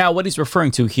central." Now, what he's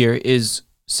referring to here is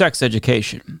sex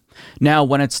education. Now,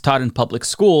 when it's taught in public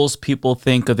schools, people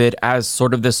think of it as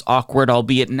sort of this awkward,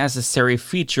 albeit necessary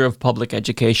feature of public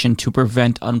education to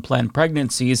prevent unplanned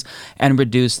pregnancies and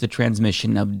reduce the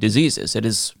transmission of diseases. It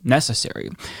is necessary.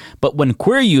 But when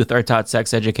queer youth are taught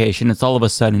sex education, it's all of a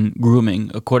sudden grooming,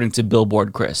 according to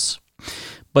Billboard Chris.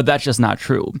 But that's just not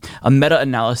true. A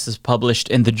meta-analysis published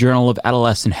in the Journal of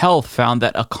Adolescent Health found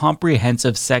that a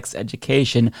comprehensive sex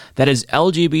education that is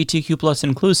LGBTQ+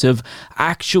 inclusive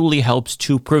actually helps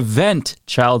to prevent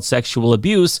child sexual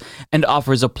abuse and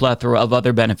offers a plethora of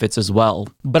other benefits as well.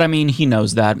 But I mean, he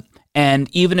knows that. And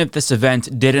even if this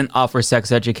event didn't offer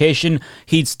sex education,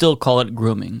 he'd still call it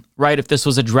grooming, right? If this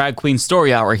was a drag queen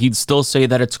story hour, he'd still say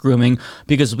that it's grooming,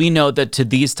 because we know that to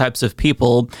these types of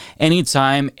people,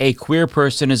 anytime a queer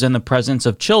person is in the presence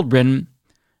of children,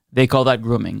 they call that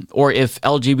grooming. Or if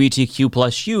LGBTQ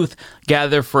plus youth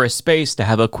gather for a space to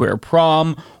have a queer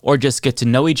prom or just get to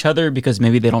know each other because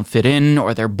maybe they don't fit in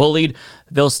or they're bullied,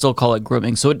 they'll still call it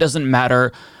grooming. So it doesn't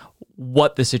matter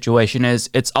what the situation is.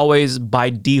 It's always by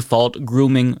default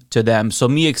grooming to them. So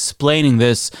me explaining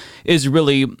this is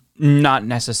really not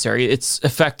necessary. It's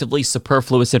effectively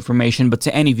superfluous information, but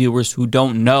to any viewers who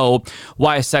don't know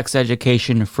why sex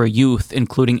education for youth,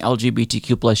 including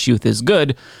LGBTQ plus youth, is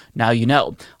good, now you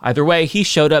know. Either way, he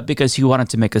showed up because he wanted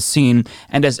to make a scene,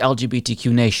 and as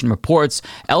LGBTQ Nation reports,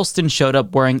 Elston showed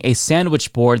up wearing a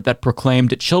sandwich board that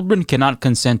proclaimed children cannot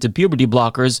consent to puberty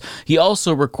blockers. He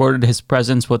also recorded his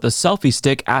presence with a selfie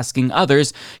stick asking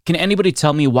others, "Can anybody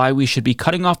tell me why we should be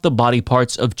cutting off the body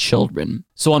parts of children?"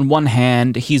 So on one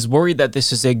hand, he's worried that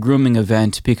this is a grooming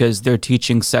event because they're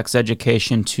teaching sex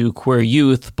education to queer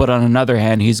youth, but on another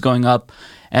hand, he's going up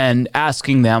and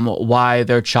asking them why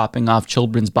they're chopping off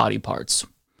children's body parts.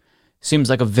 Seems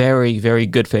like a very, very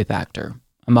good faith actor.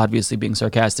 I'm obviously being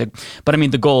sarcastic, but I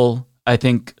mean, the goal, I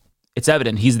think it's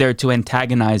evident. He's there to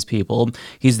antagonize people.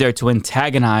 He's there to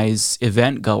antagonize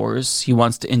event goers. He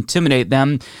wants to intimidate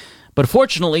them. But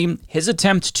fortunately, his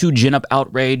attempt to gin up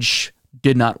outrage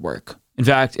did not work. In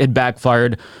fact, it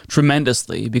backfired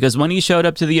tremendously because when he showed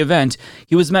up to the event,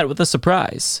 he was met with a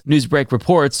surprise. Newsbreak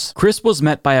reports, Chris was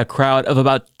met by a crowd of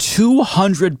about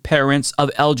 200 parents of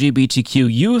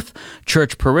LGBTQ youth,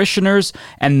 church parishioners,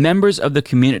 and members of the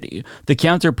community. The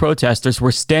counter-protesters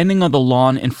were standing on the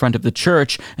lawn in front of the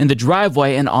church, in the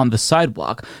driveway, and on the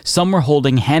sidewalk. Some were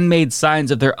holding handmade signs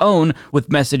of their own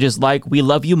with messages like, "We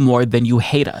love you more than you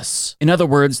hate us." In other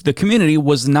words, the community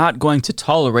was not going to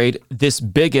tolerate this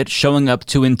bigot showing up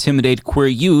to intimidate queer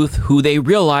youth who they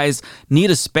realize need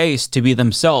a space to be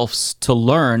themselves, to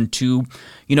learn, to,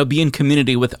 be in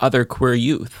community with other queer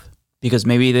youth. Because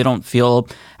maybe they don't feel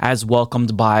as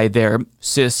welcomed by their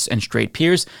cis and straight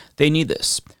peers. They need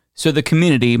this. So the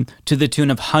community, to the tune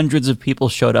of hundreds of people,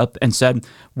 showed up and said,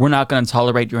 "We're not going to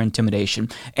tolerate your intimidation."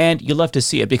 And you love to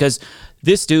see it because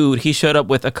this dude, he showed up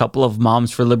with a couple of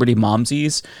Moms for Liberty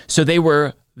momsies. So they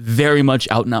were very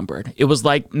much outnumbered. It was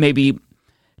like maybe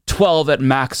 12 at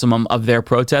maximum of their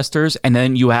protesters, and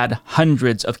then you had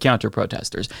hundreds of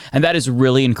counter-protesters. And that is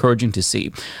really encouraging to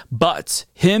see. But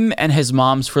him and his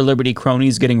Moms for Liberty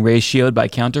cronies getting ratioed by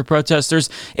counter-protesters,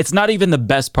 it's not even the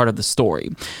best part of the story.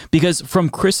 Because from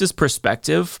Chris's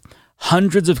perspective,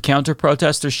 hundreds of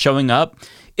counter-protesters showing up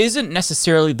isn't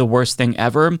necessarily the worst thing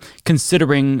ever,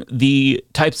 considering the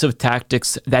types of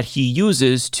tactics that he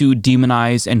uses to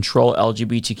demonize and troll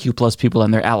LGBTQ plus people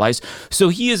and their allies. So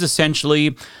he is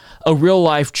essentially a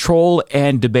real-life troll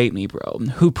and debate me bro,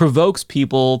 who provokes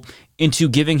people into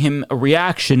giving him a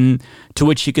reaction to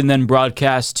which he can then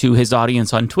broadcast to his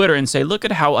audience on Twitter and say, look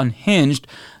at how unhinged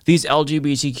these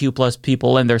LGBTQ plus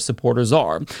people and their supporters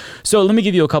are. So let me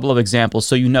give you a couple of examples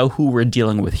so you know who we're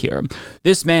dealing with here.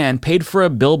 This man paid for a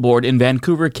billboard in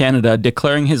Vancouver, Canada,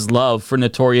 declaring his love for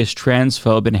notorious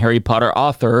transphobe and Harry Potter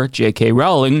author J.K.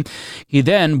 Rowling. He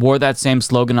then wore that same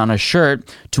slogan on a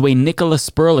shirt to a Nicholas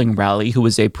Sperling rally, who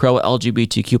is a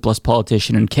pro-LGBTQ plus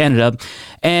politician in Canada,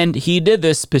 and he did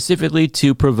this specifically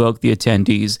to provoke the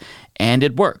attendees. And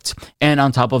it worked. And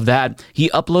on top of that, he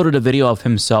uploaded a video of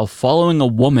himself following a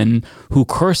woman who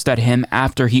cursed at him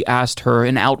after he asked her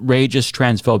an outrageous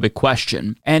transphobic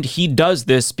question. And he does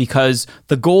this because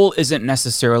the goal isn't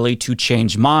necessarily to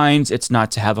change minds. It's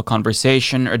not to have a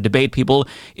conversation or debate people.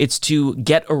 It's to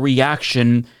get a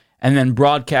reaction and then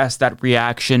broadcast that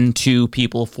reaction to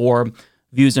people for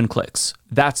views and clicks.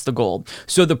 That's the goal.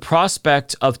 So the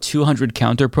prospect of 200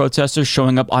 counter-protesters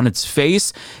showing up on its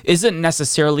face isn't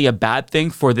necessarily a bad thing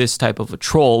for this type of a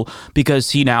troll,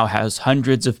 because he now has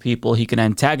hundreds of people he can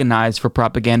antagonize for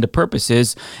propaganda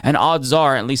purposes, and odds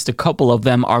are at least a couple of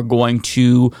them are going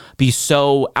to be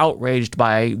so outraged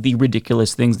by the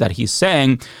ridiculous things that he's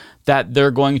saying that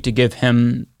they're going to give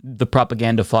him the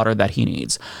propaganda fodder that he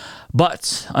needs.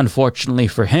 But unfortunately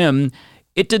for him,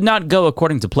 it did not go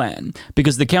according to plan,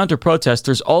 because the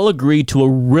counter-protesters all agreed to a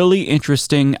really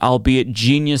interesting, albeit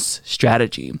genius,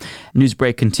 strategy.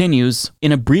 Newsbreak continues,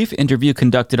 in a brief interview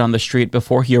conducted on the street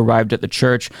before he arrived at the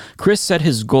church, Chris said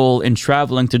his goal in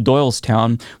traveling to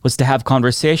Doylestown was to have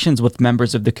conversations with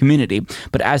members of the community.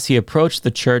 But as he approached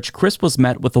the church, Chris was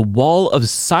met with a wall of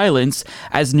silence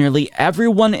as nearly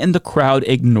everyone in the crowd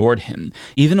ignored him.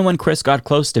 Even when Chris got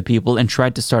close to people and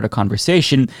tried to start a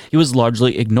conversation, he was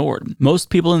largely ignored. Most most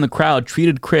people in the crowd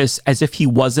treated Chris as if he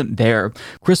wasn't there.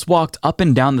 Chris walked up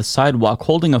and down the sidewalk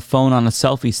holding a phone on a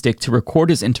selfie stick to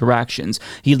record his interactions.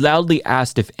 He loudly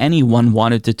asked if anyone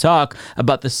wanted to talk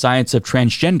about the science of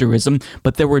transgenderism,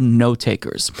 but there were no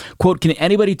takers. Quote, "Can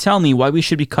anybody tell me why we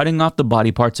should be cutting off the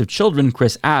body parts of children?"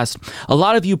 Chris asked. "A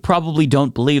lot of you probably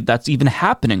don't believe that's even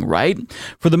happening, right?"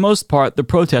 For the most part, the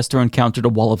protester encountered a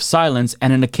wall of silence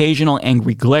and an occasional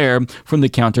angry glare from the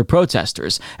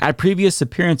counter-protesters. At previous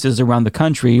appearances around the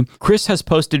country, Chris has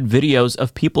posted videos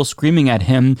of people screaming at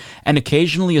him and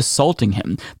occasionally assaulting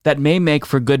him. That may make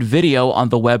for good video on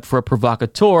the web for a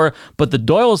provocateur, but the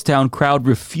Doylestown crowd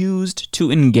refused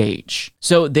to engage.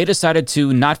 So they decided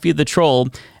to not feed the troll,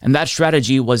 and that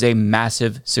strategy was a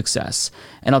massive success.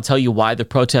 And I'll tell you why the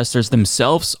protesters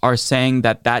themselves are saying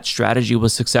that that strategy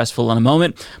was successful in a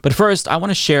moment. But first, I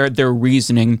want to share their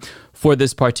reasoning for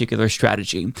this particular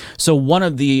strategy. So one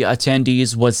of the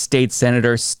attendees was State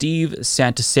Senator Steve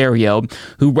Santisario,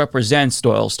 who represents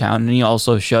Doylestown, and he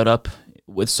also showed up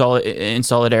in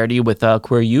solidarity with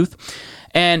queer youth.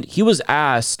 And he was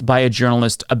asked by a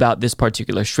journalist about this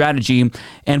particular strategy,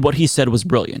 and what he said was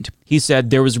brilliant. He said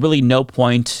there was really no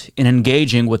point in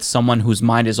engaging with someone whose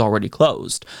mind is already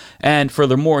closed. And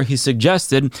furthermore, he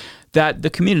suggested that the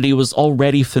community was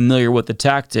already familiar with the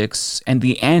tactics and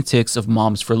the antics of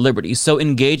Moms for Liberty. So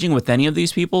engaging with any of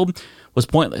these people was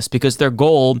pointless because their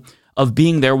goal of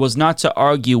being there was not to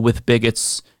argue with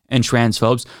bigots and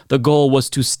transphobes. The goal was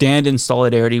to stand in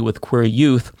solidarity with queer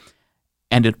youth,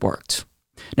 and it worked.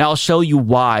 Now, I'll show you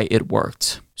why it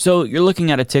worked. So you're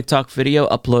looking at a TikTok video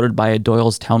uploaded by a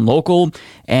Doylestown local,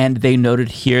 and they noted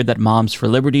here that Moms for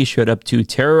Liberty showed up to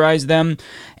terrorize them.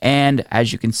 And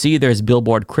as you can see, there's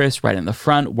Billboard Chris right in the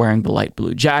front wearing the light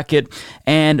blue jacket.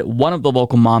 And one of the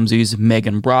local momsies,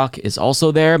 Megan Brock, is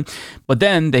also there. But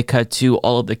then they cut to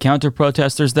all of the counter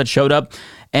protesters that showed up,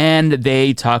 and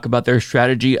they talk about their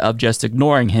strategy of just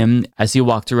ignoring him as he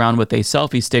walked around with a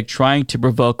selfie stick trying to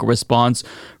provoke a response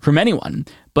from anyone.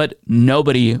 But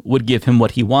nobody would give him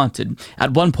what he wanted.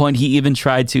 At one point, he even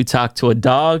tried to talk to a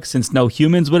dog since no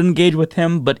humans would engage with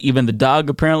him, but even the dog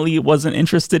apparently wasn't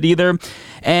interested either.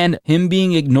 And him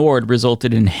being ignored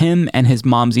resulted in him and his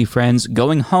momsy friends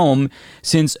going home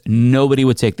since nobody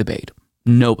would take the bait.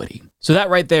 Nobody. So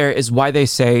that right there is why they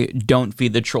say don't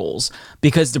feed the trolls,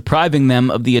 because depriving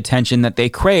them of the attention that they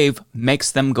crave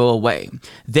makes them go away.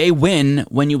 They win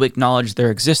when you acknowledge their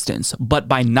existence, but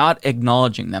by not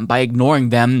acknowledging them, by ignoring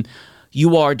them,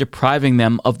 you are depriving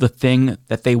them of the thing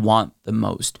that they want the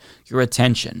most, your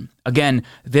attention. Again,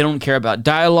 they don't care about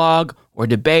dialogue or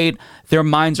debate. Their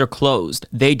minds are closed.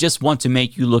 They just want to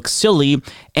make you look silly,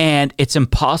 and it's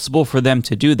impossible for them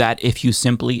to do that if you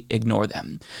simply ignore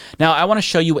them. Now, I want to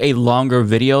show you a longer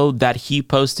video that he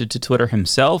posted to Twitter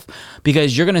himself,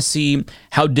 because you're going to see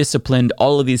how disciplined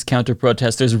all of these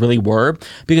counter-protesters really were,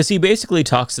 because he basically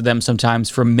talks to them sometimes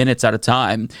for minutes at a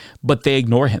time, but they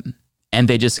ignore him. And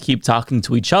they just keep talking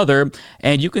to each other,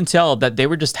 and you can tell that they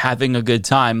were just having a good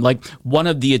time. Like, one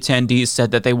of the attendees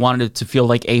said that they wanted it to feel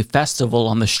like a festival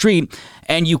on the street,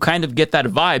 and you kind of get that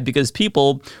vibe because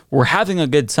people were having a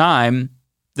good time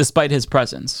despite his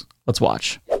presence. Let's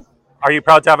watch. Are you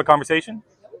proud to have a conversation?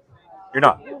 You're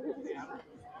not.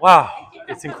 Wow,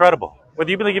 it's incredible.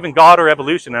 Whether you believe in God or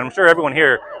evolution, and I'm sure everyone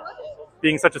here,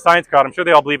 being such a science crowd, I'm sure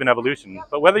they all believe in evolution.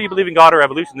 But whether you believe in God or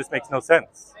evolution, this makes no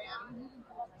sense.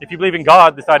 If you believe in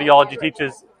God, this ideology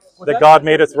teaches that God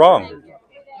made us wrong.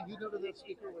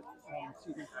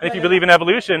 And if you believe in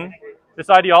evolution, this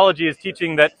ideology is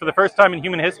teaching that for the first time in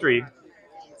human history,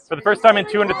 for the first time in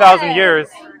 200,000 years,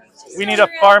 we need a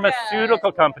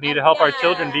pharmaceutical company to help our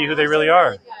children be who they really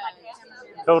are.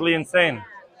 Totally insane.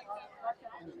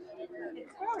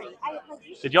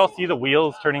 Did y'all see the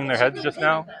wheels turning their heads just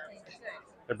now?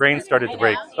 Their brains started to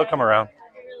break. They'll come around.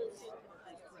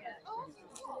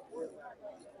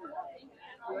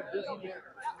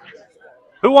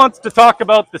 Who wants to talk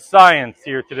about the science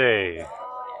here today?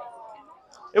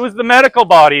 It was the medical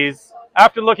bodies,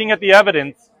 after looking at the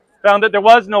evidence, found that there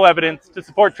was no evidence to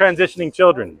support transitioning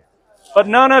children. But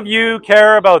none of you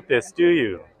care about this, do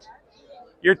you?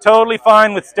 You're totally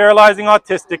fine with sterilizing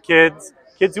autistic kids,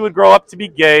 kids who would grow up to be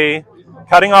gay,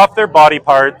 cutting off their body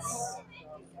parts.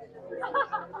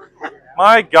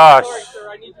 My gosh,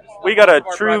 we got a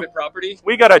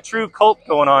true cult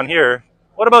going on here.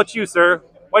 What about you, sir?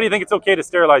 Why do you think it's okay to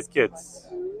sterilize kids?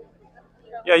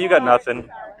 Yeah, you got nothing.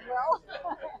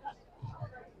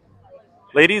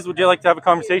 Ladies, would you like to have a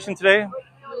conversation today?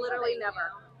 Literally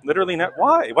never. Literally never?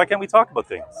 Why? Why can't we talk about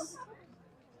things?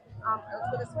 Let's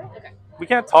go this way? Okay. We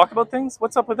can't talk about things?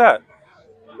 What's up with that?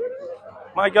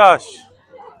 My gosh.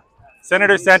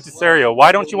 Senator Santisario,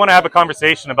 why don't you want to have a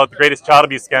conversation about the greatest child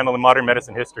abuse scandal in modern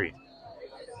medicine history?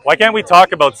 Why can't we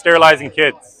talk about sterilizing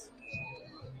kids?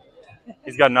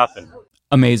 He's got nothing.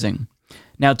 Amazing.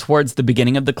 Now, towards the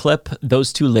beginning of the clip,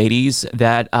 those two ladies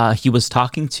that he was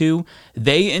talking to,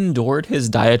 they endured his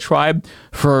diatribe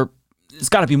for, it's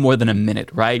got to be more than a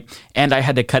minute, right? And I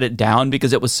had to cut it down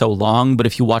because it was so long. But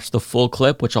if you watch the full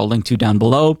clip, which I'll link to down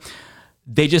below,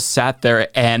 they just sat there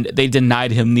and they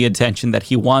denied him the attention that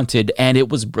he wanted. And it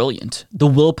was brilliant. The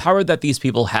willpower that these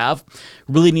people have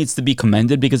really needs to be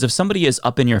commended, because if somebody is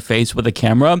up in your face with a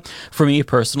camera, for me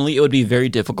personally, it would be very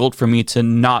difficult for me to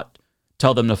not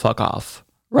tell them to fuck off,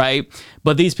 right?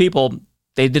 But these people,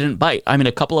 they didn't bite. I mean,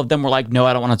 a couple of them were like, no,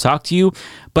 I don't want to talk to you.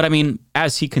 But I mean,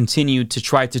 as he continued to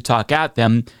try to talk at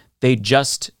them, they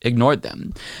just ignored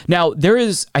them. Now, there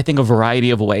is, I think, a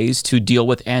variety of ways to deal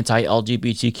with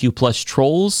anti-LGBTQ plus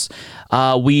trolls.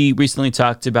 We recently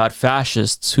talked about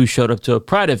fascists who showed up to a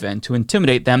Pride event to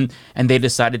intimidate them, and they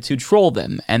decided to troll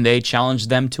them, and they challenged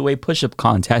them to a push-up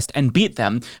contest and beat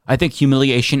them. I think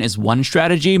humiliation is one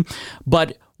strategy,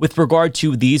 but with regard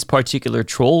to these particular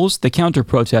trolls, the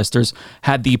counter-protesters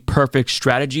had the perfect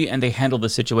strategy, and they handled the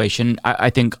situation,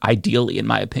 I think, ideally, in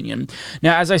my opinion.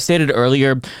 Now, as I stated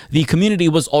earlier, the community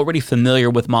was already familiar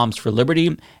with Moms for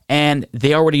Liberty, and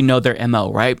they already know their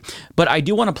MO, right? But I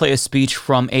do want to play a speech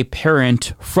from a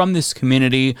parent from this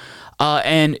community,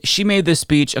 and she made this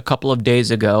speech a couple of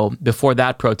days ago before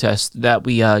that protest that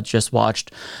we just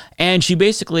watched. And she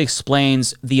basically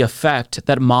explains the effect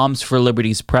that Moms for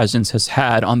Liberty's presence has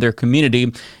had on their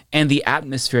community and the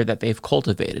atmosphere that they've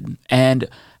cultivated, and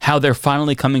how they're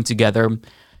finally coming together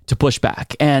to push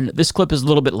back. And this clip is a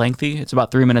little bit lengthy. It's about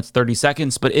 3 minutes, 30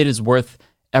 seconds, but it is worth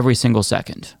every single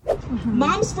second.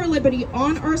 Moms for Liberty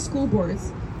on our school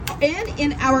boards and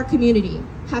in our community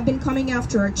have been coming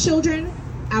after our children,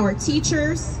 our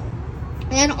teachers,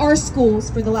 and our schools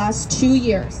for the last 2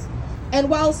 years. And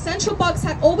while Central Bucks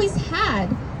had always had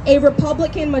a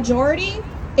Republican majority,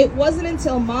 it wasn't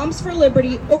until Moms for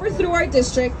Liberty overthrew our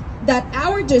district that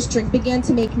our district began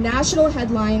to make national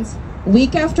headlines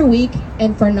week after week,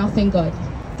 and for nothing good.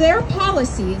 Their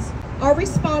policies are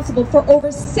responsible for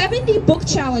over 70 book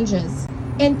challenges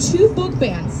and 2 book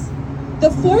bans,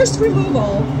 the forced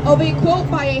removal of a quote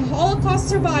by a Holocaust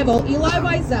survivor, Elie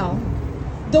Wiesel,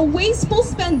 the wasteful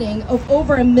spending of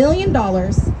over $1 million,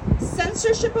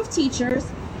 censorship of teachers,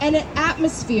 and an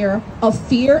atmosphere of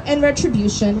fear and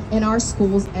retribution in our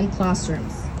schools and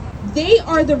classrooms. They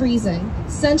are the reason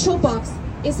Central Bucks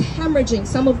is hemorrhaging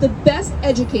some of the best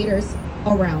educators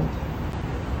around.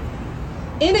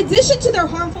 In addition to their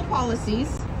harmful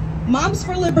policies, Moms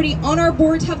for Liberty on our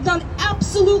boards have done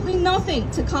absolutely nothing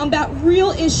to combat real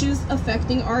issues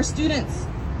affecting our students.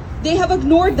 They have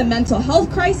ignored the mental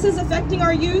health crisis affecting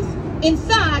our youth. In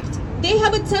fact, they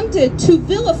have attempted to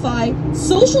vilify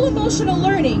social emotional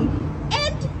learning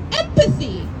and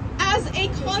empathy as a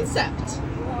concept.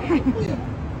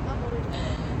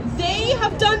 They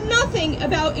have done nothing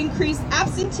about increased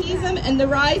absenteeism and the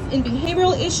rise in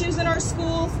behavioral issues in our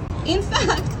schools. In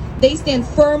fact, they stand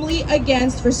firmly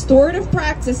against restorative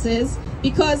practices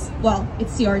because, well,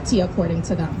 it's CRT according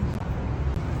to them.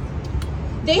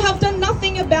 They have done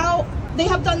nothing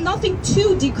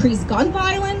to decrease gun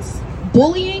violence,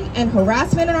 bullying, and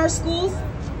harassment in our schools.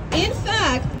 In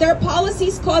fact, their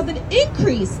policies cause an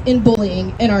increase in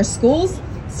bullying in our schools,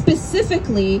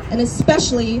 specifically and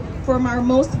especially from our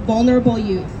most vulnerable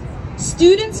youth.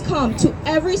 Students come to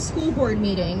every school board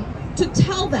meeting to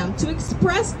tell them, to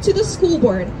express to the school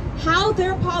board how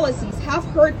their policies have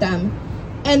hurt them,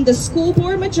 and the school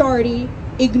board majority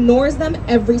ignores them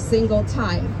every single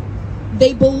time.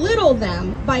 They belittle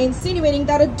them by insinuating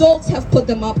that adults have put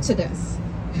them up to this.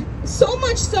 So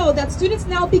much so that students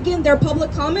now begin their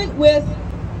public comment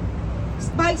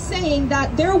by saying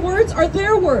that their words are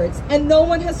their words and no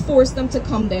one has forced them to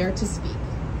come there to speak.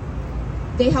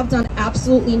 They have done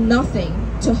absolutely nothing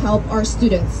to help our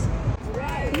students.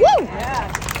 Woo!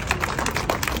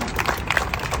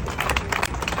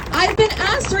 I've been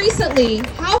asked recently,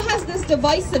 how has this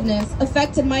divisiveness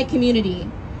affected my community?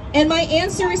 And my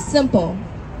answer is simple.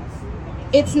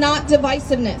 It's not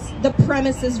divisiveness. The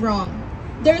premise is wrong.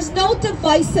 There's no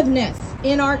divisiveness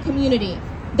in our community.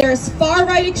 There's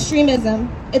far-right extremism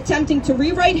attempting to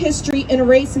rewrite history and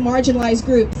erase marginalized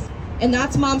groups, and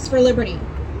that's Moms for Liberty.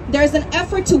 There's an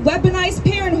effort to weaponize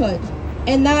parenthood,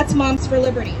 and that's Moms for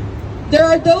Liberty. There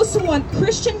are those who want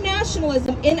Christian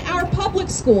nationalism in our public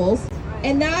schools,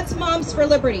 and that's Moms for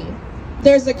Liberty.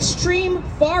 There's extreme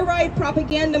far-right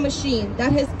propaganda machine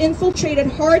that has infiltrated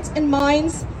hearts and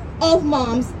minds of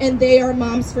moms, and they are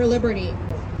Moms for Liberty.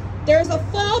 There's a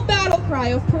fall battle cry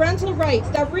of parental rights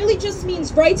that really just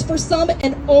means rights for some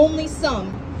and only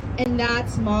some, and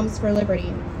that's Moms for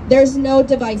Liberty. There's no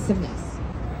divisiveness.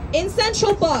 In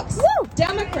Central Bucks,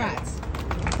 Democrats,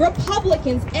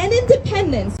 Republicans, and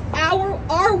independents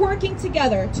are working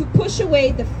together to push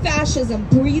away the fascism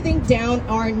breathing down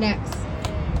our necks.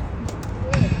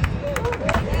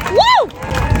 Woo!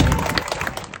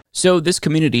 So this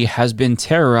community has been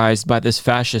terrorized by this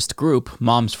fascist group,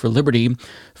 Moms for Liberty,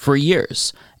 for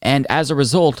years. And as a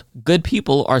result, good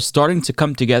people are starting to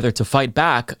come together to fight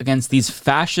back against these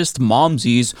fascist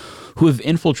momsies who have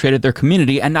infiltrated their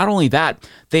community. And not only that,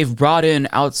 they've brought in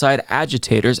outside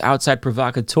agitators, outside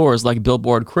provocateurs like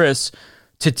Billboard Chris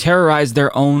to terrorize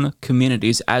their own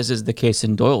communities, as is the case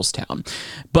in Doylestown.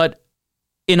 But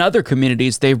in other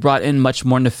communities, they've brought in much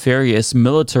more nefarious,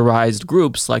 militarized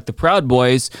groups like the Proud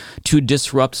Boys to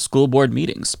disrupt school board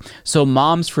meetings. So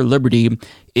Moms for Liberty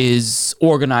is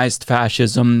organized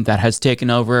fascism that has taken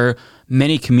over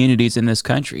many communities in this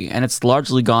country, and it's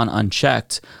largely gone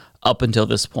unchecked up until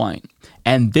this point.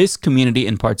 And this community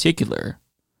in particular,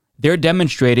 they're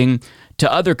demonstrating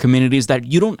to other communities that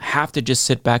you don't have to just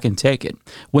sit back and take it.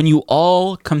 When you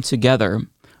all come together,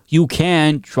 you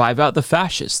can drive out the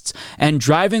fascists. And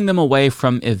driving them away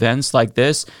from events like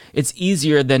this, it's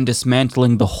easier than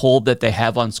dismantling the hold that they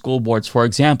have on school boards, for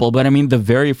example. But I mean, the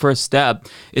very first step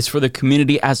is for the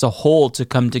community as a whole to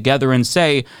come together and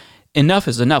say, enough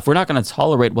is enough. We're not going to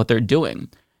tolerate what they're doing.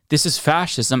 This is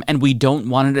fascism, and we don't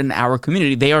want it in our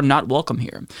community. They are not welcome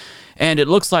here. And it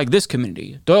looks like this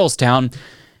community, Doylestown,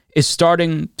 is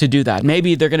starting to do that.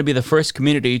 Maybe they're going to be the first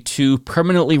community to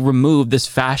permanently remove this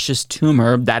fascist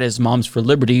tumor that is Moms for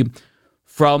Liberty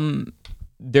from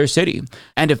their city.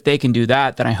 And if they can do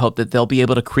that, then I hope that they'll be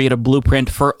able to create a blueprint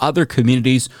for other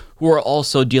communities who are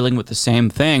also dealing with the same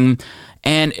thing.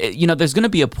 And, you know, there's going to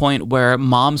be a point where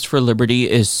Moms for Liberty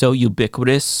is so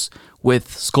ubiquitous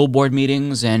with school board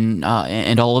meetings and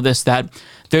all of this that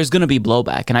there's going to be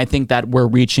blowback. And I think that we're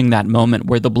reaching that moment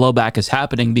where the blowback is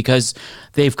happening because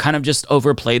they've kind of just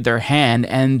overplayed their hand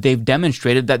and they've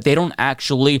demonstrated that they don't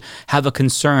actually have a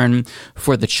concern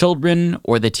for the children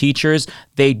or the teachers.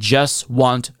 They just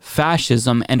want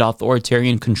fascism and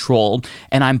authoritarian control.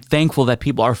 And I'm thankful that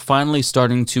people are finally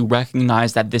starting to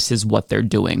recognize that this is what they're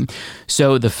doing.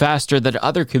 So the faster that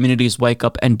other communities wake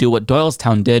up and do what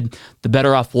Doylestown did, the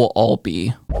better off we'll all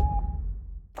be.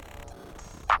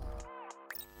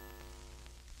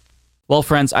 Well,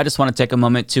 friends, I just want to take a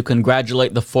moment to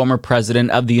congratulate the former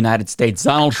president of the United States,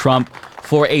 Donald Trump,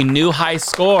 for a new high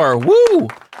score. Woo!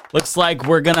 Looks like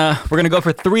we're gonna go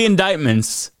for 3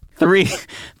 indictments. Three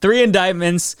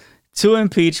indictments, 2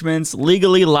 impeachments,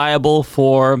 legally liable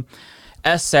for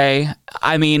essay.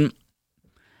 I mean,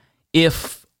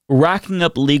 if racking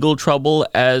up legal trouble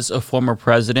as a former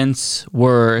president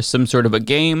were some sort of a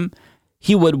game,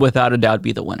 he would without a doubt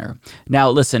be the winner. Now,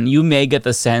 listen, you may get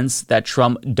the sense that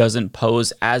Trump doesn't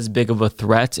pose as big of a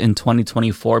threat in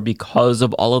 2024 because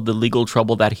of all of the legal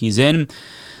trouble that he's in.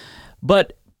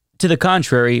 But to the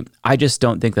contrary, I just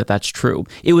don't think that that's true.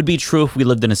 It would be true if we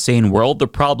lived in a sane world. The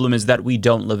problem is that we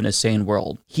don't live in a sane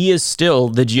world. He is still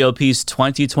the GOP's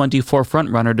 2024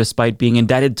 frontrunner despite being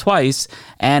indicted twice,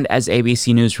 and as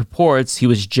ABC News reports, he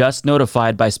was just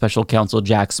notified by special counsel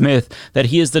Jack Smith that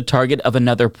he is the target of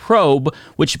another probe,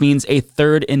 which means a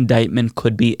 3rd indictment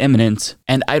could be imminent.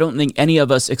 And I don't think any of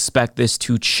us expect this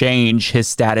to change his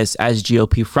status as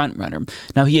GOP frontrunner.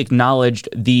 Now, he acknowledged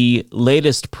the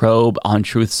latest probe on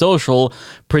Truth Social,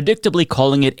 predictably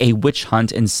calling it a witch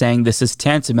hunt and saying this is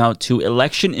tantamount to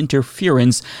election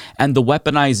interference and the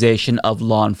weaponization of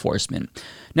law enforcement.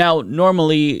 Now,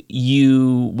 normally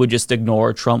you would just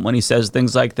ignore Trump when he says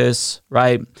things like this,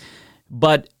 right?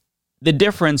 But the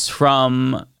difference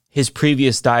from his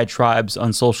previous diatribes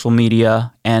on social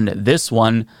media and this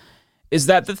one is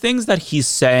that the things that he's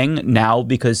saying now,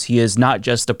 because he is not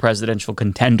just a presidential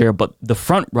contender, but the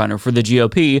front runner for the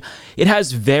GOP, it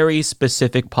has very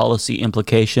specific policy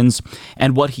implications,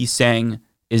 and what he's saying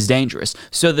is dangerous.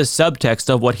 So the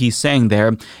subtext of what he's saying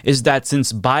there is that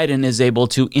since Biden is able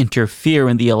to interfere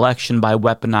in the election by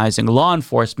weaponizing law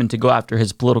enforcement to go after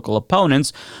his political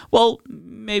opponents, well,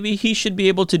 maybe he should be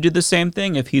able to do the same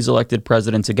thing if he's elected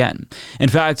president again. In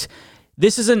fact,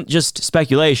 this isn't just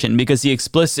speculation because he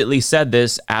explicitly said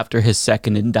this after his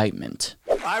 2nd indictment.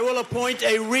 I will appoint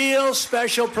a real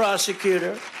special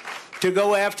prosecutor to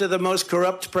go after the most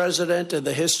corrupt president in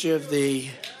the history of the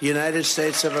United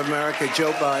States of America,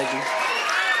 Joe Biden,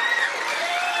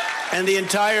 and the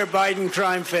entire Biden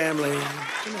crime family.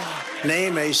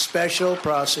 Name a special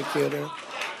prosecutor.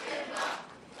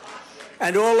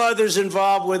 and all others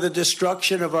involved with the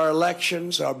destruction of our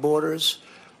elections, our borders,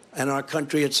 and our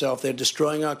country itself. They're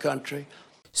destroying our country.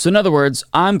 So in other words,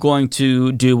 I'm going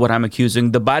to do what I'm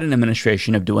accusing the Biden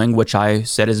administration of doing, which I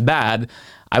said is bad.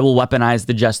 I will weaponize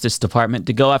the Justice Department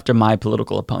to go after my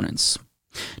political opponents.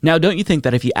 Now, don't you think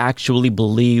that if he actually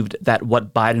believed that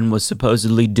what Biden was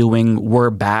supposedly doing were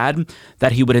bad,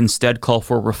 that he would instead call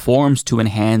for reforms to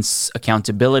enhance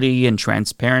accountability and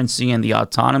transparency and the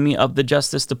autonomy of the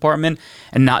Justice Department,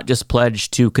 and not just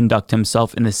pledge to conduct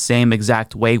himself in the same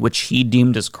exact way which he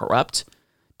deemed as corrupt?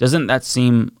 Doesn't that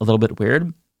seem a little bit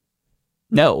weird?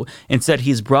 No, instead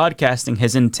he's broadcasting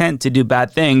his intent to do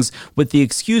bad things with the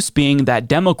excuse being that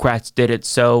Democrats did it,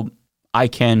 so I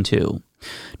can too.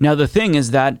 Now, the thing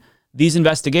is that these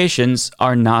investigations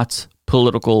are not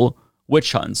political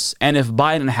witch hunts. And if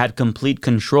Biden had complete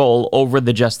control over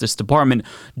the Justice Department,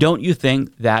 don't you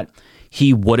think that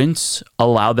he wouldn't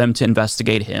allow them to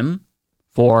investigate him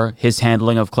for his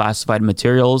handling of classified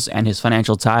materials and his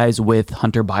financial ties with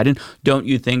Hunter Biden? Don't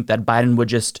you think that Biden would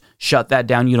just shut that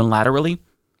down unilaterally?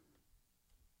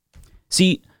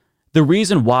 See, the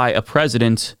reason why a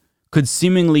president could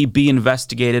seemingly be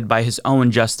investigated by his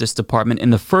own Justice Department in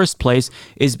the first place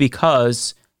is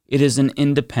because it is an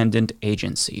independent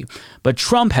agency. But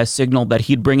Trump has signaled that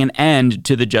he'd bring an end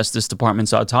to the Justice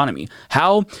Department's autonomy.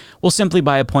 How? Well, simply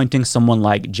by appointing someone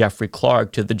like Jeffrey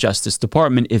Clark to the Justice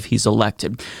Department if he's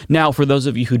elected. Now, for those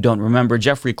of you who don't remember,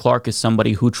 Jeffrey Clark is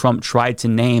somebody who Trump tried to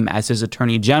name as his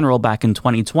Attorney General back in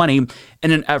 2020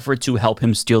 in an effort to help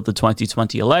him steal the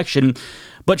 2020 election.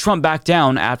 But Trump backed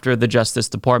down after the Justice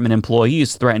Department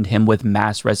employees threatened him with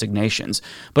mass resignations.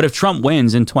 But if Trump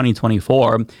wins in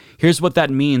 2024, here's what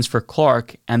that means for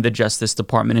Clark and the Justice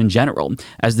Department in general.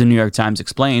 As the New York Times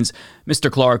explains,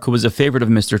 Mr. Clark, who was a favorite of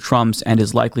Mr. Trump's and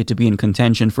is likely to be in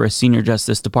contention for a senior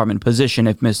Justice Department position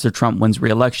if Mr. Trump wins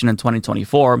re-election in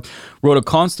 2024, wrote a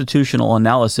constitutional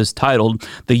analysis titled,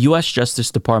 "The U.S.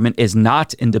 Justice Department is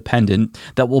not independent,"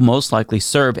 that will most likely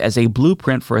serve as a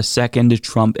blueprint for a second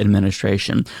Trump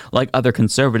administration. Like other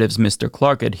conservatives, Mr.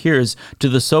 Clark adheres to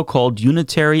the so-called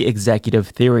unitary executive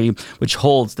theory, which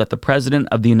holds that the President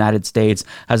of the United States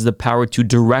has the power to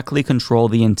directly control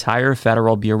the entire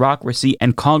federal bureaucracy,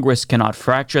 and Congress cannot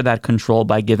fracture that control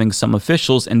by giving some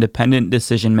officials independent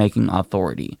decision-making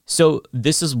authority. So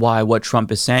this is why what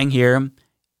Trump is saying here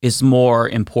is more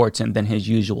important than his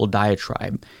usual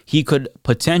diatribe. He could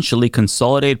potentially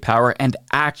consolidate power and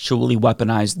actually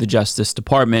weaponize the Justice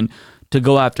Department to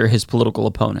go after his political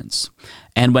opponents.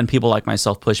 And when people like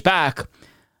myself push back,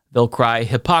 they'll cry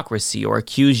hypocrisy or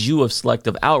accuse you of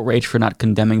selective outrage for not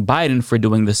condemning Biden for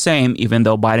doing the same, even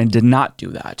though Biden did not do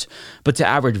that. But to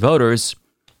average voters,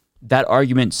 that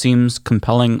argument seems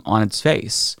compelling on its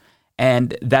face.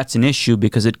 And that's an issue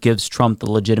because it gives Trump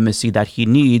the legitimacy that he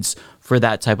needs for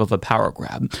that type of a power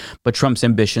grab. But Trump's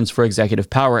ambitions for executive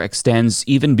power extends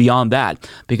even beyond that,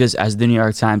 because as the New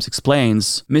York Times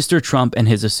explains, Mr. Trump and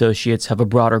his associates have a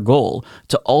broader goal: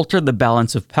 to alter the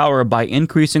balance of power by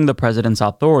increasing the president's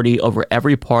authority over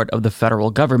every part of the federal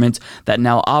government that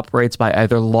now operates by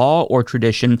either law or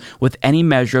tradition with any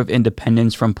measure of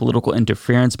independence from political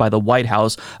interference by the White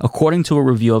House, according to a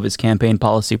review of his campaign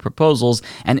policy proposals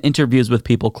and interviews with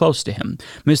people close to him.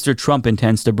 Mr. Trump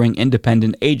intends to bring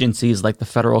independent agencies like the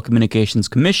Federal Communications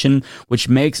Commission, which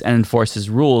makes and enforces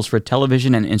rules for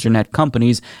television and internet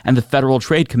companies, and the Federal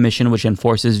Trade Commission, which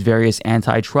enforces various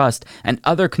antitrust and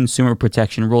other consumer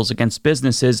protection rules against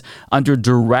businesses, under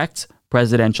direct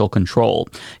presidential control.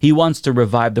 He wants to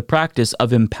revive the practice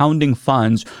of impounding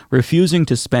funds, refusing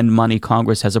to spend money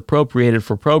Congress has appropriated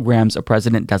for programs a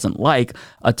president doesn't like,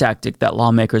 a tactic that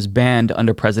lawmakers banned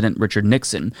under President Richard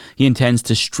Nixon. He intends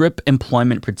to strip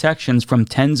employment protections from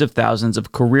tens of thousands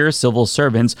of career civil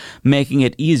servants, making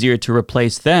it easier to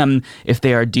replace them if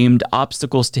they are deemed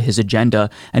obstacles to his agenda,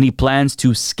 and he plans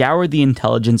to scour the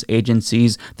intelligence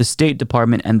agencies, the State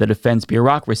Department, and the defense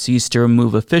bureaucracies to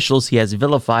remove officials he has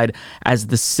vilified as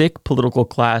the sick political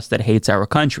class that hates our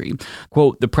country.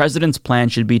 Quote, "The president's plan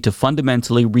should be to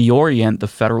fundamentally reorient the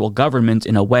federal government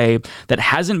in a way that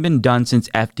hasn't been done since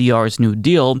FDR's New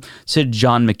Deal," said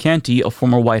John McEntee, a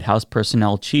former White House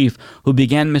personnel chief who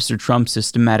began Mr. Trump's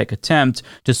systematic attempt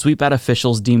to sweep out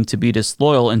officials deemed to be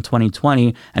disloyal in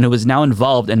 2020 and who is now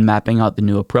involved in mapping out the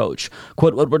new approach.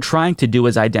 Quote, "What we're trying to do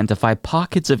is identify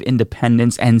pockets of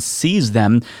independence and seize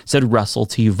them," said Russell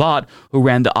T. Vought, who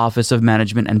ran the Office of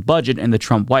Management and Budget budget in the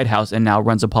Trump White House and now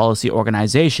runs a policy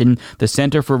organization, the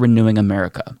Center for Renewing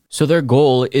America. So their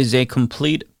goal is a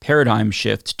complete paradigm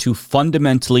shift to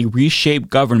fundamentally reshape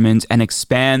government and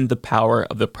expand the power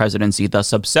of the presidency,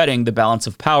 thus upsetting the balance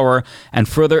of power and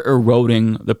further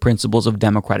eroding the principles of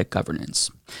democratic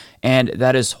governance. And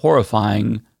that is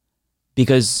horrifying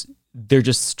because they're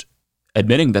just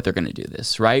admitting that they're going to do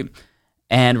this, right?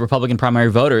 And Republican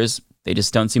primary voters, they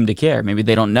just don't seem to care. Maybe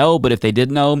they don't know, but if they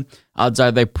did know, odds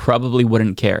are they probably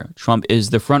wouldn't care. Trump is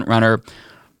the front runner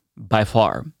by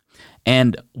far.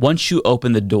 And once you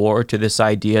open the door to this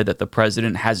idea that the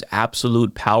president has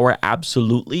absolute power,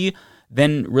 absolutely,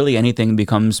 then really anything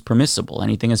becomes permissible.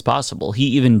 Anything is possible. He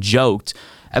even joked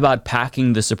about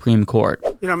packing the Supreme Court.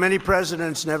 You know, many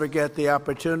presidents never get the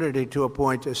opportunity to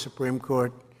appoint a Supreme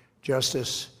Court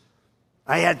justice.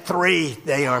 I had 3.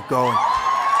 They are going.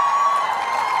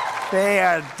 They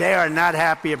are not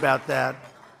happy about that.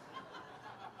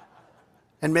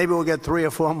 And maybe we'll get 3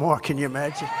 or 4 more. Can you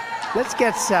imagine? Let's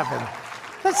get 7.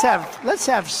 Let's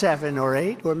have 7 or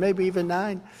 8 or maybe even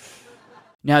 9.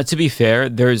 Now, to be fair,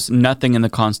 there's nothing in the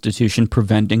Constitution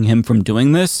preventing him from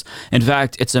doing this. In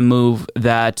fact, it's a move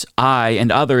that I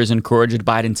and others encouraged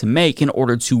Biden to make in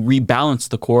order to rebalance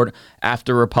the court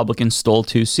after Republicans stole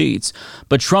 2 seats.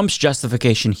 But Trump's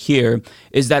justification here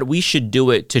is that we should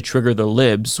do it to trigger the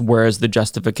libs, whereas the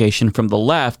justification from the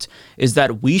left is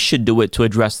that we should do it to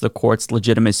address the court's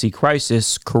legitimacy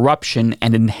crisis, corruption,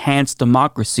 and enhance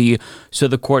democracy so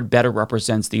the court better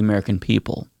represents the American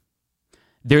people.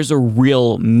 There's a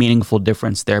real meaningful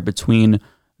difference there between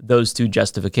those 2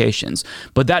 justifications.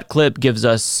 But that clip gives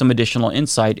us some additional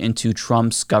insight into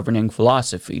Trump's governing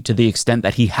philosophy to the extent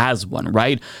that he has one,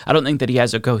 right? I don't think that he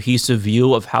has a cohesive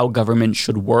view of how government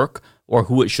should work or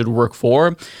who it should work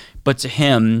for. But to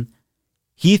him,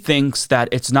 he thinks that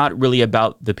it's not really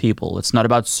about the people. It's not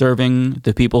about serving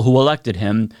the people who elected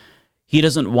him. He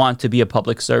doesn't want to be a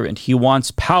public servant. He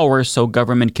wants power so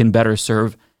government can better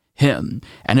serve him.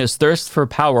 And his thirst for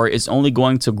power is only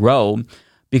going to grow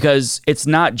because it's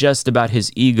not just about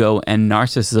his ego and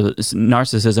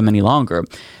narcissism any longer.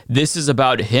 This is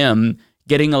about him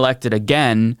getting elected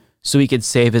again so he could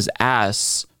save his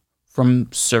ass from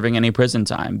serving any prison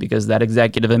time, because that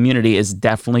executive immunity is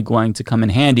definitely going to come in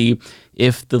handy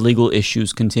if the legal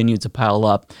issues continue to pile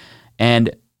up.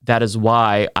 And that is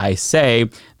why I say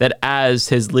that as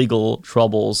his legal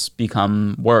troubles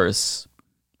become worse,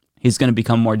 he's going to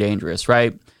become more dangerous,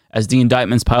 right? As the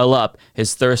indictments pile up,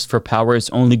 his thirst for power is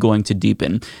only going to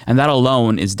deepen. And that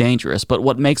alone is dangerous. But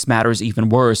what makes matters even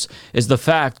worse is the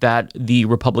fact that the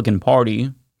Republican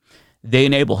Party, they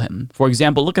enable him. For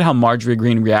example, look at how Marjorie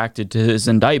Greene reacted to his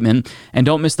indictment, and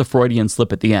don't miss the Freudian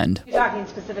slip at the end. You're talking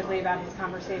specifically about his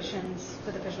conversations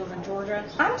with officials in Georgia?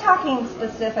 I'm talking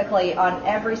specifically on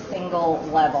every single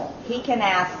level. He can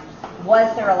ask,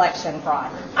 was there election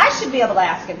fraud? I should be able to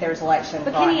ask if there's election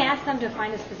fraud. But can he ask them to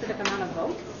find a specific amount of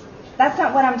votes? That's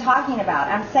not what I'm talking about.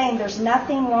 I'm saying there's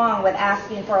nothing wrong with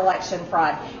asking for election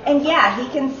fraud. And yeah, he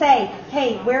can say,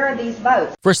 hey, where are these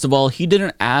votes? First of all, he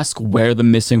didn't ask where the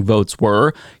missing votes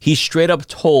were. He straight up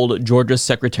told Georgia's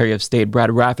Secretary of State, Brad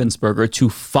Raffensperger, to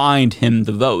find him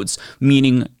the votes,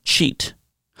 meaning cheat.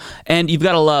 And you've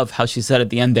got to love how she said at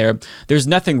the end there's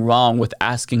nothing wrong with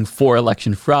asking for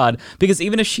election fraud, because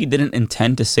even if she didn't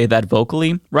intend to say that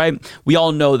vocally, right, we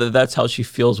all know that that's how she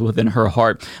feels within her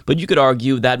heart. But you could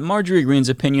argue that Marjorie Greene's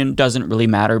opinion doesn't really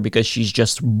matter because she's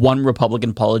just one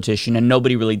Republican politician and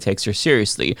nobody really takes her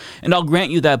seriously. And I'll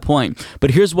grant you that point. But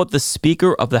here's what the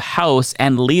Speaker of the House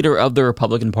and leader of the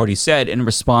Republican Party said in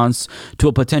response to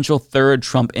a potential third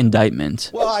Trump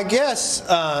indictment. Well, I guess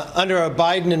under a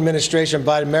Biden administration,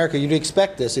 Biden America, you'd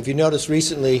expect this. If you notice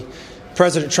recently,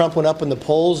 President Trump went up in the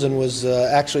polls and was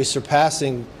actually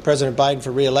surpassing President Biden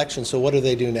for re-election. So what do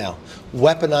they do now?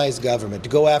 Weaponize government to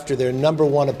go after their number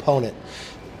one opponent.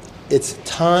 It's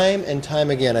time and time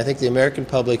again. I think the American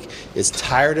public is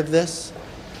tired of this.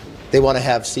 They want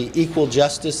to see equal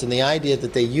justice, and the idea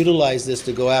that they utilize this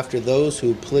to go after those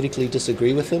who politically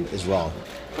disagree with them is wrong.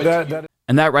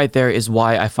 And that right there is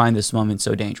why I find this moment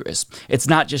so dangerous. It's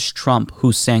not just Trump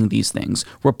who's saying these things.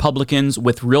 Republicans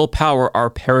with real power are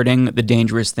parroting the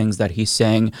dangerous things that he's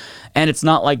saying. And it's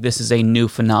not like this is a new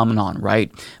phenomenon,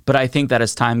 right? But I think that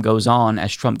as time goes on,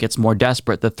 as Trump gets more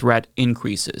desperate, the threat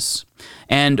increases.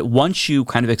 And once you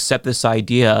kind of accept this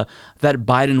idea that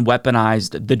Biden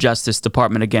weaponized the Justice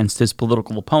Department against his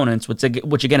political opponents, which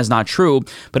again is not true,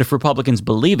 but if Republicans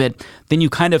believe it, then you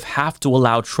kind of have to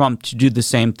allow Trump to do the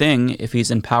same thing if he's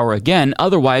in power again.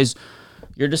 Otherwise,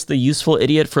 you're just the useful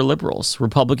idiot for liberals.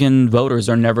 Republican voters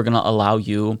are never going to allow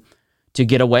you to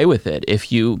get away with it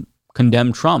if you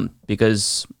condemn Trump,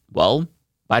 because Well,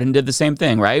 Biden did the same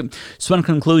thing, right? So in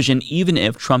conclusion, even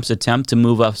if Trump's attempt to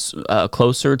move us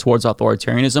closer towards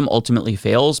authoritarianism ultimately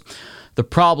fails, the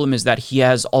problem is that he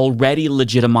has already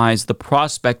legitimized the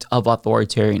prospect of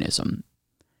authoritarianism.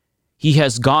 He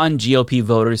has gotten GOP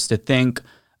voters to think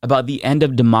about the end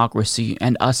of democracy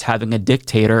and us having a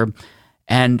dictator,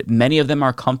 and many of them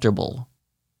are comfortable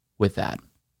with that,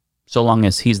 so long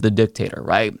as he's the dictator,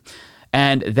 right?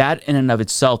 And that in and of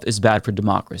itself is bad for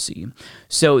democracy.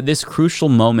 So this crucial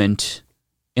moment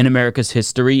in America's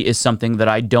history is something that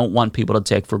I don't want people to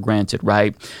take for granted,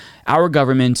 right? Our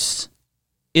government,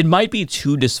 it might be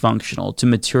too dysfunctional to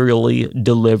materially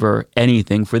deliver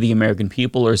anything for the American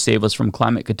people or save us from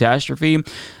climate catastrophe.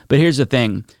 But here's the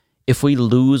thing. If we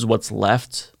lose what's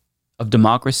left of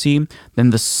democracy, then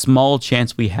the small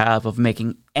chance we have of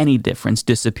making any difference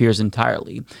disappears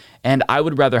entirely. And I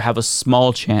would rather have a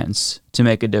small chance to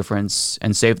make a difference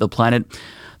and save the planet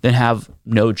than have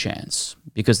no chance,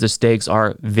 because the stakes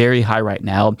are very high right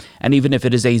now. And even if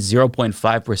it is a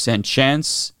 0.5%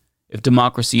 chance, if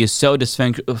democracy is so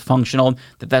dysfunctional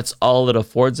that that's all it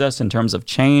affords us in terms of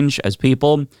change as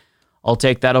people, I'll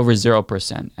take that over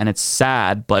 0%. And it's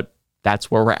sad, but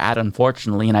that's where we're at,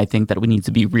 unfortunately, and I think that we need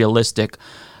to be realistic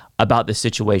about the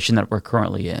situation that we're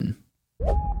currently in.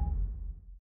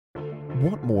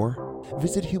 Want more?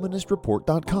 Visit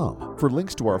humanistreport.com for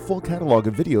links to our full catalog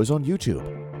of videos on YouTube,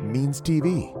 Means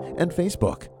TV, and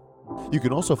Facebook. You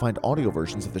can also find audio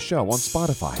versions of the show on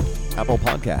Spotify, Apple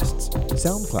Podcasts,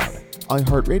 SoundCloud,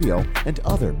 iHeartRadio, and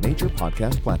other major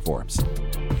podcast platforms.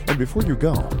 And before you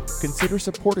go, consider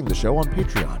supporting the show on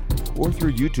Patreon or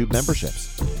through YouTube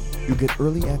memberships. You'll get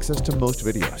early access to most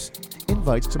videos,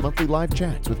 invites to monthly live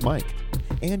chats with Mike,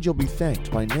 and you'll be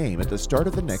thanked by name at the start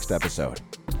of the next episode.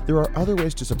 There are other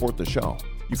ways to support the show.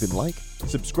 You can like,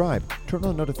 subscribe, turn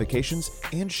on notifications,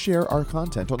 and share our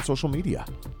content on social media.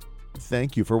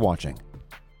 Thank you for watching.